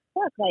was like,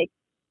 fuck, like,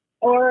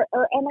 or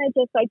am I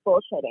just like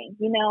bullshitting,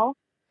 you know?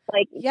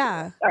 Like,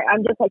 yeah, or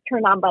I'm just like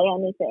turned on by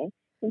anything.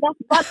 That's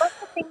the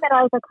thing that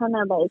I was like kind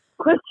of like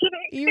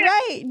questioning. You're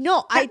right.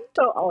 No,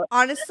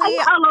 honestly,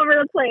 I'm all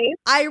over the place.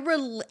 I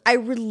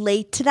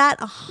relate to that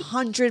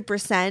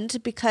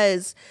 100%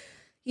 because,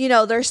 you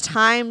know, there's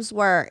times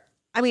where,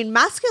 I mean,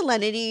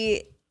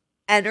 masculinity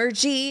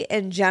energy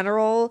in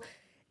general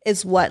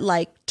is what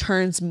like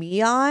turns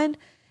me on.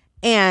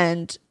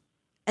 And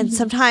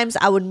sometimes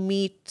I would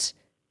meet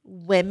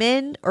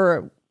women,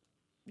 or,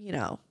 you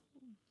know,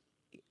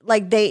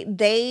 like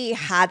they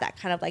had that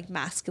kind of like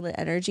masculine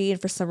energy,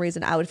 and for some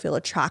reason I would feel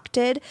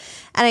attracted.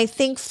 And I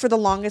think for the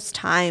longest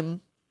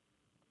time,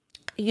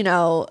 you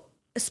know,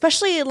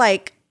 especially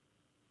like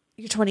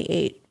you're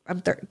 28, I'm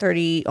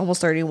 30,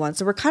 almost 31,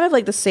 so we're kind of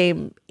like the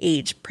same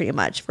age pretty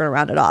much, if we're gonna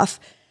round it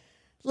off.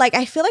 Like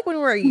I feel like when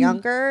we were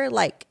younger,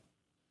 like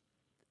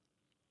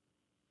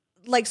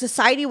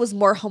society was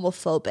more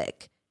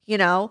homophobic, you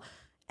know?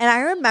 And I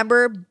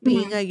remember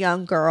being a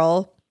young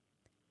girl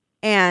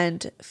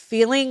and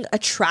feeling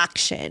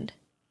attraction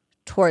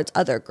towards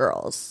other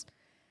girls.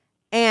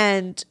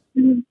 And,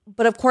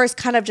 but of course,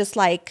 kind of just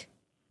like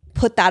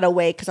put that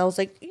away because I was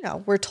like, you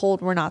know, we're told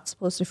we're not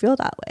supposed to feel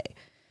that way.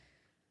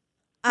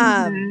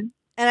 And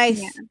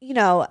you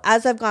know,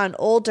 as I've gotten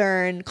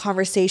older and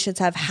conversations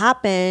have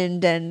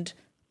happened and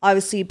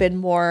obviously been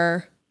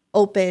more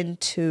open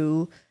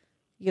to,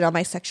 you know,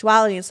 my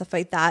sexuality and stuff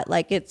like that,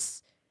 like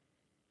it's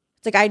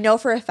like I know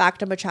for a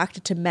fact I'm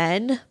attracted to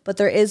men, but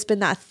there has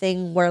been that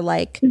thing where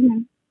like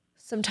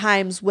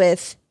sometimes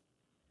with,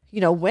 you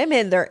know,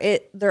 women,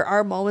 there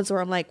are moments where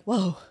I'm like,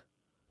 whoa,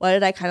 why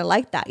did I kind of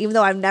like that? Even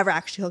though I've never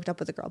actually hooked up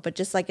with a girl, but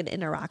just like an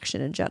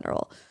interaction in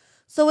general.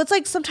 So it's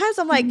like sometimes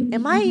I'm like,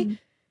 am I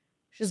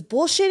just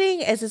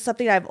bullshitting? Is it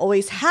something I've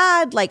always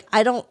had? Like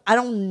I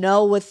don't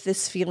know what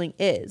this feeling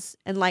is,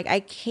 and like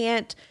I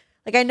can't.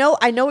 Like I know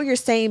what you're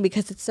saying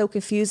because it's so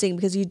confusing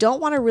because you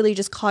don't want to really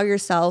just call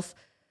yourself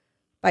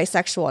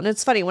bisexual. And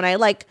it's funny when I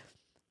like,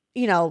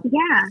 you know,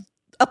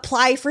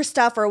 apply for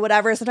stuff or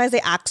whatever, sometimes they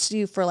ask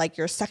you for like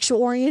your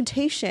sexual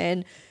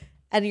orientation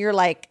and you're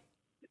like,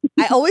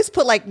 I always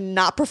put like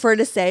not prefer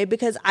to say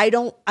because I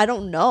don't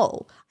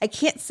know. I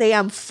can't say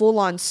I'm full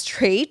on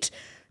straight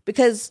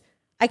because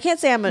I can't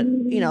say I'm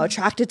you know,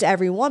 attracted to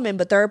every woman,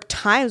 but there are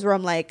times where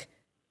I'm like,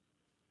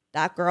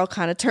 that girl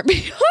kind of turned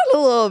me on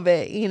a little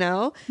bit, you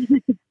know?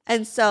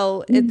 And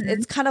so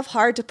it's kind of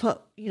hard to put,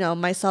 you know,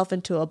 myself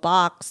into a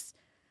box.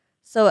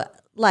 So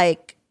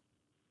like,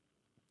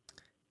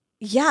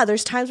 yeah,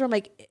 there's times where I'm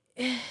like,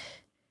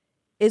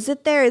 is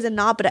it there? Is it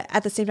not? But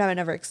at the same time, I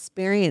never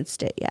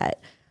experienced it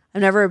yet.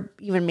 I've never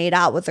even made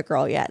out with a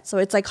girl yet. So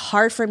it's like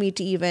hard for me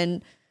to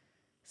even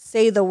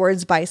say the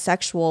words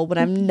bisexual when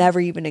I've never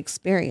even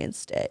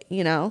experienced it,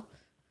 you know?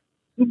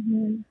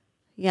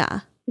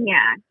 Yeah.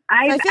 Yeah.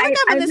 I feel like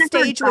I'm in the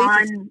stage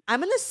where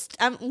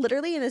I'm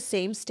literally in the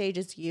same stage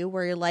as you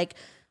where you're like,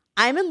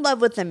 I'm in love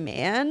with a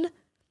man,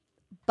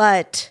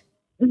 but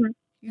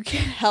you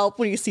can't help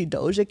when you see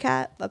Doja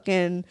Cat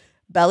fucking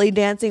belly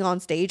dancing on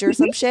stage or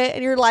some shit.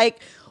 And you're like,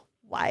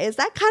 why is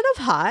that kind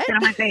of hot? Get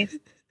on my face.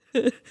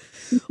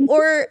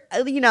 Or,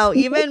 you know,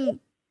 even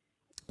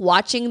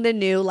watching the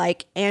new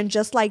like And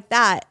Just Like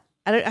That.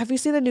 Have you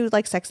seen the new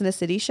like Sex and the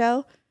City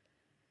show?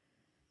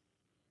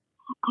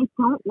 I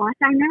don't watch.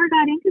 I never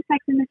got into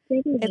Sex and the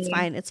City. It's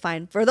fine. It's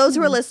fine. For those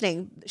who are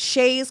listening,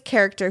 Shay's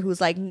character,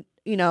 who's like,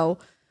 you know,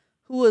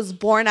 who was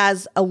born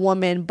as a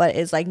woman but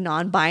is like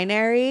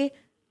non-binary,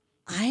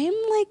 I'm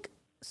like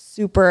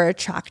super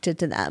attracted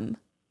to them,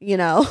 you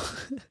know?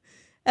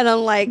 And I'm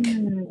like,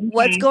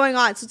 what's going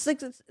on? So it's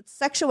like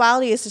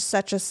sexuality is just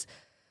such a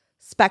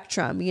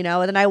spectrum, you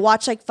know? And then I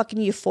watch like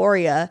fucking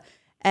Euphoria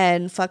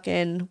and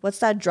fucking, what's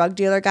that drug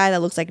dealer guy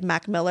that looks like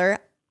Mac Miller?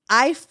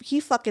 He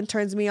fucking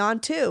turns me on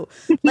too.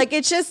 Like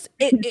it's just,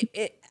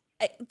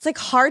 it's like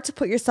hard to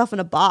put yourself in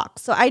a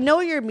box. So I know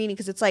what you're meaning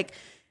because it's like,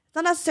 it's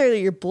not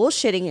necessarily you're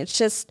bullshitting. It's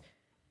just,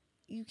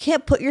 you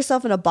can't put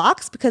yourself in a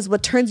box because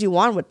what turns you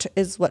on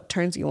is what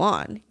turns you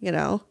on, you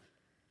know?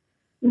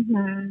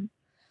 Mm-hmm.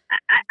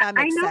 That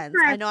makes sense.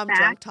 I know I'm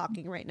drunk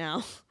talking right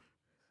now.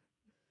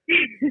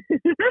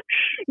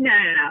 No.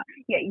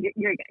 Yeah,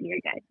 you're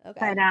good. Okay.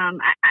 But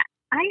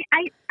I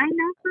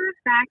know for a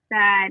fact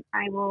that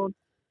I will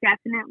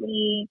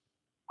definitely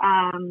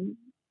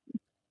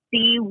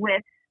be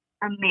with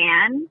a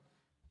man,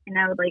 and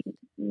I would like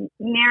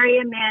marry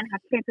a man,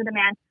 have kids with a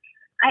man.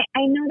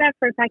 I know that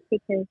for a fact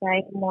because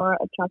I'm more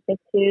attracted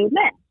to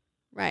men.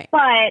 Right.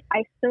 But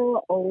I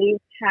still always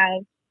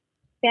have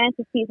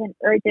fantasies and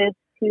urges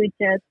to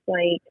just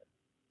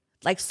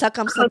like suck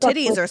on some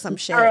titties or some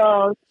shit.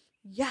 Girls.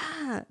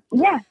 Yeah.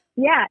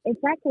 Yeah,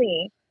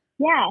 exactly.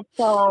 Yeah,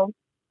 so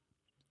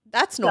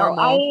that's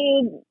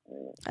normal.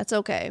 That's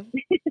okay.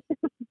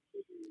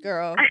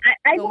 Girl.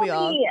 I've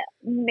only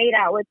made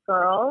out with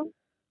girls.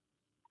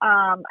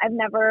 I've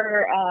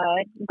never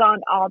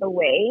gone all the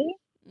way,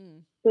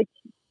 which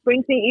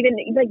brings me even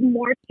like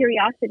more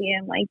curiosity.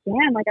 I'm like,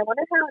 damn, like I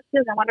wonder how it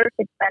feels. I wonder if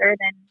it's better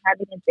than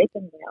having a dick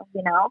in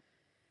you know?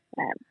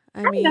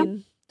 I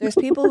mean, there's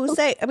people who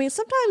say, I mean,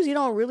 sometimes you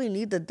don't really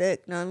need the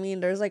dick. You know what I mean?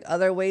 There's like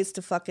other ways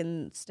to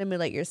fucking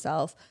stimulate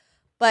yourself.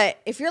 But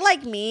if you're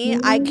like me,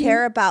 I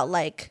care about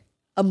like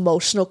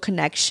emotional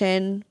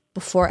connection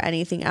before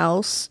anything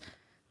else.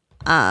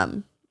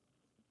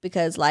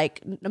 Because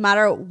like no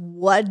matter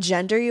what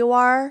gender you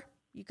are,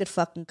 you could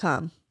fucking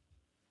come.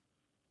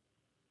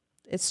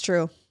 It's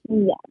true.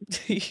 Yeah.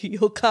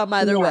 You'll come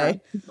either way.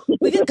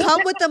 We could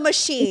come with the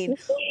machine,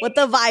 with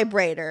the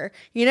vibrator.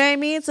 You know what I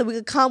mean? So we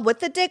could come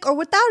with the dick or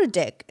without a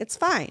dick. It's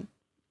fine.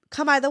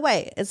 Come either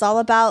way. It's all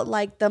about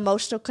like the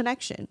emotional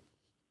connection.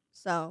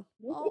 So,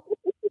 well,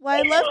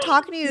 I love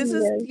talking to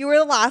you. You were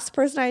the last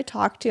person I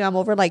talked to. I'm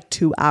over like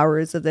 2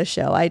 hours of this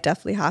show. I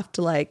definitely have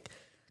to like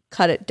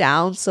cut it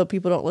down so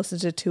people don't listen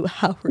to 2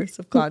 hours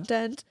of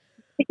content.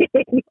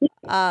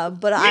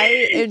 But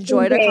I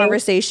enjoyed our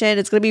conversation.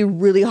 It's gonna be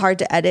really hard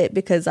to edit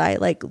because I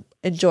like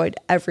enjoyed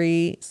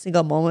every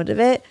single moment of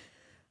it.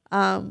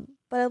 But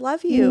I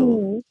love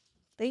you.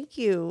 Thank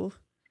you.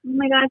 Oh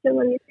my gosh, I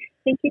love you.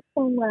 Thank you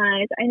so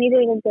much. I needed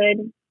a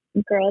good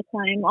girl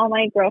time. All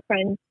my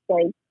girlfriends,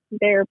 like,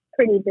 they're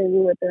pretty busy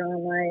with their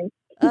own lives.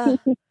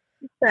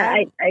 So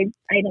I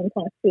don't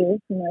talk to you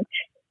too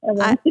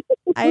much.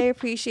 I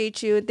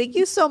appreciate you. Thank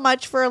you so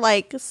much for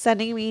like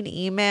sending me an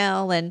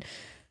email and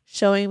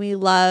showing me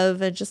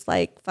love and just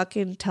like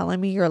fucking telling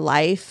me your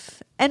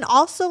life and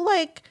also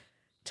like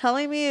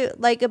telling me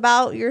like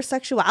about your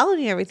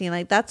sexuality and everything.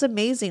 Like that's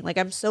amazing. Like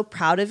I'm so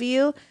proud of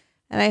you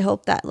and I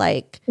hope that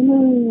like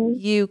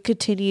you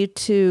continue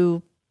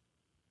to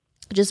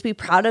just be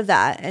proud of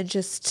that and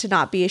just to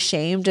not be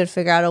ashamed and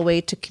figure out a way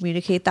to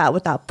communicate that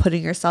without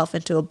putting yourself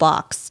into a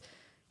box,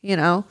 you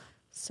know?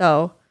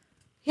 So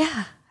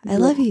yeah, I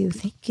love you.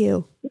 Thank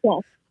you.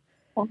 Yes.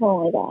 Oh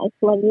my gosh,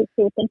 love you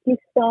too. Thank you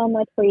so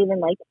much for even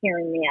like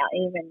hearing me out.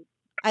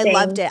 I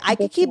loved it. I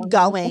could keep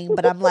going,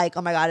 but I'm like,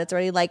 oh my God, it's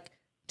already like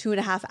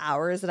 2.5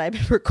 hours that I've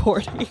been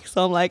recording.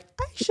 So I'm like,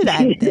 I should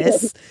end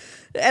this.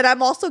 And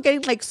I'm also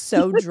getting like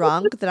so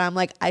drunk that I'm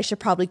like, I should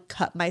probably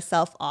cut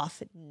myself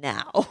off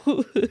now.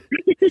 Drink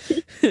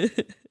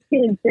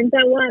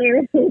that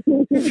water.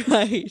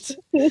 Right.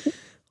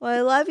 Well,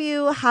 I love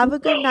you. Have a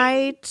good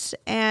night.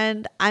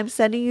 And I'm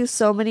sending you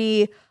so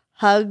many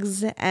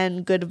hugs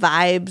and good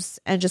vibes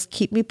and just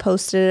keep me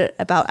posted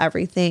about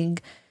everything.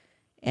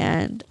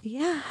 And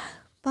yeah,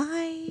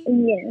 bye.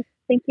 Yes.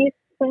 Thank you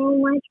so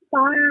much.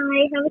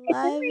 Bye. Have a good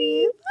Love night.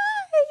 you.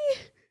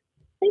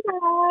 Bye.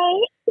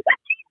 Bye.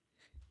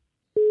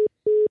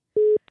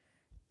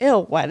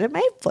 Ew, why did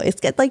my voice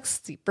get like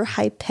super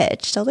high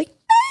pitched? I was like,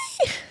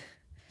 bye.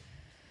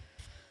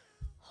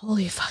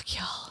 Holy fuck,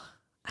 y'all.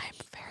 I'm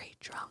very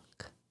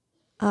drunk.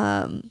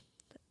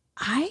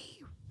 I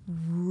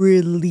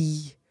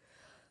really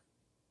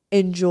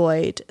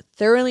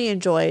thoroughly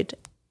enjoyed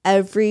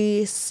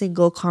every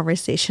single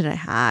conversation I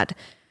had.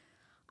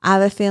 I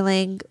have a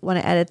feeling when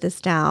I edit this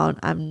down,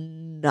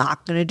 I'm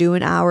not going to do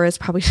an hour. It's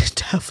probably going to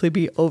definitely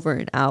be over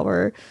an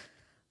hour.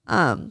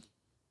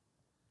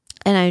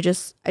 And I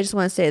just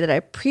want to say that I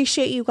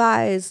appreciate you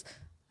guys.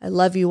 I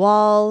love you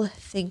all.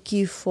 Thank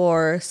you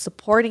for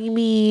supporting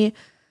me.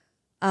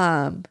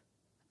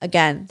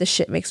 Again, this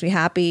shit makes me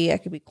happy. I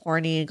could be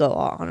corny, go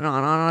on and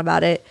on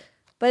about it.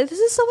 But this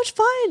is so much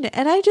fun.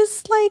 And I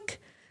just like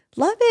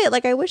love it.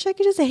 Like I wish I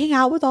could just hang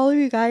out with all of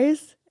you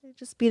guys and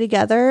just be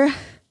together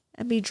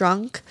and be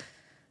drunk.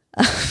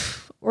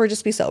 Or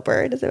just be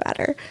sober. It doesn't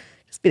matter.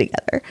 Just be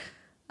together.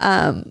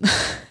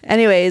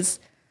 Anyways,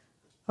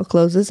 I'll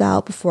close this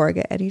out before I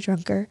get any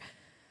drunker.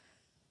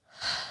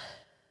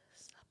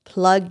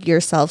 Plug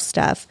yourself,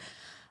 Steph.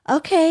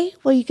 Okay,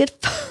 well, you could...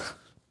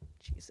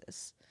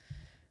 Jesus.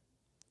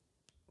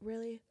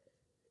 Really?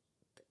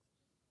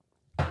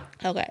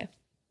 Okay.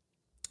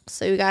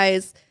 So you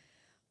guys,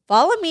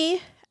 follow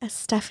me at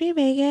Stephanie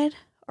Megan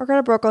or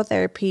go to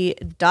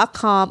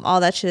brocotherapy.com. All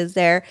that shit is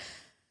there.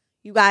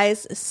 You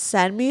guys,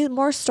 send me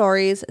more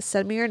stories.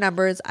 Send me your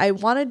numbers. I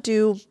want to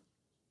do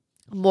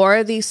more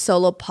of these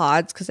solo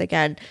pods because,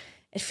 again,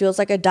 it feels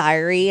like a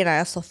diary. And I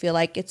also feel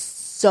like it's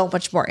so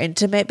much more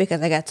intimate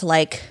because I get to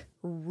like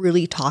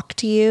really talk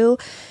to you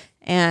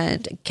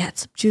and get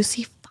some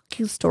juicy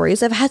fucking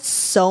stories. I've had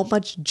so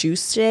much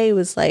juice today. It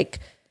was like,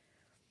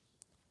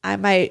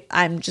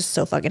 I'm just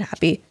so fucking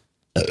happy.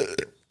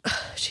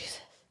 Jesus.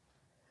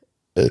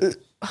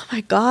 Oh my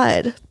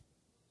God.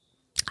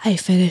 I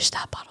finished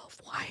that bottle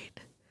of wine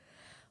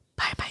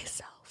by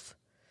myself.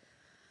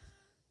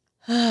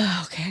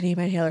 Okay, I need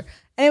my inhaler.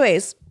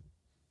 Anyways,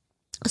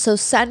 so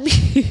send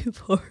me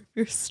more of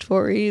your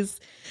stories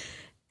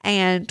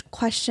and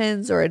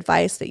questions or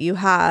advice that you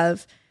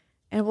have,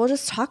 and we'll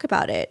just talk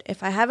about it.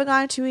 If I haven't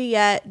gotten to it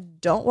yet,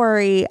 don't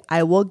worry.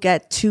 I will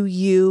get to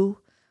you,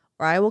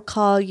 or I will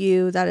call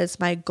you. That is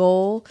my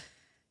goal.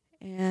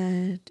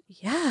 And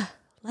yeah,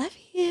 love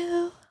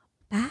you.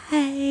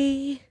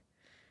 Bye.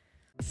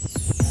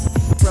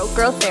 Broke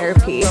Girl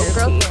Therapy. Broke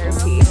Girl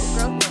Therapy.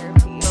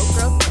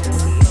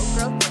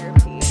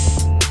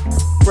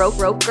 Broke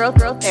Girl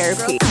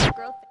Therapy.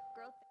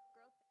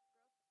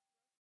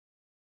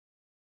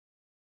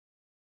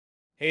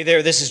 Hey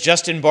there, this is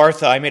Justin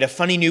Bartha. I made a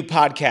funny new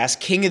podcast,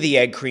 King of the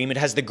Egg Cream. It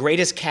has the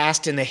greatest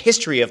cast in the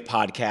history of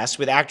podcasts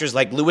with actors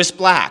like Louis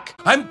Black.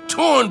 I'm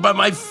torn by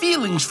my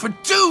feelings for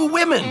two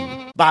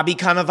women. Bobby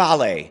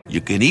Cannavale.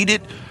 You can eat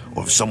it,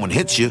 or if someone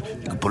hits you,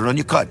 you can put it on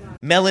your cut.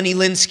 Melanie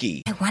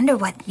Linsky. I wonder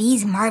what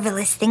these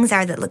marvelous things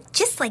are that look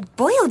just like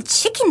boiled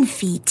chicken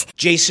feet.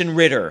 Jason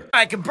Ritter.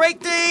 I can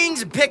break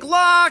things and pick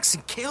locks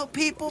and kill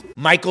people.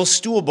 Michael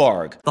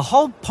Stuhlbarg. The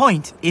whole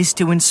point is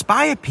to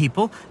inspire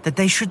people that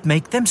they should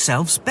make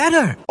themselves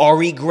better.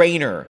 Ari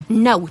Grainer.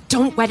 No,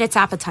 don't whet its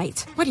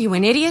appetite. What are you,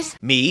 an idiot?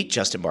 Me,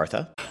 Justin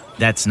Bartha.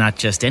 That's not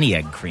just any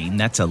egg cream,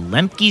 that's a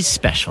Lemke's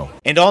special.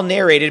 And all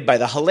narrated by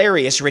the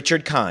hilarious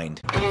Richard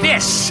Kind.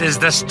 This is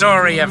the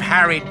story of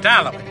Harry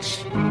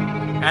Dalowitz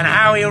and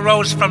how he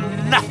rose from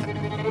nothing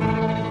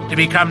to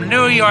become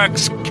New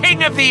York's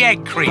King of the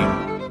Egg Cream.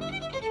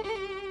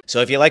 So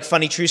if you like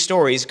funny true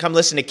stories, come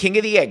listen to King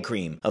of the Egg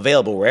Cream,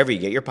 available wherever you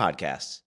get your podcasts.